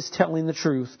he is telling the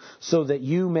truth, so that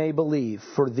you may believe.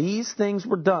 For these things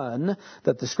were done,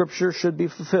 that the scripture should be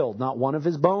fulfilled. Not one of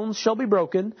his bones shall be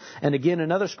broken. And again,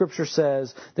 another scripture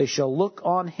says, they shall look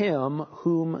on him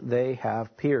whom they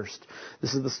have pierced.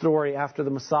 This is the story after the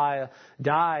Messiah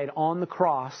died on the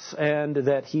cross, and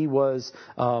that he was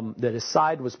that his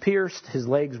side was pierced, his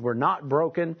legs were not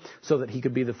broken, so that he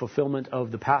could be the fulfillment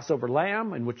of the Passover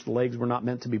lamb, in which the legs were not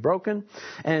meant to be broken,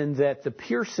 and that the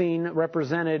piercing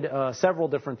represented several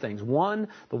different things. One,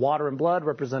 the water and blood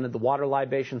represented the water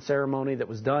libation ceremony that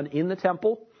was done in the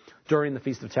temple during the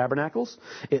Feast of Tabernacles.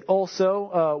 It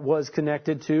also was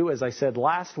connected to, as I said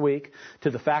last week,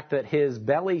 to the fact that his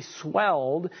belly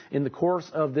swelled in the course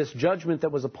of this judgment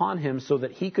that was upon him, so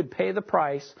that he could pay the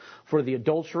price for the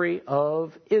adultery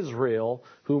of Israel,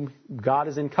 whom God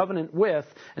is in covenant with,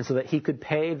 and so that he could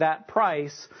pay that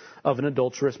price of an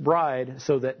adulterous bride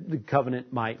so that the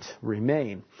covenant might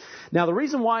remain. Now, the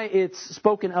reason why it's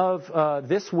spoken of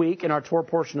this week in our Torah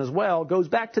portion as well goes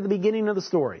back to the beginning of the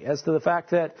story, as to the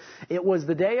fact that it was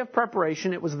the day of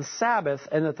preparation, it was the Sabbath,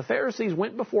 and that the Pharisees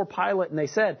went before Pilate and they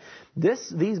said,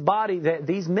 these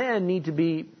men need to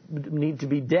be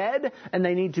dead, and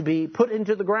they need to be put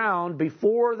into the ground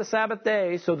before the Sabbath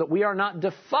day, so that we are not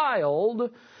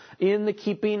defiled in the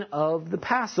keeping of the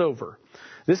Passover.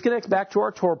 This connects back to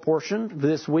our Torah portion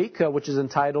this week, which is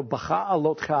entitled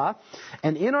Beha'alotcha.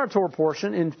 And in our Torah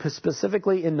portion,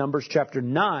 specifically in Numbers chapter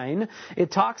 9,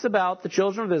 it talks about the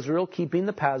children of Israel keeping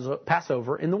the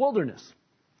Passover in the wilderness.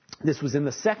 This was in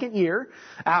the second year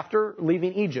after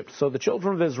leaving Egypt. So the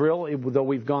children of Israel, though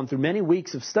we've gone through many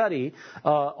weeks of study,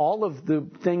 all of the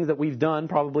things that we've done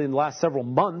probably in the last several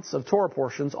months of Torah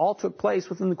portions all took place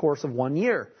within the course of 1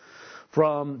 year.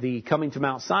 From the coming to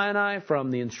Mount Sinai,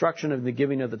 from the instruction of the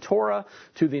giving of the Torah,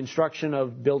 to the instruction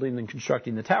of building and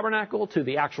constructing the tabernacle, to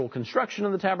the actual construction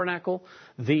of the tabernacle,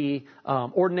 the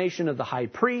ordination of the high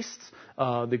priests,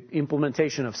 the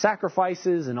implementation of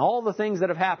sacrifices, and all the things that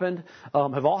have happened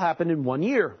have all happened in 1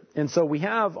 year. And so we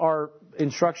have our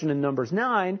instruction in Numbers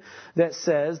 9 that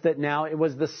says that now it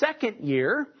was the second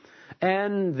year,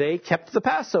 and they kept the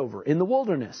Passover in the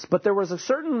wilderness. But there was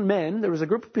a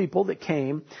group of people that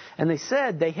came, and they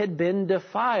said they had been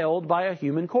defiled by a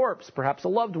human corpse. Perhaps a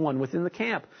loved one within the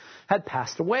camp had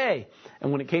passed away.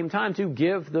 And when it came time to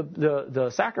give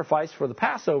the sacrifice for the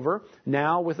Passover,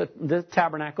 now with the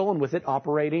tabernacle and with it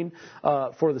operating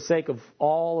for the sake of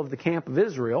all of the camp of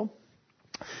Israel,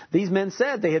 these men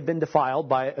said they had been defiled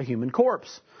by a human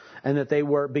corpse. And that they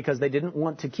were, because they didn't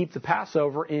want to keep the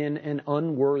Passover in an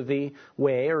unworthy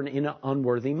way or in an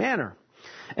unworthy manner.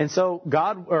 And so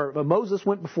Moses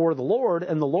went before the Lord,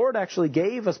 and the Lord actually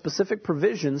gave a specific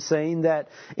provision saying that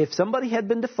if somebody had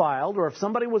been defiled, or if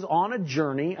somebody was on a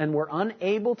journey and were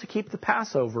unable to keep the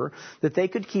Passover, that they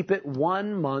could keep it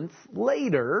 1 month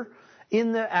later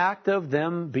in the act of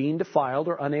them being defiled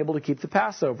or unable to keep the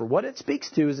Passover. What it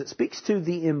speaks to is it speaks to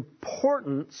the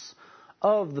importance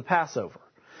of the Passover.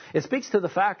 It speaks to the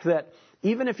fact that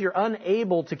even if you're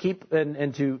unable to keep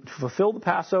and to fulfill the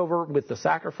Passover with the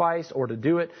sacrifice, or to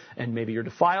do it, and maybe you're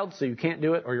defiled so you can't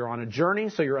do it, or you're on a journey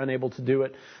so you're unable to do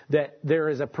it, that there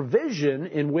is a provision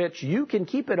in which you can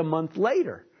keep it a month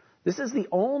later. This is the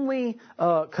only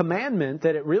commandment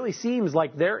that it really seems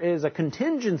like there is a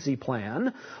contingency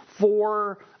plan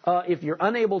for if you're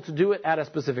unable to do it at a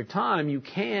specific time, you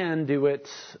can do it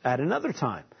at another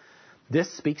time. This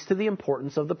speaks to the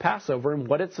importance of the Passover and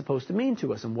what it's supposed to mean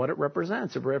to us and what it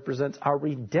represents. It represents our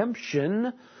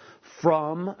redemption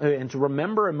from, and to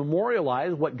remember and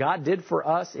memorialize what God did for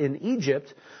us in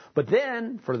Egypt. But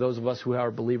then, for those of us who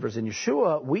are believers in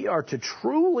Yeshua, we are to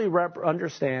truly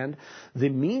understand the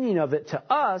meaning of it to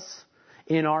us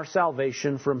in our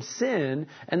salvation from sin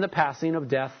and the passing of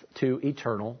death to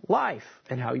eternal life,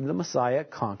 and how the Messiah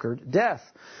conquered death.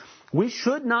 We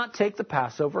should not take the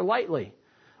Passover lightly.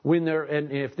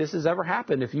 And if this has ever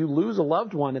happened, if you lose a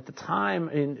loved one at the time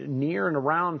near and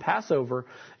around Passover,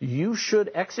 you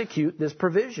should execute this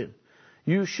provision.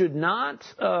 You should not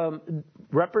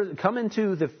come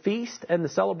into the feast and the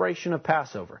celebration of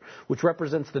Passover, which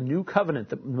represents the new covenant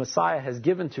that Messiah has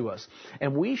given to us.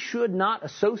 And we should not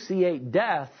associate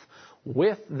death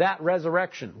with that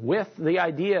resurrection, with the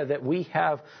idea that we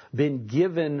have been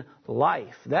given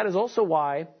life. That is also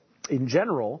why, in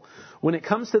general, when it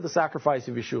comes to the sacrifice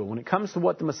of Yeshua, when it comes to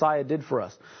what the Messiah did for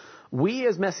us, we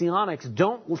as Messianics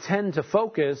don't tend to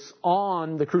focus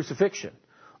on the crucifixion,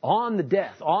 on the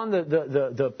death, on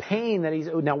the pain that he's...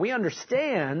 Now, we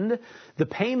understand the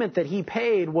payment that he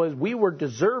paid was we were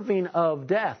deserving of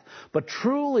death. But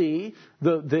truly,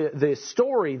 the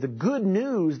story, the good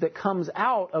news that comes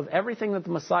out of everything that the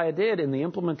Messiah did in the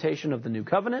implementation of the new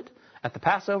covenant at the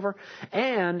Passover,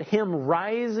 and him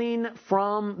rising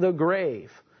from the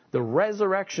grave, the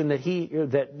resurrection that he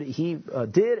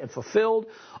did and fulfilled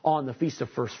on the Feast of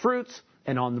First Fruits,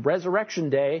 and on the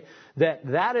resurrection day,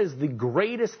 that is the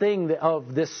greatest thing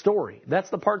of this story.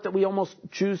 That's the part that we almost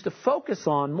choose to focus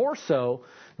on more so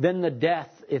than the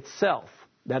death itself.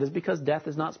 That is because death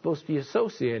is not supposed to be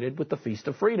associated with the Feast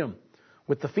of Freedom,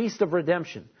 with the Feast of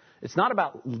Redemption. It's not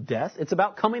about death. It's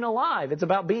about coming alive. It's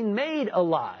about being made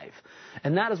alive.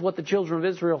 And that is what the children of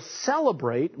Israel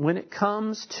celebrate when it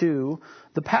comes to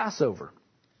the Passover.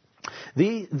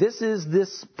 This is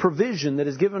this provision that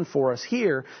is given for us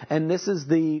here, and this is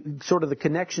the sort of the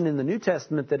connection in the New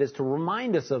Testament that is to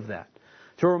remind us of that.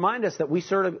 To remind us that we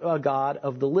serve a God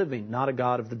of the living, not a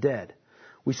God of the dead.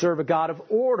 We serve a God of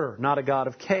order, not a God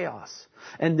of chaos.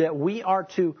 And that we are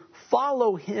to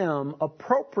follow Him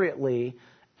appropriately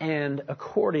and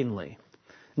accordingly.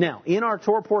 Now, in our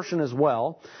Torah portion as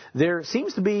well, there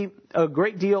seems to be a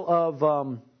great deal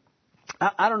of...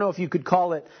 I don't know if you could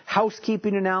call it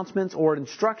housekeeping announcements or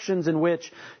instructions in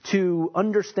which to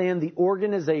understand the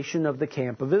organization of the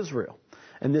camp of Israel.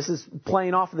 And this is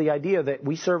playing off of the idea that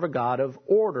we serve a God of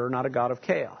order, not a God of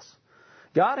chaos.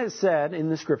 God has said in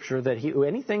the Scripture that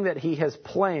anything that He has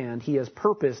planned, He has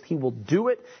purposed, He will do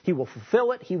it, He will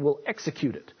fulfill it, He will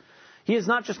execute it. He is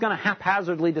not just going to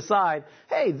haphazardly decide,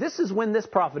 hey, this is when this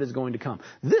prophet is going to come.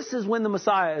 This is when the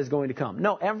Messiah is going to come.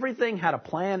 No, everything had a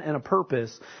plan and a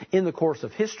purpose in the course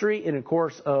of history, in the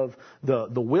course of the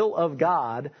will of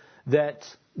God, that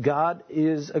God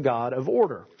is a God of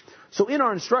order. So in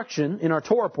our instruction, in our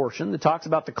Torah portion, it talks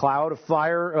about the cloud of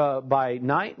fire by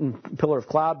night and pillar of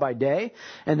cloud by day,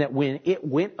 and that when it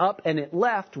went up and it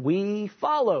left, we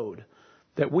followed.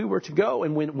 That we were to go,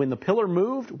 and when the pillar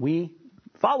moved, we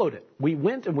followed it. We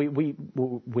went, and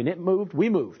when it moved, we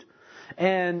moved.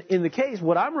 And in the case,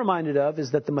 what I'm reminded of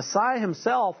is that the Messiah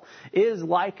Himself is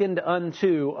likened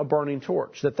unto a burning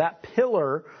torch. That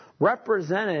pillar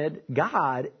represented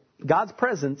God's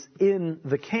presence in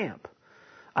the camp.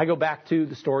 I go back to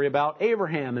the story about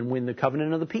Abraham and when the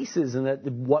covenant of the pieces, and that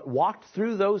what walked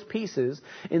through those pieces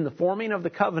in the forming of the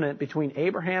covenant between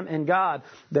Abraham and God,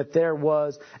 that there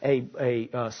was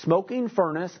a smoking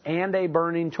furnace and a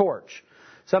burning torch.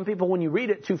 Some people, when you read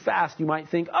it too fast, you might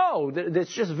think, oh,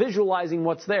 that's just visualizing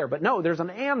what's there. But no, there's an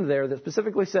and there that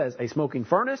specifically says a smoking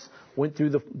furnace went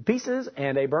through the pieces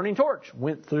and a burning torch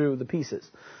went through the pieces.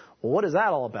 Well, what is that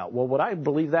all about? Well, what I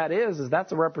believe that is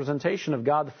that's a representation of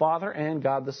God the Father and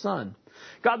God the Son.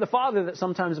 God the Father that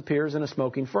sometimes appears in a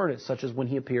smoking furnace, such as when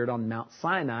He appeared on Mount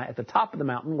Sinai at the top of the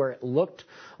mountain where it looked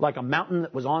like a mountain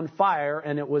that was on fire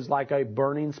and it was like a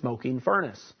burning, smoking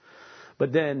furnace.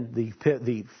 But then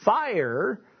the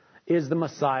fire is the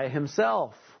Messiah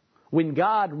Himself. When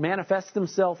God manifests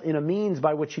Himself in a means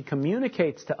by which He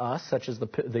communicates to us, such as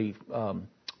the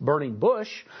burning bush,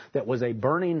 that was a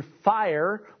burning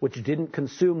fire which didn't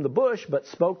consume the bush but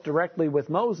spoke directly with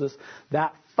Moses,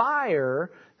 that fire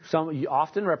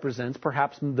often represents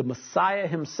perhaps the Messiah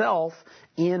Himself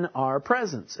in our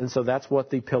presence. And so that's what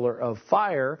the pillar of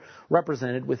fire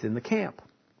represented within the camp.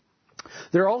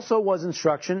 There also was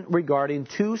instruction regarding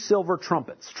 2 silver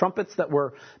trumpets that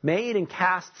were made and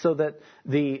cast so that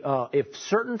if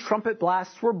certain trumpet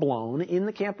blasts were blown in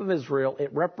the camp of Israel,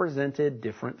 it represented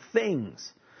different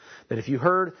things. That if you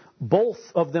heard both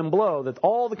of them blow, that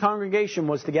all the congregation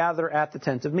was to gather at the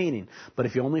tent of meeting. But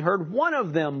if you only heard one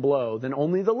of them blow, then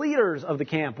only the leaders of the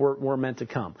camp were meant to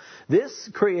come. This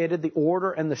created the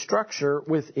order and the structure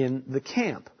within the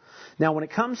camp. Now, when it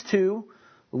comes to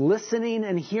listening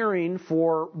and hearing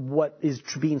for what is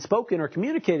being spoken or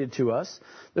communicated to us,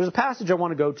 there's a passage I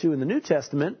want to go to in the New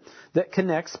Testament that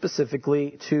connects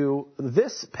specifically to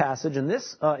this passage and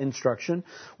this instruction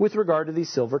with regard to these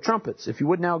silver trumpets. If you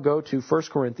would now go to 1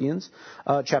 Corinthians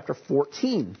chapter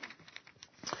 14,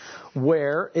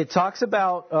 where it talks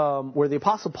about where the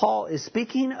Apostle Paul is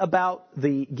speaking about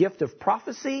the gift of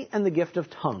prophecy and the gift of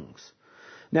tongues.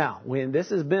 Now, when this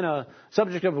has been a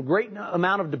subject of a great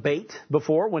amount of debate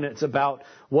before, when it's about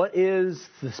what is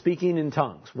the speaking in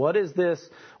tongues? What is this?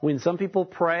 When some people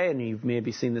pray, and you've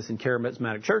maybe seen this in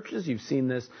charismatic churches, you've seen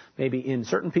this maybe in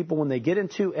certain people when they get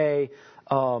into a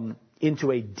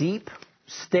deep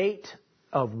state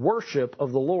of worship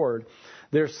of the Lord,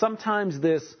 there's sometimes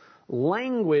this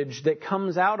language that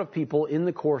comes out of people in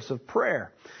the course of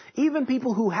prayer. Even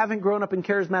people who haven't grown up in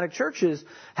charismatic churches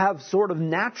have sort of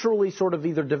naturally sort of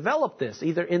either developed this,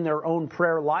 either in their own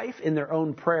prayer life, in their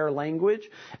own prayer language.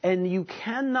 And you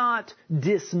cannot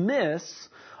dismiss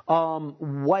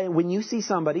when you see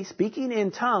somebody speaking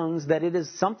in tongues that it is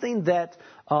something that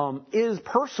is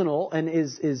personal and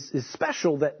is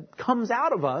special that comes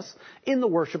out of us in the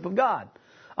worship of God.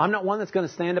 I'm not one that's going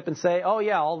to stand up and say, oh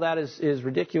yeah, all that is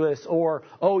ridiculous, or,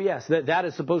 oh yes, that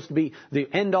is supposed to be the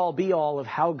end-all be-all of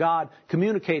how God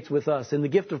communicates with us, and the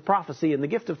gift of prophecy and the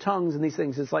gift of tongues and these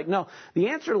things. It's like, no, the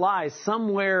answer lies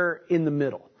somewhere in the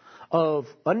middle of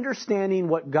understanding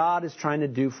what God is trying to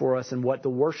do for us and what the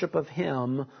worship of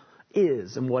Him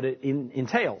is and what it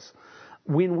entails.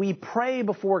 When we pray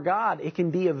before God, it can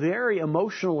be a very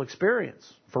emotional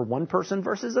experience for one person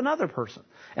versus another person.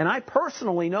 And I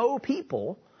personally know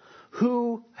people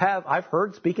who I've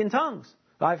heard speak in tongues.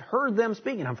 I've heard them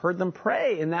speak, and I've heard them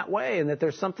pray in that way, and that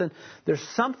there's something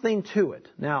to it.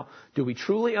 Now, do we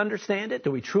truly understand it?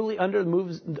 Do we truly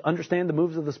understand the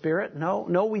moves of the Spirit?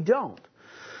 No, we don't.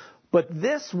 But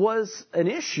this was an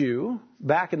issue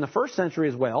back in the first century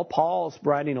as well. Paul's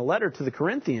writing a letter to the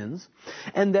Corinthians,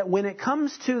 and that when it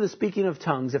comes to the speaking of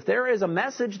tongues, if there is a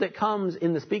message that comes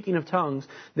in the speaking of tongues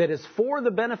that is for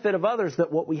the benefit of others,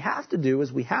 that what we have to do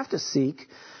is we have to seek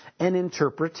an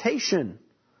interpretation.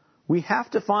 We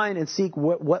have to find and seek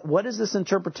what is this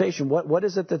interpretation? What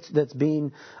is it that's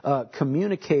being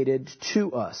communicated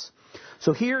to us?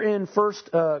 So here in 1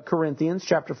 Corinthians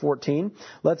chapter 14,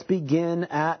 let's begin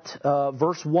at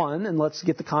verse 1, and let's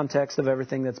get the context of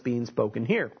everything that's being spoken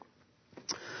here.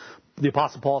 The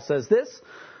Apostle Paul says this: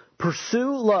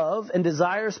 "Pursue love and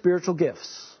desire spiritual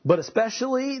gifts, but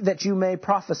especially that you may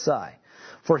prophesy.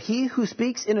 For he who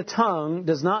speaks in a tongue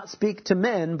does not speak to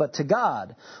men, but to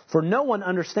God, for no one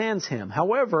understands him.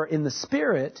 However, in the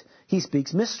Spirit he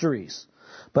speaks mysteries.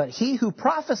 But he who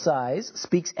prophesies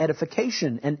speaks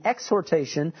edification and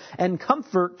exhortation and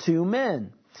comfort to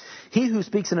men. He who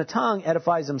speaks in a tongue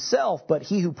edifies himself, but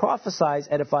he who prophesies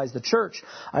edifies the church.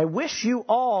 I wish you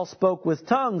all spoke with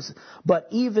tongues, but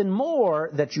even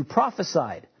more that you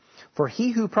prophesied. For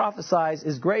he who prophesies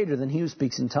is greater than he who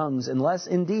speaks in tongues, unless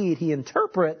indeed he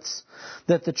interprets,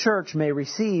 that the church may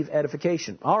receive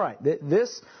edification." All right,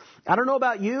 this, I don't know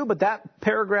about you, but that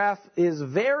paragraph is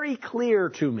very clear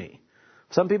to me.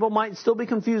 Some people might still be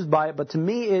confused by it, but to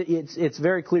me, it's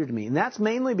very clear to me. And that's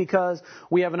mainly because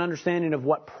we have an understanding of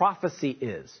what prophecy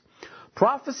is.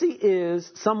 Prophecy is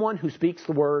someone who speaks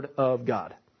the word of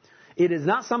God. It is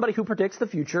not somebody who predicts the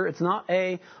future. It's not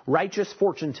a righteous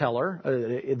fortune teller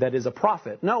that is a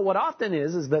prophet. No, what often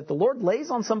is that the Lord lays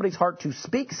on somebody's heart to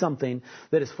speak something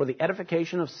that is for the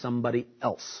edification of somebody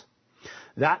else.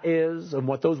 That is, and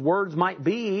what those words might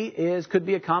be, could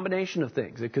be a combination of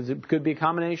things. It could be a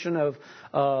combination of,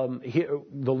 the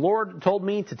Lord told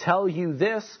me to tell you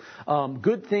this.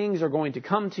 Good things are going to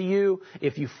come to you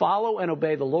if you follow and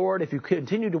obey the Lord. If you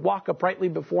continue to walk uprightly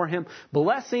before Him,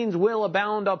 blessings will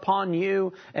abound upon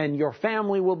you, and your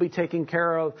family will be taken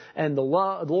care of, and the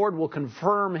Lord will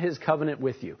confirm His covenant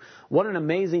with you. What an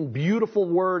amazing, beautiful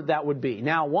word that would be.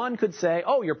 Now, one could say,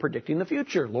 oh, you're predicting the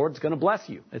future. Lord's going to bless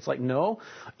you. It's like, no.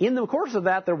 In the course of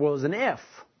that, there was an if.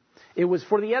 It was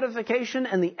for the edification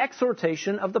and the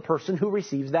exhortation of the person who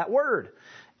receives that word.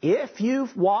 If you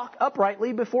walk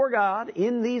uprightly before God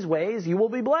in these ways, you will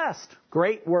be blessed.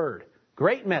 Great word.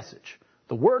 Great message.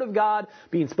 The word of God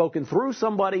being spoken through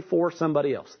somebody for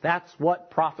somebody else. That's what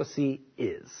prophecy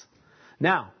is.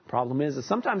 Now, problem is that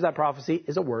sometimes that prophecy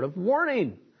is a word of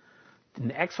warning.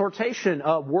 An exhortation,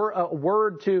 a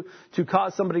word to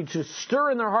cause somebody to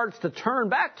stir in their hearts to turn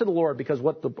back to the Lord, because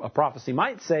what a prophecy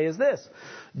might say is this: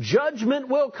 judgment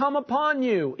will come upon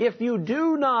you if you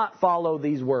do not follow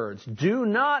these words. Do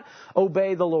not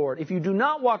obey the Lord. If you do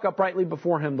not walk uprightly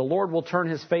before Him, the Lord will turn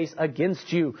His face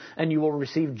against you, and you will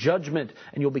receive judgment,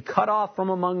 and you'll be cut off from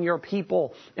among your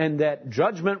people, and that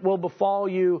judgment will befall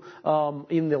you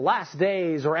in the last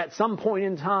days or at some point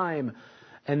in time.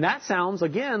 And that sounds,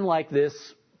 again, like this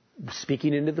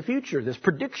speaking into the future, this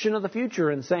prediction of the future,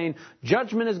 and saying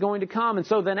judgment is going to come. And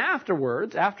so then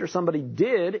afterwards, after somebody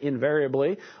did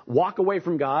invariably walk away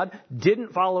from God,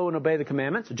 didn't follow and obey the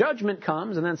commandments, judgment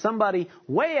comes, and then somebody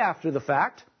way after the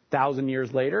fact, 1,000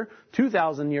 years later,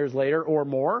 2,000 years later or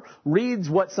more, reads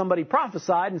what somebody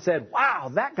prophesied and said,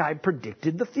 wow, that guy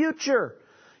predicted the future.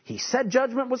 He said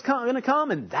judgment was going to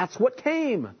come, and that's what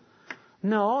came.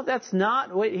 No, that's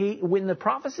not what when the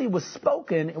prophecy was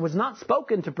spoken, it was not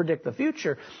spoken to predict the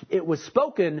future. It was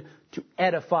spoken to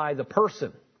edify the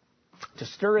person, to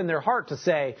stir in their heart, to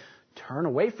say, Turn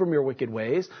away from your wicked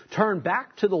ways. Turn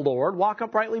back to the Lord. Walk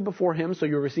uprightly before Him so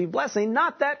you'll receive blessing,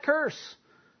 not that curse.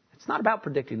 It's not about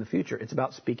predicting the future. It's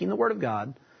about speaking the Word of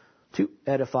God to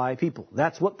edify people.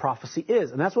 That's what prophecy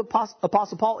is. And that's what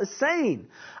Apostle Paul is saying.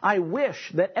 I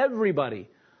wish that everybody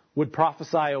would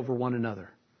prophesy over one another.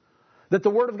 That the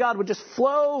Word of God would just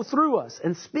flow through us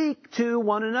and speak to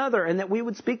one another. And that we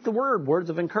would speak the Word. Words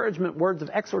of encouragement, words of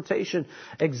exhortation,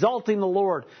 exalting the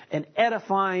Lord, and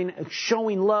edifying,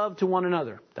 showing love to one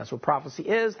another. That's what prophecy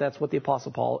is. That's what the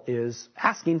Apostle Paul is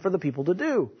asking for the people to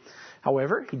do.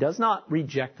 However, he does not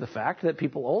reject the fact that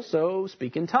people also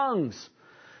speak in tongues.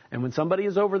 And when somebody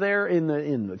is over there in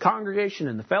the congregation,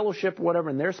 in the fellowship, whatever,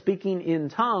 and they're speaking in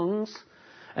tongues,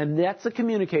 and that's a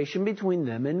communication between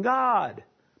them and God.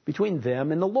 Between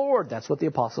them and the Lord. That's what the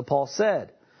Apostle Paul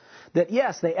said. That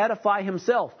yes, they edify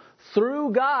himself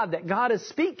through God, that God is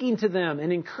speaking to them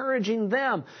and encouraging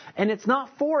them. And it's not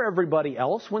for everybody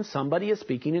else when somebody is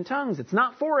speaking in tongues. It's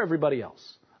not for everybody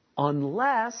else.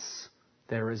 Unless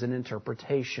there is an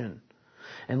interpretation.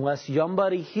 Unless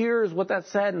somebody hears what that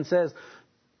said and says,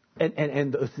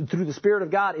 and through the Spirit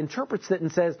of God interprets it and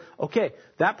says, okay,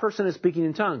 that person is speaking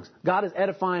in tongues. God is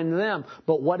edifying them,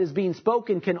 but what is being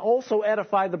spoken can also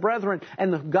edify the brethren.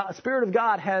 And the Spirit of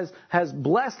God has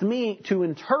blessed me to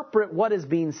interpret what is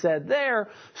being said there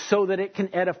so that it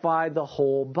can edify the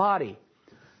whole body.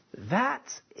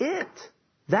 That's it.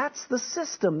 That's the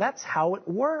system. That's how it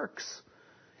works.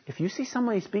 If you see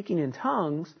somebody speaking in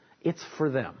tongues, it's for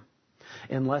them.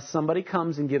 Unless somebody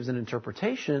comes and gives an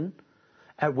interpretation,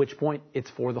 at which point it's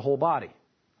for the whole body.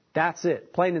 That's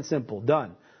it. Plain and simple.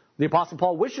 Done. The Apostle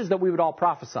Paul wishes that we would all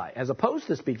prophesy, as opposed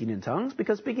to speaking in tongues,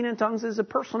 because speaking in tongues is a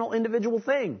personal, individual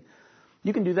thing.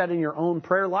 You can do that in your own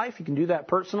prayer life. You can do that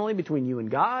personally between you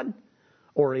and God,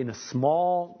 or in a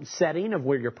small setting of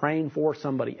where you're praying for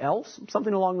somebody else,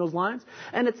 something along those lines.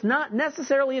 And it's not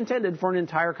necessarily intended for an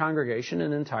entire congregation,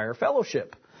 an entire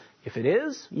fellowship. If it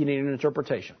is, you need an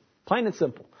interpretation. Plain and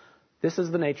simple. This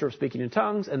is the nature of speaking in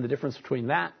tongues and the difference between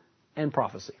that and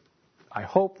prophecy. I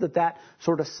hope that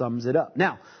sort of sums it up.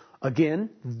 Now, again,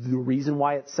 the reason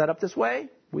why it's set up this way,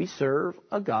 we serve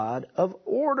a God of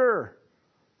order,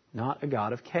 not a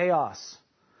God of chaos.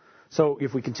 So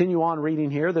if we continue on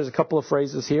reading here, there's a couple of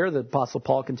phrases here. The Apostle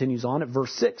Paul continues on at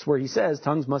verse 6 where he says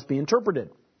tongues must be interpreted.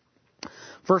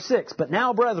 Verse 6, but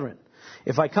now, brethren,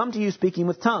 if I come to you speaking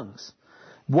with tongues,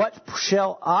 what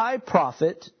shall I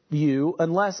profit you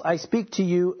unless I speak to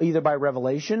you either by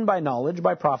revelation, by knowledge,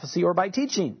 by prophecy, or by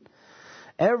teaching?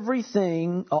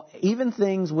 Everything, even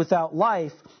things without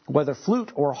life, whether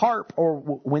flute or harp, or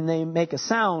when they make a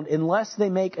sound, unless they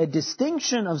make a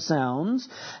distinction of sounds,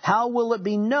 how will it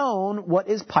be known what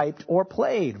is piped or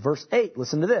played? Verse 8,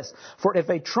 listen to this. For if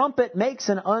a trumpet makes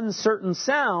an uncertain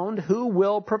sound, who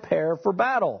will prepare for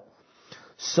battle?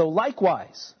 So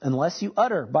likewise, unless you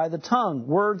utter by the tongue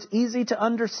words easy to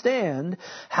understand,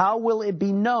 how will it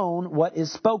be known what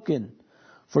is spoken?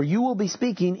 For you will be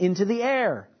speaking into the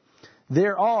air.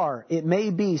 There are, it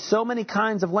may be, so many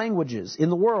kinds of languages in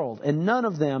the world, and none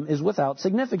of them is without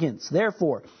significance.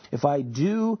 Therefore, if I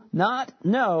do not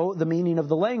know the meaning of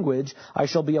the language, I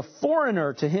shall be a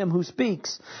foreigner to him who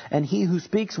speaks, and he who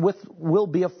speaks will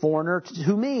be a foreigner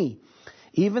to me.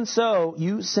 Even so,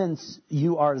 since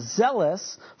you are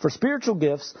zealous for spiritual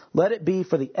gifts, let it be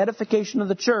for the edification of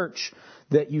the church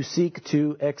that you seek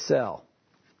to excel.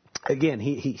 Again,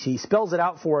 he spells it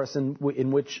out for us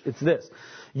in which it's this.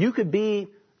 You could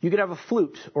have a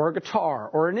flute or a guitar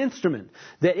or an instrument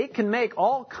that it can make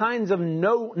all kinds of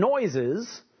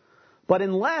noises, but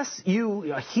unless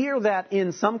you hear that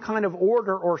in some kind of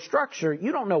order or structure,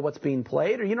 you don't know what's being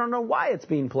played or you don't know why it's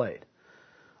being played.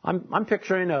 I'm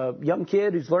picturing a young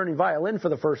kid who's learning violin for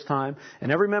the first time,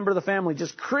 and every member of the family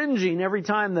just cringing every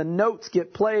time the notes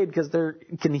get played because they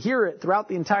can hear it throughout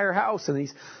the entire house, and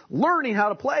he's learning how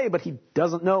to play, but he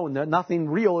doesn't know that nothing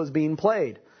real is being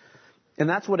played. And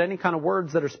that's what any kind of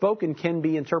words that are spoken can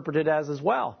be interpreted as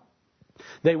well.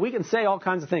 We can say all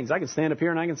kinds of things. I can stand up here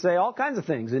and I can say all kinds of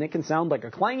things, and it can sound like a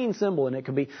clanging cymbal, and it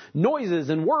can be noises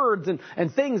and words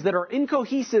and things that are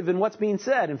incohesive in what's being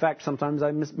said. In fact, sometimes I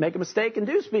make a mistake and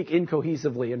do speak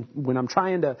incohesively and when I'm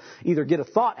trying to either get a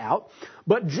thought out.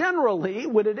 But generally,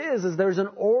 what it is there's an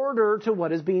order to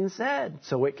what is being said.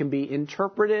 So it can be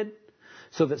interpreted,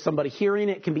 so that somebody hearing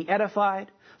it can be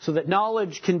edified, so that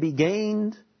knowledge can be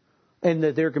gained, and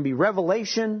that there can be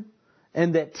revelation,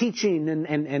 and that teaching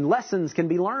and lessons can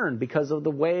be learned because of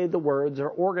the way the words are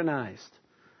organized.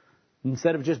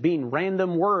 Instead of just being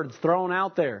random words thrown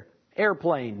out there.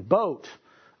 Airplane, boat,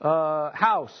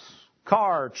 house,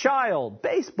 car, child,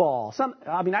 baseball.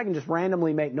 I can just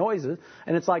randomly make noises.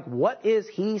 And it's like, what is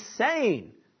he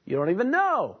saying? You don't even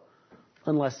know.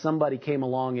 Unless somebody came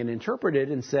along and interpreted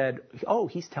and said, oh,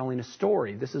 he's telling a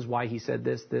story. This is why he said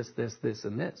this,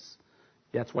 and this.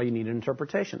 That's why you need an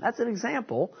interpretation. That's an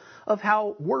example of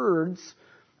how words,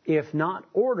 if not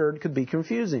ordered, could be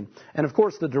confusing. And of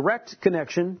course, the direct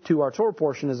connection to our Torah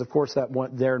portion is, of course, that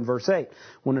one there in verse 8.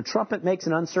 When a trumpet makes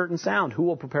an uncertain sound, who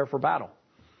will prepare for battle?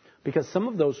 Because some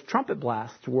of those trumpet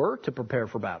blasts were to prepare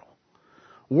for battle.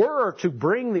 Were to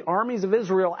bring the armies of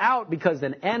Israel out because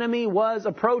an enemy was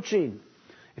approaching.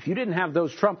 If you didn't have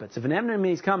those trumpets, if an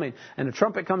enemy is coming and a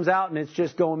trumpet comes out and it's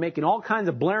just going making all kinds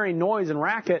of blaring noise and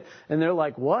racket, and they're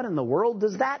like, what in the world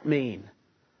does that mean?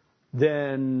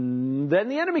 Then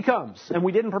the enemy comes and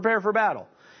we didn't prepare for battle.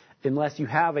 Unless you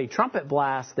have a trumpet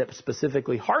blast that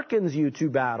specifically hearkens you to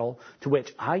battle, to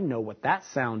which I know what that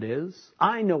sound is.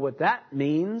 I know what that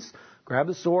means. Grab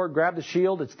the sword, grab the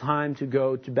shield. It's time to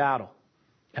go to battle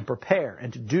and prepare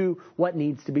and to do what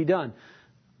needs to be done.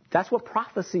 That's what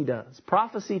prophecy does.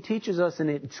 Prophecy teaches us, and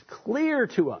it's clear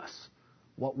to us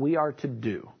what we are to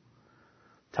do.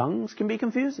 Tongues can be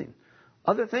confusing.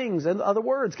 Other things and other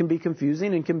words can be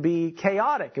confusing and can be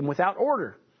chaotic and without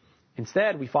order.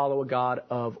 Instead, we follow a God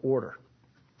of order.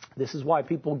 This is why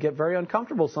people get very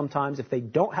uncomfortable sometimes if they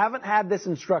haven't had this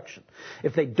instruction.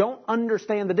 If they don't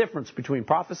understand the difference between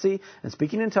prophecy and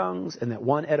speaking in tongues, and that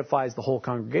one edifies the whole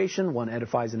congregation, one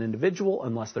edifies an individual,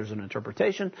 unless there's an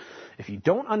interpretation. If you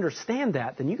don't understand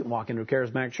that, then you can walk into a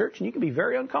charismatic church and you can be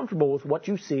very uncomfortable with what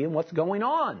you see and what's going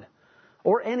on.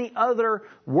 Or any other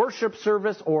worship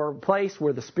service or place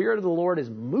where the Spirit of the Lord is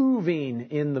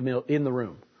moving in the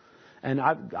room. And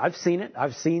I've seen it.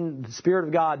 I've seen the Spirit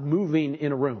of God moving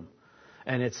in a room.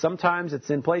 And sometimes it's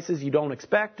in places you don't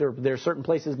expect, or there are certain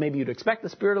places maybe you'd expect the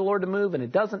Spirit of the Lord to move and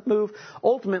it doesn't move.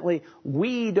 Ultimately,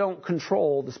 we don't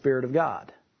control the Spirit of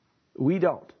God. We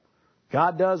don't.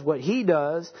 God does what He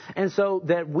does, and so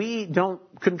that we don't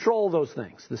control those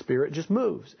things. The Spirit just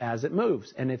moves as it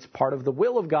moves. And it's part of the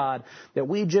will of God that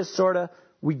we just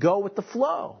we go with the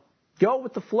flow. Go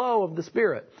with the flow of the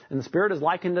Spirit. And the Spirit is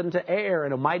likened unto air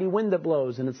and a mighty wind that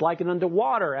blows. And it's likened unto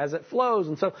water as it flows.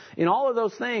 And so in all of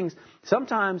those things,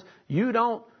 sometimes you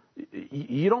don't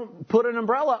put an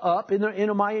umbrella up in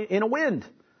a wind.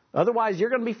 Otherwise, you're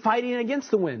going to be fighting against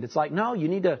the wind. It's like, no, you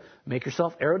need to make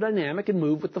yourself aerodynamic and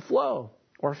move with the flow.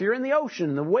 Or if you're in the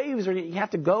ocean, the waves you have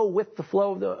to go with the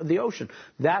flow of the ocean.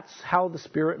 That's how the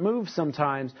Spirit moves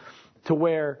sometimes, to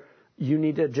where you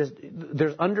need to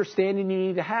there's understanding you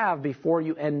need to have before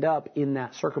you end up in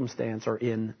that circumstance or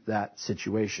in that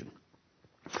situation.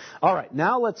 All right,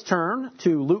 now let's turn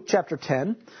to Luke chapter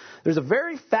 10. There's a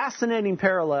very fascinating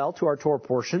parallel to our Torah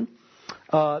portion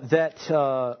that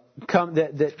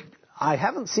I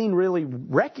haven't seen really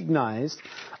recognized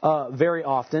very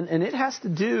often, and it has to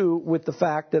do with the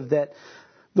fact that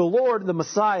the Lord, the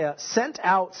Messiah, sent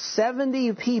out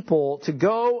 70 people to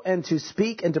go and to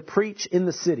speak and to preach in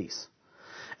the cities.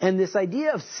 And this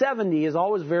idea of 70 is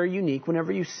always very unique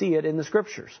whenever you see it in the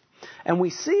Scriptures. And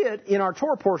we see it in our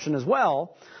Torah portion as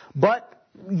well, but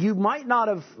you might not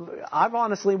have, I've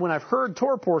honestly, when I've heard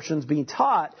Torah portions being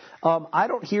taught, I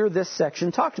don't hear this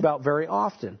section talked about very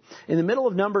often. In the middle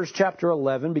of Numbers chapter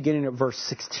 11, beginning at verse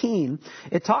 16,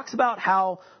 it talks about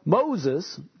how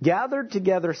Moses gathered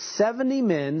together 70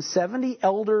 men, 70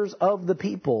 elders of the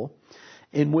people,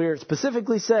 in where it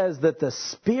specifically says that the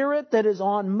Spirit that is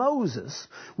on Moses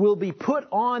will be put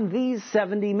on these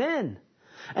 70 men.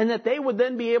 And that they would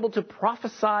then be able to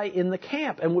prophesy in the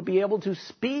camp and would be able to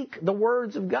speak the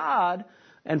words of God,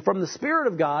 and from the Spirit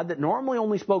of God that normally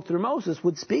only spoke through Moses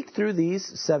would speak through these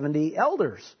 70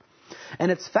 elders.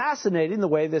 And it's fascinating the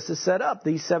way this is set up.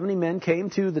 These 70 men came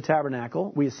to the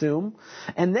tabernacle, we assume.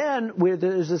 And then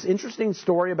there's this interesting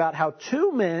story about how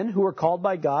 2 men who were called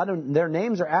by God, and their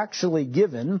names are actually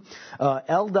given,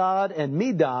 Eldad and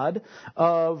Medad,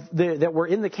 that were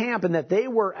in the camp, and that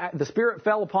the Spirit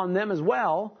fell upon them as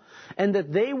well, and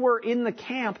that they were in the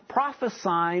camp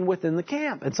prophesying within the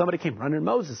camp. And somebody came running to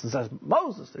Moses and says,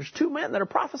 Moses, there's 2 men that are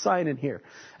prophesying in here.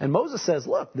 And Moses says,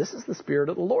 look, this is the Spirit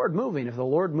of the Lord moving. If the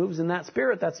Lord moves in that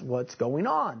Spirit, that's what's going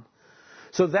on.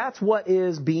 So that's what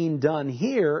is being done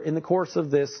here in the course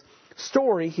of this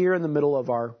story here in the middle of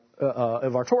our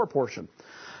Torah portion.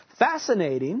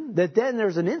 Fascinating that then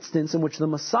there's an instance in which the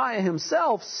Messiah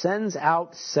himself sends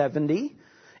out 70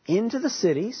 into the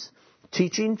cities,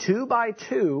 teaching 2 by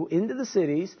 2 into the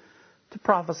cities to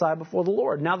prophesy before the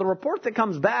Lord. Now, the report that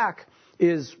comes back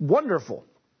is wonderful.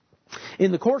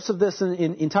 In the course of this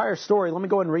entire story, let me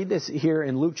go ahead and read this here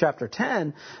in Luke chapter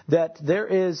 10, that there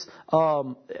is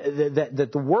that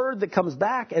the word that comes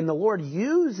back, and the Lord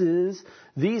uses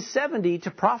these 70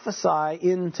 to prophesy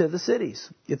into the cities.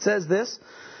 It says this: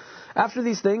 after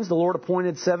these things, the Lord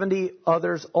appointed 70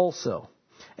 others also,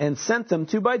 and sent them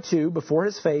 2 by 2 before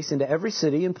his face into every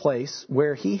city and place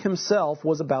where he himself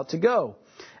was about to go.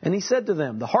 And he said to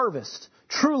them, the harvest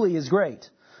truly is great,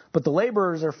 but the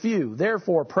laborers are few.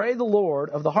 Therefore, pray the Lord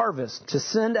of the harvest to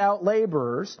send out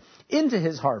laborers into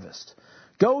his harvest.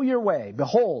 Go your way.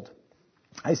 Behold,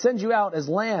 I send you out as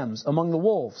lambs among the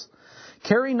wolves.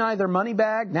 Carry neither money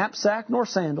bag, knapsack, nor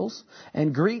sandals,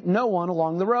 and greet no one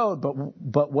along the road.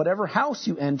 But whatever house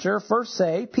you enter, first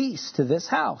say, peace to this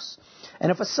house.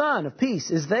 And if a son of peace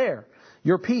is there,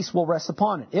 your peace will rest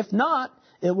upon it. If not,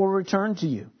 it will return to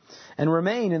you. And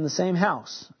remain in the same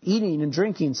house, eating and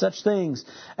drinking such things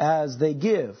as they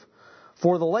give.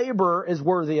 For the laborer is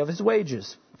worthy of his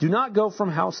wages. Do not go from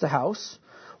house to house.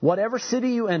 Whatever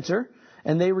city you enter,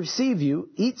 and they receive you,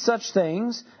 eat such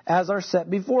things as are set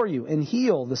before you, and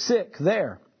heal the sick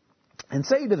there. And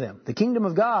say to them, the kingdom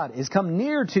of God is come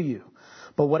near to you.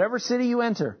 But whatever city you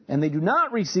enter, and they do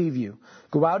not receive you,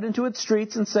 go out into its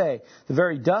streets and say, the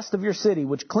very dust of your city,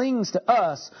 which clings to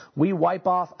us, we wipe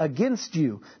off against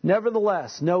you.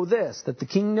 Nevertheless, know this, that the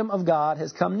kingdom of God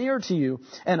has come near to you.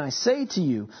 And I say to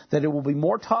you that it will be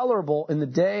more tolerable in the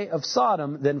day of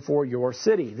Sodom than for your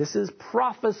city. This is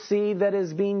prophecy that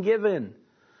is being given,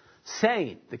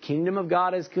 saying the kingdom of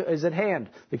God is at hand.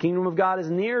 The kingdom of God is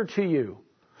near to you.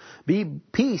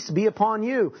 Peace be upon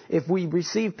you. If we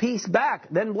receive peace back,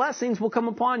 then blessings will come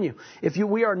upon you. If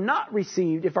we are not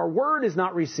received, if our word is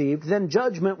not received, then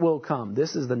judgment will come.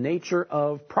 This is the nature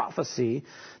of prophecy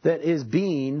that is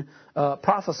being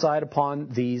prophesied upon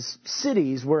these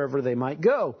cities wherever they might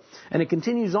go. And it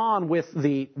continues on with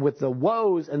the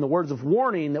woes and the words of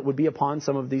warning that would be upon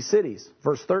some of these cities.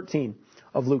 Verse 13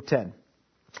 of Luke 10.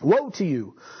 Woe to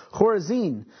you,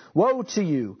 Chorazin! Woe to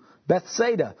you,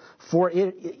 Bethsaida, for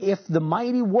if the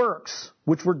mighty works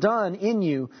which were done in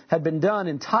you had been done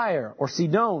in Tyre or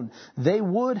Sidon, they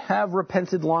would have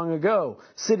repented long ago,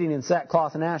 sitting in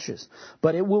sackcloth and ashes.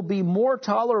 But it will be more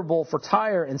tolerable for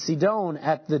Tyre and Sidon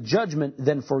at the judgment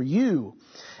than for you.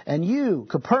 And you,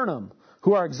 Capernaum,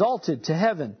 who are exalted to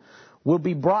heaven, will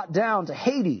be brought down to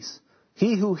Hades.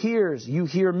 He who hears, you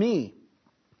hear me.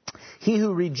 He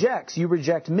who rejects, you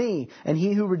reject me, and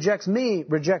he who rejects me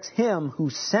rejects him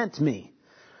who sent me.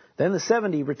 Then the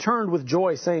 70 returned with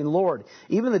joy, saying, Lord,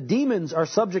 even the demons are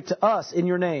subject to us in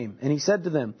your name. And he said to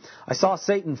them, I saw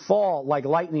Satan fall like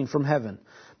lightning from heaven.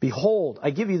 Behold,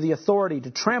 I give you the authority to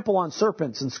trample on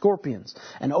serpents and scorpions,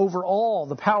 and over all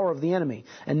the power of the enemy,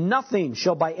 and nothing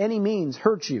shall by any means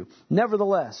hurt you.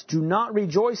 Nevertheless, do not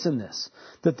rejoice in this,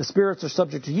 that the spirits are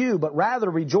subject to you, but rather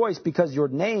rejoice because your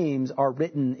names are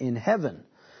written in heaven.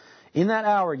 In that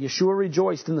hour Yeshua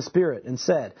rejoiced in the Spirit and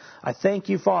said, I thank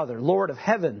you, Father, Lord of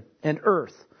heaven and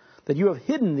earth, that you have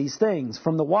hidden these things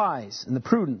from the wise and the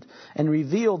prudent, and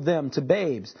revealed them to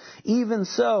babes. Even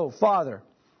so, Father,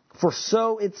 for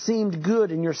so it seemed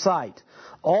good in your sight.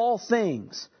 All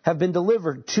things have been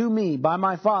delivered to me by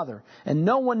my Father, and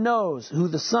no one knows who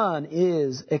the Son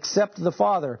is except the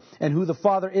Father, and who the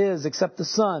Father is except the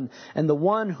Son, and the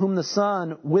one whom the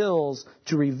Son wills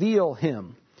to reveal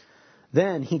him.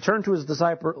 Then he turned to his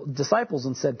disciples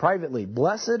and said privately,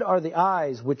 Blessed are the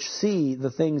eyes which see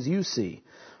the things you see.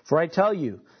 For I tell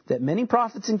you that many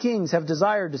prophets and kings have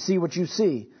desired to see what you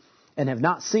see, and have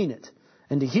not seen it,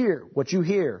 and to hear what you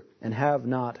hear, and have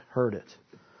not heard it.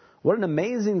 What an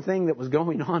amazing thing that was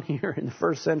going on here in the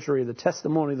first century, the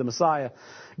testimony of the Messiah,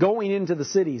 going into the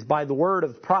cities by the word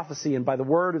of prophecy and by the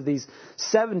word of these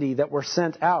 70 that were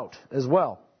sent out as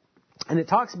well. And it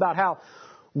talks about how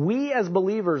we as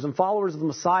believers and followers of the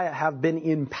Messiah have been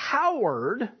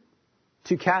empowered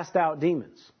to cast out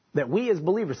demons. That we as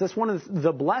believers, that's one of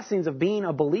the blessings of being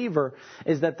a believer,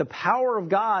 is that the power of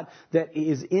God that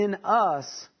is in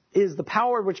us is the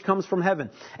power which comes from heaven.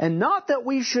 And not that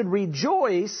we should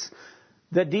rejoice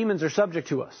that demons are subject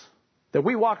to us. That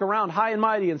we walk around high and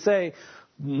mighty and say,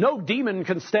 no demon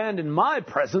can stand in my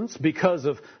presence because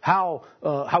of how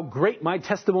great my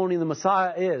testimony in the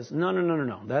Messiah is.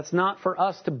 No. That's not for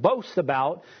us to boast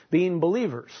about being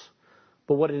believers.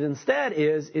 But what it instead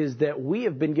is that we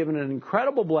have been given an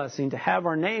incredible blessing to have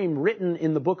our name written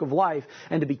in the book of life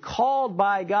and to be called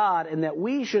by God, and that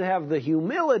we should have the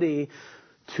humility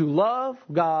to love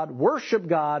God, worship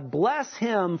God, bless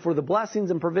Him for the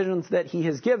blessings and provisions that He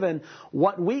has given.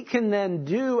 What we can then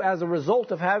do as a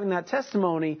result of having that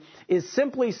testimony is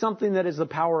simply something that is the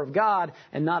power of God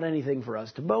and not anything for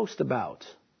us to boast about.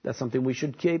 That's something we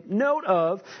should keep note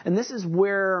of. And this is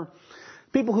where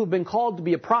people who've been called to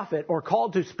be a prophet or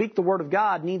called to speak the word of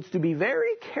God needs to be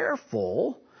very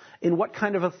careful in what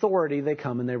kind of authority they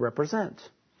come and they represent.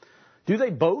 Do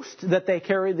they boast that they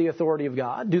carry the authority of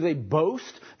God? Do they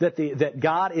boast that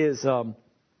God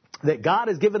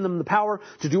has given them the power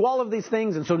to do all of these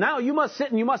things, and so now you must sit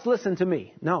and you must listen to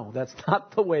me? No, that's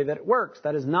not the way that it works.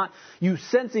 That is not. You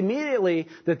sense immediately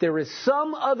that there is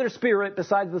some other spirit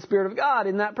besides the Spirit of God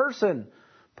in that person.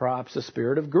 Perhaps a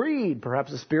spirit of greed,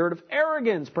 perhaps a spirit of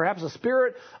arrogance, perhaps a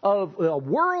spirit of a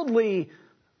worldly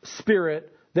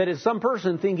spirit that is some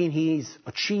person thinking he's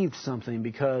achieved something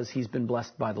because he's been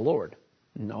blessed by the Lord.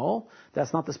 No,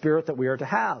 that's not the spirit that we are to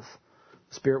have.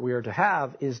 The spirit we are to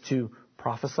have is to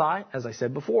prophesy, as I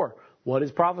said before. What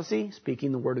is prophecy?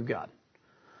 Speaking the word of God.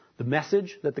 The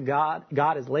message that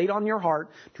God has laid on your heart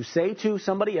to say to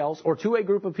somebody else or to a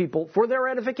group of people for their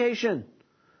edification,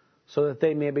 so that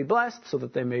they may be blessed, so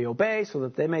that they may obey, so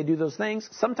that they may do those things.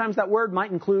 Sometimes that word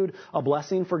might include a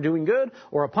blessing for doing good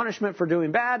or a punishment for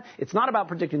doing bad. It's not about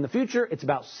predicting the future. It's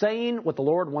about saying what the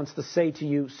Lord wants to say to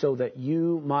you so that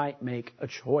you might make a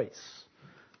choice.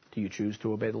 Do you choose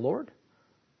to obey the Lord?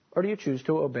 Or do you choose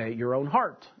to obey your own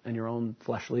heart and your own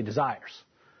fleshly desires?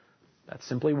 That's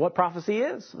simply what prophecy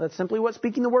is. That's simply what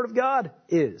speaking the word of God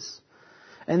is.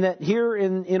 And that here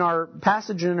in our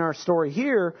passage, in our story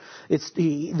here,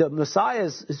 the Messiah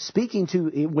is speaking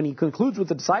to, when he concludes with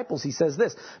the disciples, he says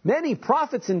this: many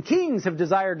prophets and kings have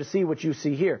desired to see what you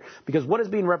see here. Because what is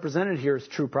being represented here is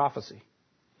true prophecy.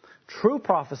 True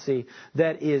prophecy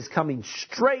that is coming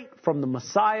straight from the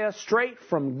Messiah, straight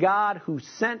from God who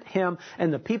sent him.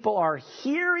 And the people are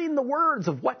hearing the words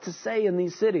of what to say in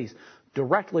these cities,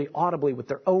 directly, audibly, with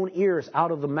their own ears,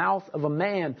 out of the mouth of a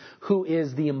man who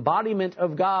is the embodiment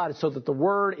of God, so that the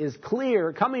word is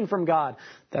clear, coming from God.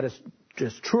 That is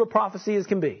just true a prophecy as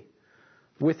can be.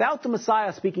 Without the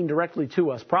Messiah speaking directly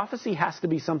to us, prophecy has to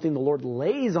be something the Lord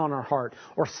lays on our heart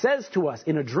or says to us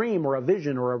in a dream or a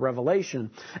vision or a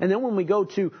revelation. And then when we go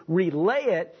to relay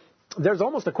it, there's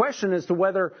almost a question as to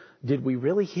whether, did we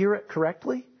really hear it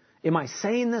correctly? Am I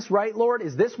saying this right, Lord?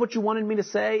 Is this what you wanted me to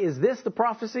say? Is this the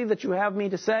prophecy that you have me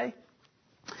to say?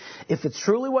 If it's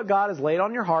truly what God has laid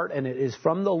on your heart and it is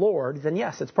from the Lord, then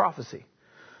yes, it's prophecy.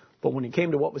 But when it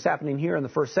came to what was happening here in the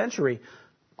first century,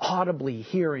 audibly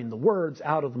hearing the words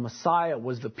out of the Messiah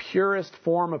was the purest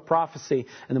form of prophecy.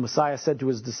 And the Messiah said to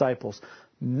his disciples,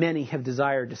 many have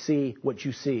desired to see what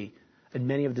you see, and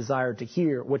many have desired to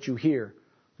hear what you hear,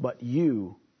 but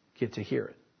you get to hear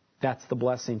it. That's the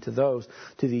blessing to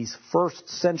these first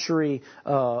century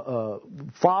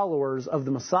followers of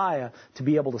the Messiah, to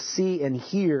be able to see and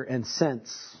hear and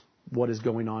sense what is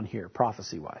going on here,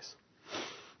 prophecy-wise.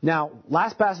 Now,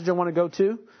 last passage I want to go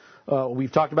to,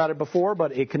 we've talked about it before,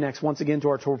 but it connects once again to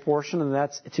our Torah portion, and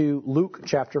that's to Luke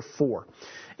chapter 4.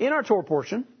 In our Torah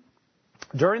portion,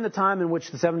 during the time in which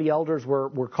the 70 elders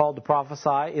were called to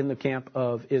prophesy in the camp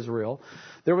of Israel,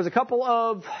 there was a couple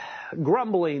of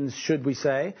grumblings, should we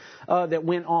say, that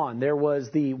went on. There was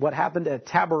what happened at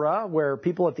Taberah, where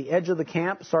people at the edge of the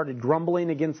camp started grumbling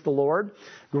against the Lord,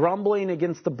 grumbling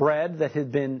against the bread that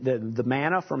had been, the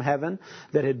manna from heaven,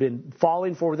 that had been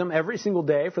falling for them every single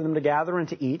day for them to gather and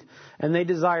to eat. And they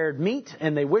desired meat,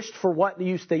 and they wished for what they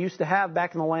used to have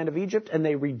back in the land of Egypt, and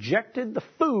they rejected the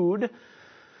food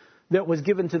that was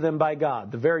given to them by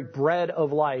God, the very bread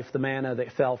of life, the manna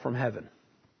that fell from heaven.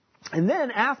 And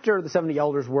then after the 70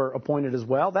 elders were appointed as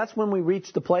well, that's when we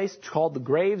reached the place called the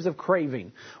Graves of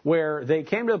Craving, where they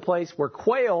came to a place where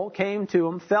quail came to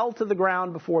them, fell to the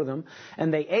ground before them,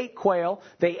 and they ate quail.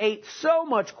 They ate so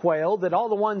much quail that all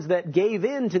the ones that gave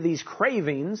in to these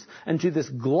cravings and to this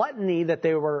gluttony that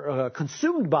they were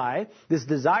consumed by, this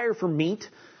desire for meat,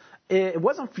 it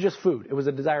wasn't just food, it was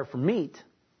a desire for meat.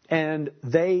 And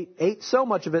they ate so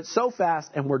much of it so fast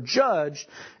and were judged,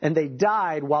 and they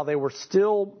died while they were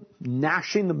still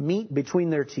gnashing the meat between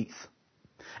their teeth.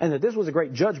 And that this was a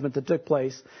great judgment that took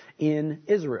place in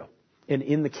Israel,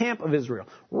 in the camp of Israel.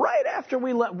 Right after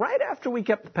we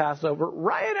kept the Passover,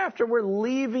 right after we're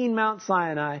leaving Mount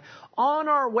Sinai, on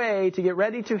our way to get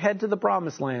ready to head to the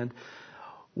Promised Land,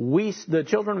 the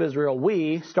children of Israel,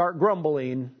 we start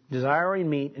grumbling, desiring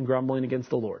meat, and grumbling against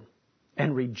the Lord,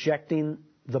 and rejecting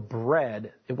the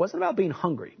bread. It wasn't about being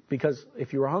hungry, because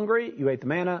if you were hungry, you ate the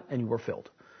manna and you were filled.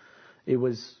 It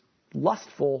was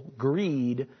lustful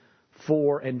greed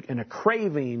and a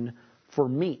craving for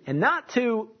meat, and not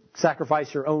to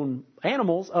sacrifice your own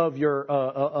animals of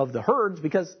the herds,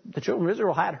 because the children of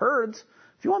Israel had herds.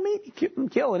 If you want meat, you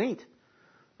kill and eat.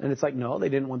 And it's like, no, they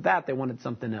didn't want that. They wanted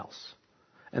something else.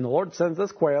 And the Lord sends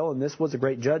this quail, and this was a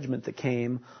great judgment that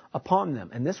came upon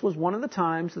them. And this was one of the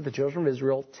times that the children of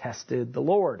Israel tested the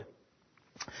Lord.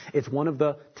 It's one of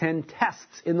the 10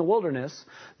 tests in the wilderness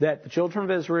that the children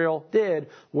of Israel did,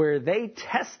 where they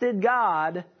tested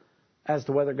God as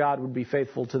to whether God would be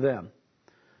faithful to them.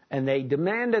 And they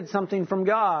demanded something from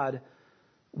God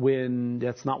when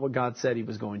that's not what God said he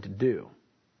was going to do.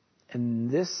 And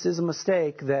this is a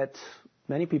mistake that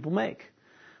many people make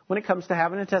when it comes to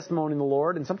having a testimony in the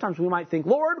Lord. And sometimes we might think,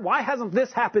 Lord, why hasn't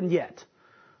this happened yet?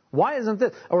 Why isn't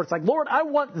this? Or it's like, Lord, I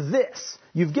want this.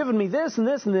 You've given me this and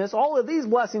this and this. All of these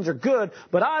blessings are good,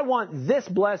 but I want this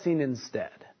blessing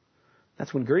instead.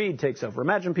 That's when greed takes over.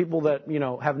 Imagine people that,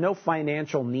 have no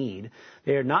financial need.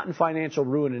 They are not in financial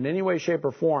ruin in any way, shape,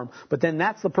 or form. But then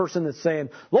that's the person that's saying,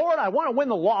 Lord, I want to win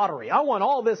the lottery. I want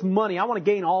all this money. I want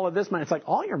to gain all of this money. It's like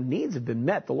all your needs have been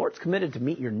met. The Lord's committed to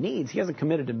meet your needs. He hasn't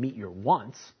committed to meet your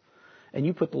wants. And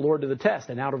you put the Lord to the test.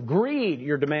 And out of greed,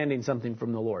 you're demanding something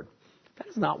from the Lord. That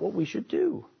is not what we should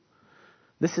do.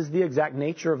 This is the exact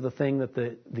nature of the thing that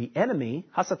the enemy,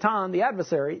 Hasatan, the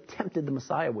adversary, tempted the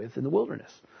Messiah with in the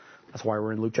wilderness. That's why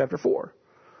we're in Luke chapter 4,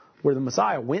 where the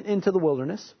Messiah went into the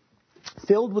wilderness,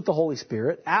 filled with the Holy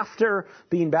Spirit, after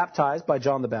being baptized by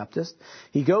John the Baptist.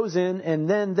 He goes in, and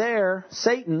then there,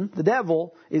 Satan, the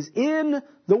devil, is in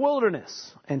the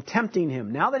wilderness and tempting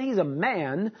him. Now that he's a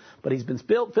man, but he's been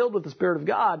filled with the Spirit of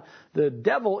God, the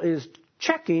devil is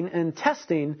checking and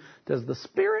testing, does the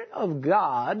Spirit of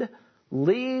God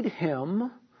lead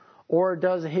him, or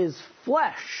does his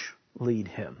flesh lead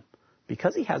him?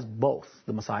 Because he has both.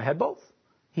 The Messiah had both.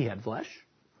 He had flesh,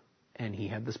 and he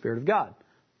had the Spirit of God.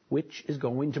 Which is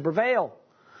going to prevail?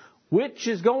 Which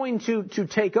is going to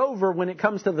take over when it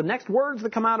comes to the next words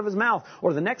that come out of his mouth,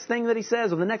 or the next thing that he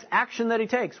says, or the next action that he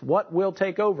takes? What will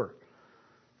take over?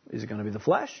 Is it going to be the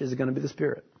flesh? Is it going to be the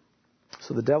Spirit?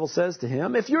 So the devil says to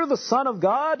him, if you're the Son of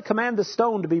God, command the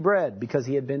stone to be bread, because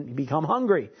he had become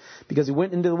hungry. Because he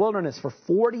went into the wilderness for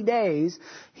 40 days.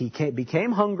 He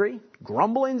became hungry,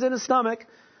 grumblings in his stomach.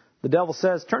 The devil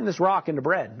says, turn this rock into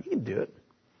bread. You can do it.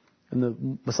 And the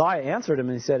Messiah answered him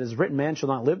and he said, as written, man shall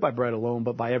not live by bread alone,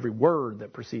 but by every word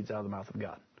that proceeds out of the mouth of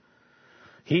God.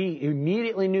 He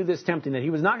immediately knew this tempting, that he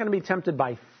was not going to be tempted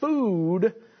by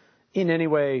food in any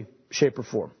way, shape, or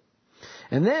form.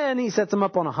 And then he sets him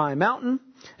up on a high mountain,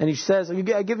 and he says,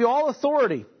 I give you all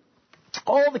authority,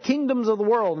 all the kingdoms of the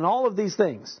world, and all of these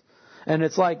things. And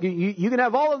it's like, you can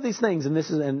have all of these things. And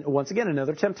this is, and once again,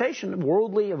 another temptation,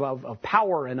 worldly, of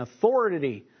power and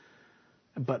authority.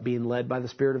 But being led by the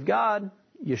Spirit of God,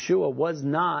 Yeshua was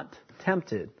not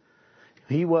tempted.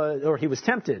 He was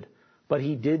tempted, but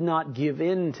he did not give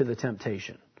in to the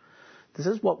temptation. This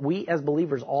is what we as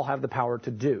believers all have the power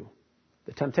to do.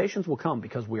 The temptations will come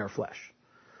because we are flesh.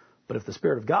 But if the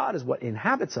Spirit of God is what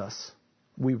inhabits us,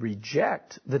 we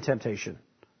reject the temptation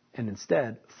and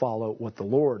instead follow what the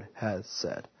Lord has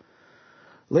said.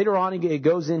 Later on, he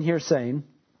goes in here saying,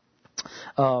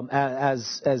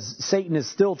 as Satan is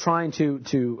still trying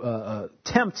to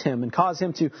tempt him and cause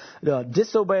him to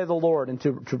disobey the Lord and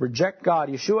to reject God,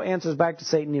 Yeshua answers back to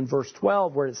Satan in verse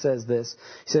 12 where it says this.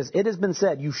 He says, it has been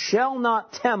said, you shall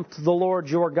not tempt the Lord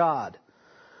your God.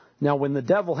 Now, when the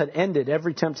devil had ended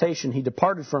every temptation, he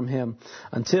departed from him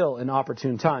until an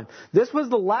opportune time. This was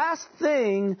the last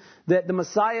thing that the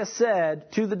Messiah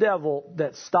said to the devil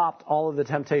that stopped all of the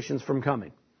temptations from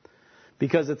coming.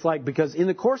 Because in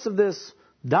the course of this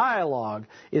dialogue,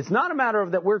 it's not a matter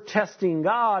of that we're testing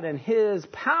God and His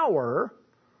power,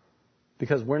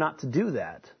 because we're not to do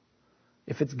that.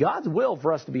 If it's God's will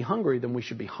for us to be hungry, then we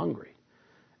should be hungry.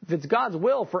 If it's God's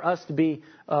will for us to be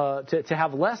to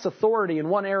have less authority in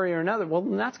one area or another, well,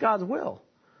 then that's God's will.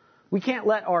 We can't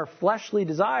let our fleshly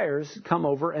desires come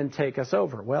over and take us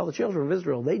over. Well, the children of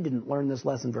Israel, they didn't learn this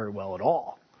lesson very well at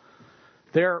all.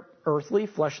 Their earthly,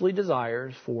 fleshly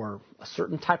desires for a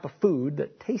certain type of food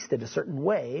that tasted a certain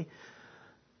way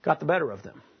got the better of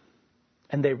them.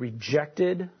 And they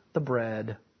rejected the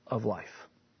bread of life.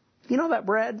 You know that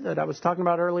bread that I was talking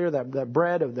about earlier, that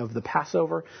bread of the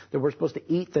Passover that we're supposed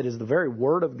to eat, that is the very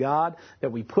Word of God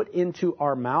that we put into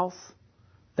our mouth?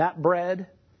 That bread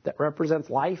that represents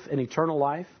life and eternal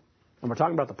life. And we're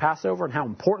talking about the Passover and how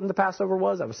important the Passover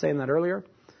was. I was saying that earlier.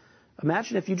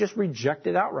 Imagine if you just reject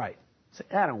it outright. Say,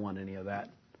 I don't want any of that.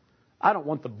 I don't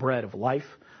want the bread of life.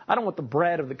 I don't want the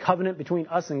bread of the covenant between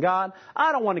us and God.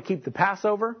 I don't want to keep the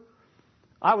Passover.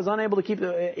 I was unable to keep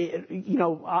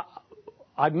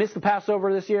I missed the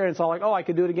Passover this year, and it's all like, I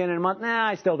could do it again in a month. Nah,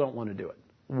 I still don't want to do it.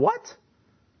 What?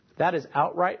 That is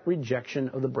outright rejection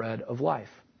of the bread of life.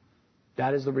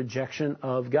 That is the rejection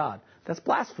of God. That's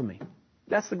blasphemy.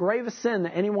 That's the gravest sin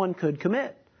that anyone could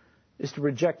commit, is to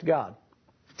reject God.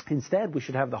 Instead, we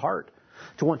should have the heart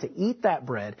to want to eat that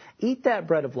bread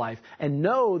of life, and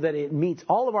know that it meets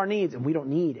all of our needs and we don't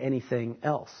need anything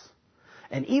else.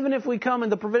 And even if we come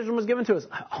and the provision was given to us,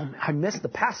 I missed the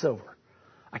Passover.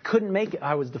 I couldn't make it.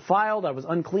 I was defiled. I was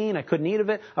unclean. I couldn't eat of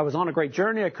it. I was on a great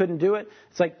journey. I couldn't do it.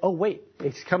 It's like, oh, wait,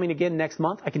 it's coming again next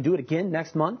month. I can do it again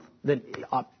next month. Then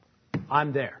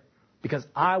I'm there because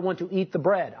I want to eat the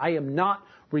bread. I am not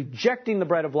rejecting the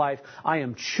bread of life. I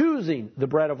am choosing the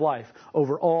bread of life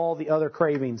over all the other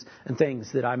cravings and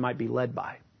things that I might be led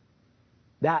by.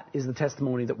 That is the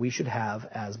testimony that we should have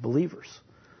as believers.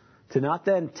 To not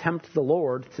then tempt the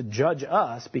Lord to judge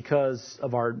us because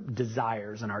of our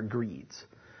desires and our greeds.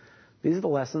 These are the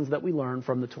lessons that we learn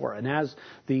from the Torah. And as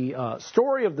the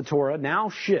story of the Torah now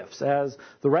shifts, as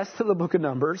the rest of the book of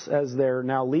Numbers, as they're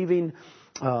now leaving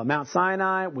Mount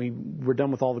Sinai, we're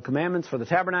done with all the commandments for the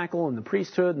tabernacle and the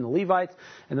priesthood and the Levites,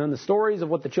 and then the stories of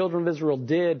what the children of Israel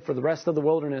did for the rest of the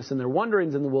wilderness and their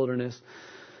wanderings in the wilderness.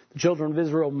 The children of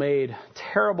Israel made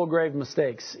terrible, grave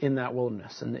mistakes in that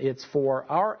wilderness. And it's for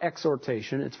our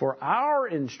exhortation, it's for our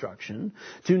instruction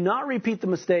to not repeat the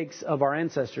mistakes of our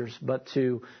ancestors, but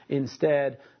to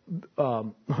instead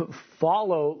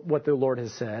follow what the Lord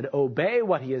has said, obey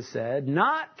what He has said,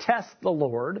 not test the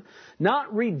Lord,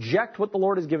 not reject what the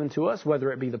Lord has given to us,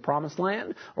 whether it be the promised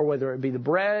land or whether it be the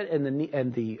bread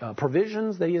and the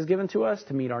provisions that He has given to us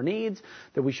to meet our needs,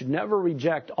 that we should never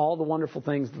reject all the wonderful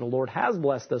things that the Lord has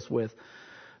blessed us with,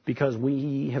 because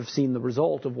we have seen the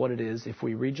result of what it is if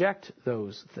we reject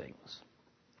those things.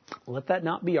 Let that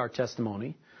not be our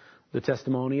testimony, the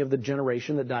testimony of the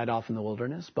generation that died off in the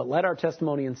wilderness, but let our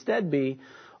testimony instead be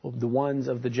the ones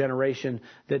of the generation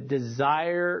that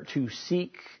desire to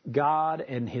seek God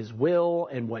and His will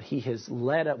and what He has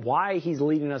led, why He's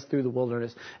leading us through the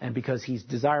wilderness, and because He's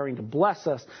desiring to bless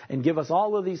us and give us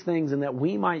all of these things, and that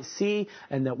we might see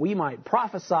and that we might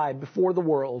prophesy before the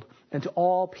world and to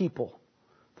all people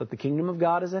that the kingdom of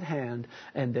God is at hand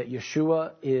and that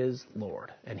Yeshua is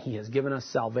Lord. And He has given us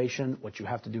salvation. What you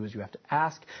have to do is you have to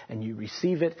ask and you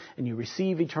receive it and you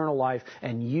receive eternal life,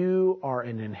 and you are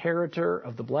an inheritor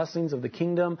of the blessings of the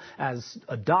kingdom as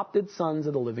adopted sons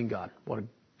of the living God. What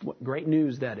great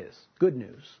news that is. Good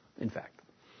news, in fact.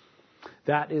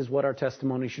 That is what our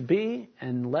testimony should be,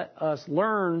 and let us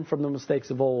learn from the mistakes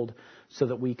of old so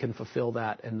that we can fulfill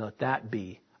that, and let that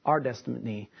be our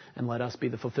destiny, and let us be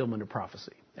the fulfillment of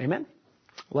prophecy. Amen?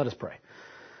 Let us pray.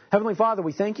 Heavenly Father,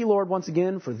 we thank You, Lord, once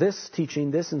again for this teaching,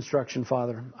 this instruction,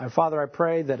 Father. Father, I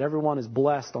pray that everyone is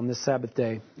blessed on this Sabbath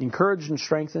day, encouraged and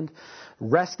strengthened,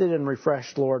 rested and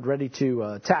refreshed, Lord, ready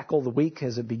to tackle the week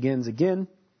as it begins again.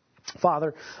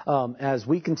 Father, as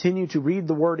we continue to read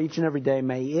the Word each and every day,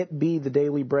 may it be the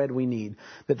daily bread we need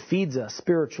that feeds us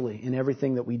spiritually in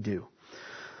everything that we do.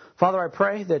 Father, I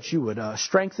pray that You would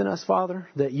strengthen us, Father,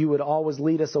 that You would always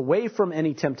lead us away from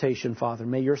any temptation, Father.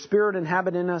 May Your Spirit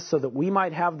inhabit in us so that we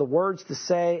might have the words to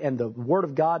say and the Word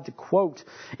of God to quote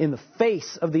in the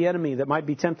face of the enemy that might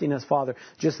be tempting us, Father,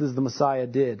 just as the Messiah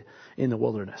did in the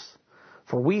wilderness.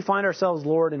 For we find ourselves,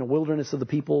 Lord, in a wilderness of the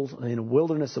peoples, in a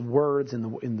wilderness of words, in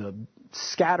the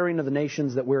scattering of the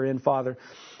nations that we're in, Father.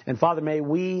 And Father, may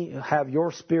we have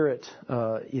Your Spirit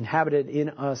inhabited in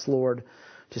us, Lord,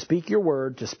 to speak Your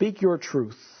word, to speak Your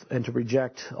truth, and to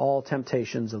reject all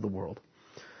temptations of the world.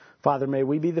 Father, may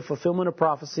we be the fulfillment of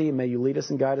prophecy, and may You lead us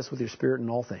and guide us with Your Spirit in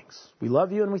all things. We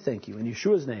love You and we thank You. In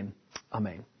Yeshua's name,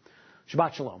 amen.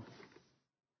 Shabbat Shalom.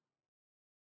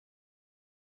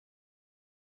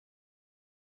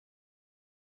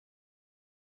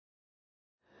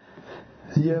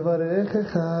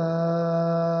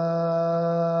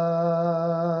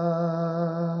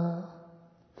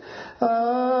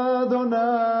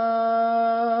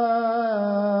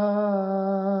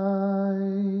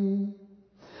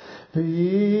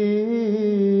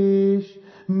 Vish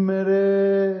merecha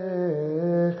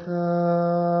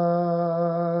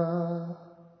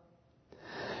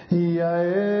Yael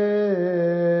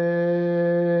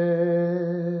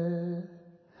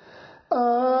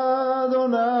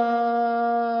Adonai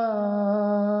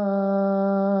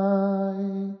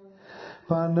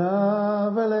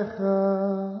panav elecha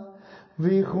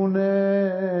vichuneka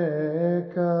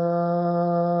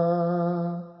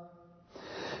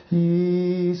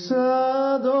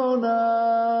Adonai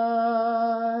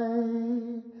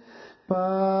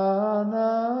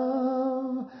panav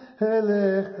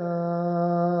elecha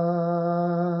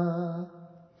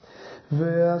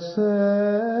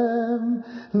ve'asem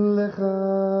lecha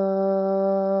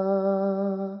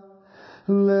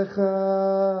lecha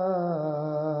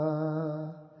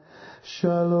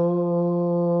shalom.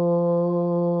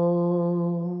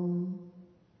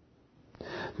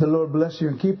 The Lord bless you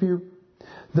and keep you.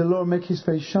 The Lord make his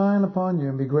face shine upon you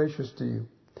and be gracious to you.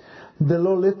 The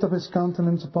Lord lift up his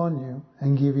countenance upon you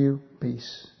and give you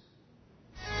peace.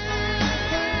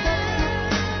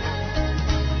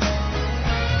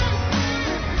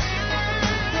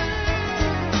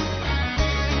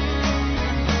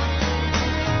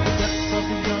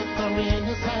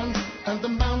 And the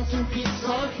mountain peaks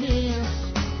are his.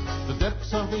 The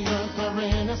depths of the earth are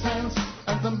in his hands,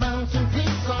 and the mountain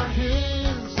peaks are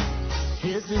his.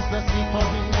 His is the sea, for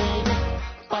he made it.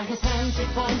 By his hands he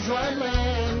formed dry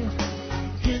land.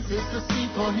 His is the sea,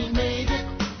 for he made it.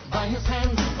 By his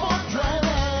hands he formed dry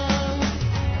land.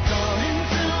 Come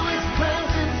into his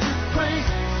presence with praise,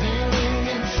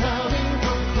 singing and shouting,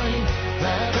 proclaim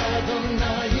that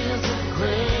Adonai is a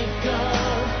great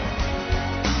God.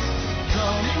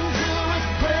 Come into his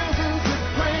presence with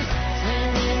praise,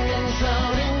 singing and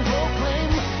shouting, proclaim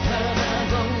that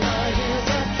Adonai is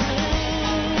a king.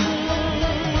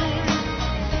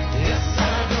 Yes,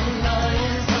 Adonai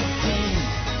is a king.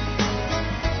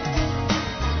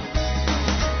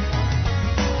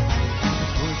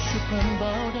 Worship and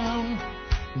bow down,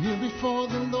 kneel before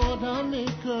the Lord our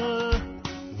Maker.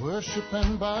 Worship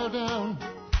and bow down,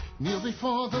 kneel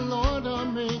before the Lord our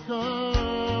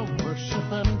Maker.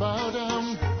 Worship and bow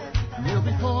down, kneel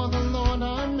before the Lord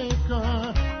our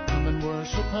Maker. Come and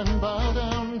worship and bow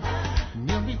down,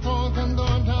 kneel before the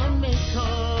Lord our Maker.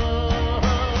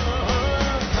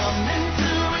 Come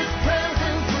into his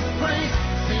presence with praise,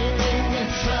 singing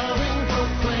and shouting,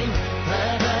 proclaim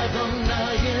that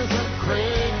Adonai is a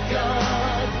great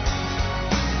God.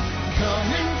 Come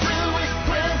into his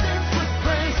presence with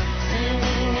praise,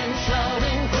 singing and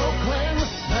shouting, proclaim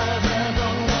that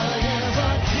Adonai is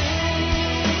a king.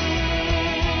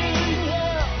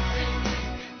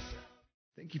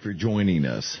 Thank you for joining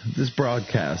us. This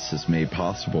broadcast is made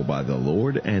possible by the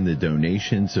Lord and the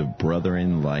donations of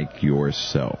brethren like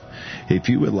yourself. If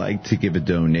you would like to give a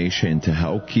donation to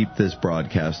help keep this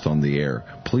broadcast on the air,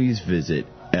 please visit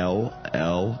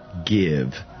llgive.com.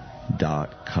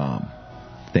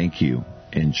 Thank you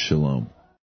and shalom.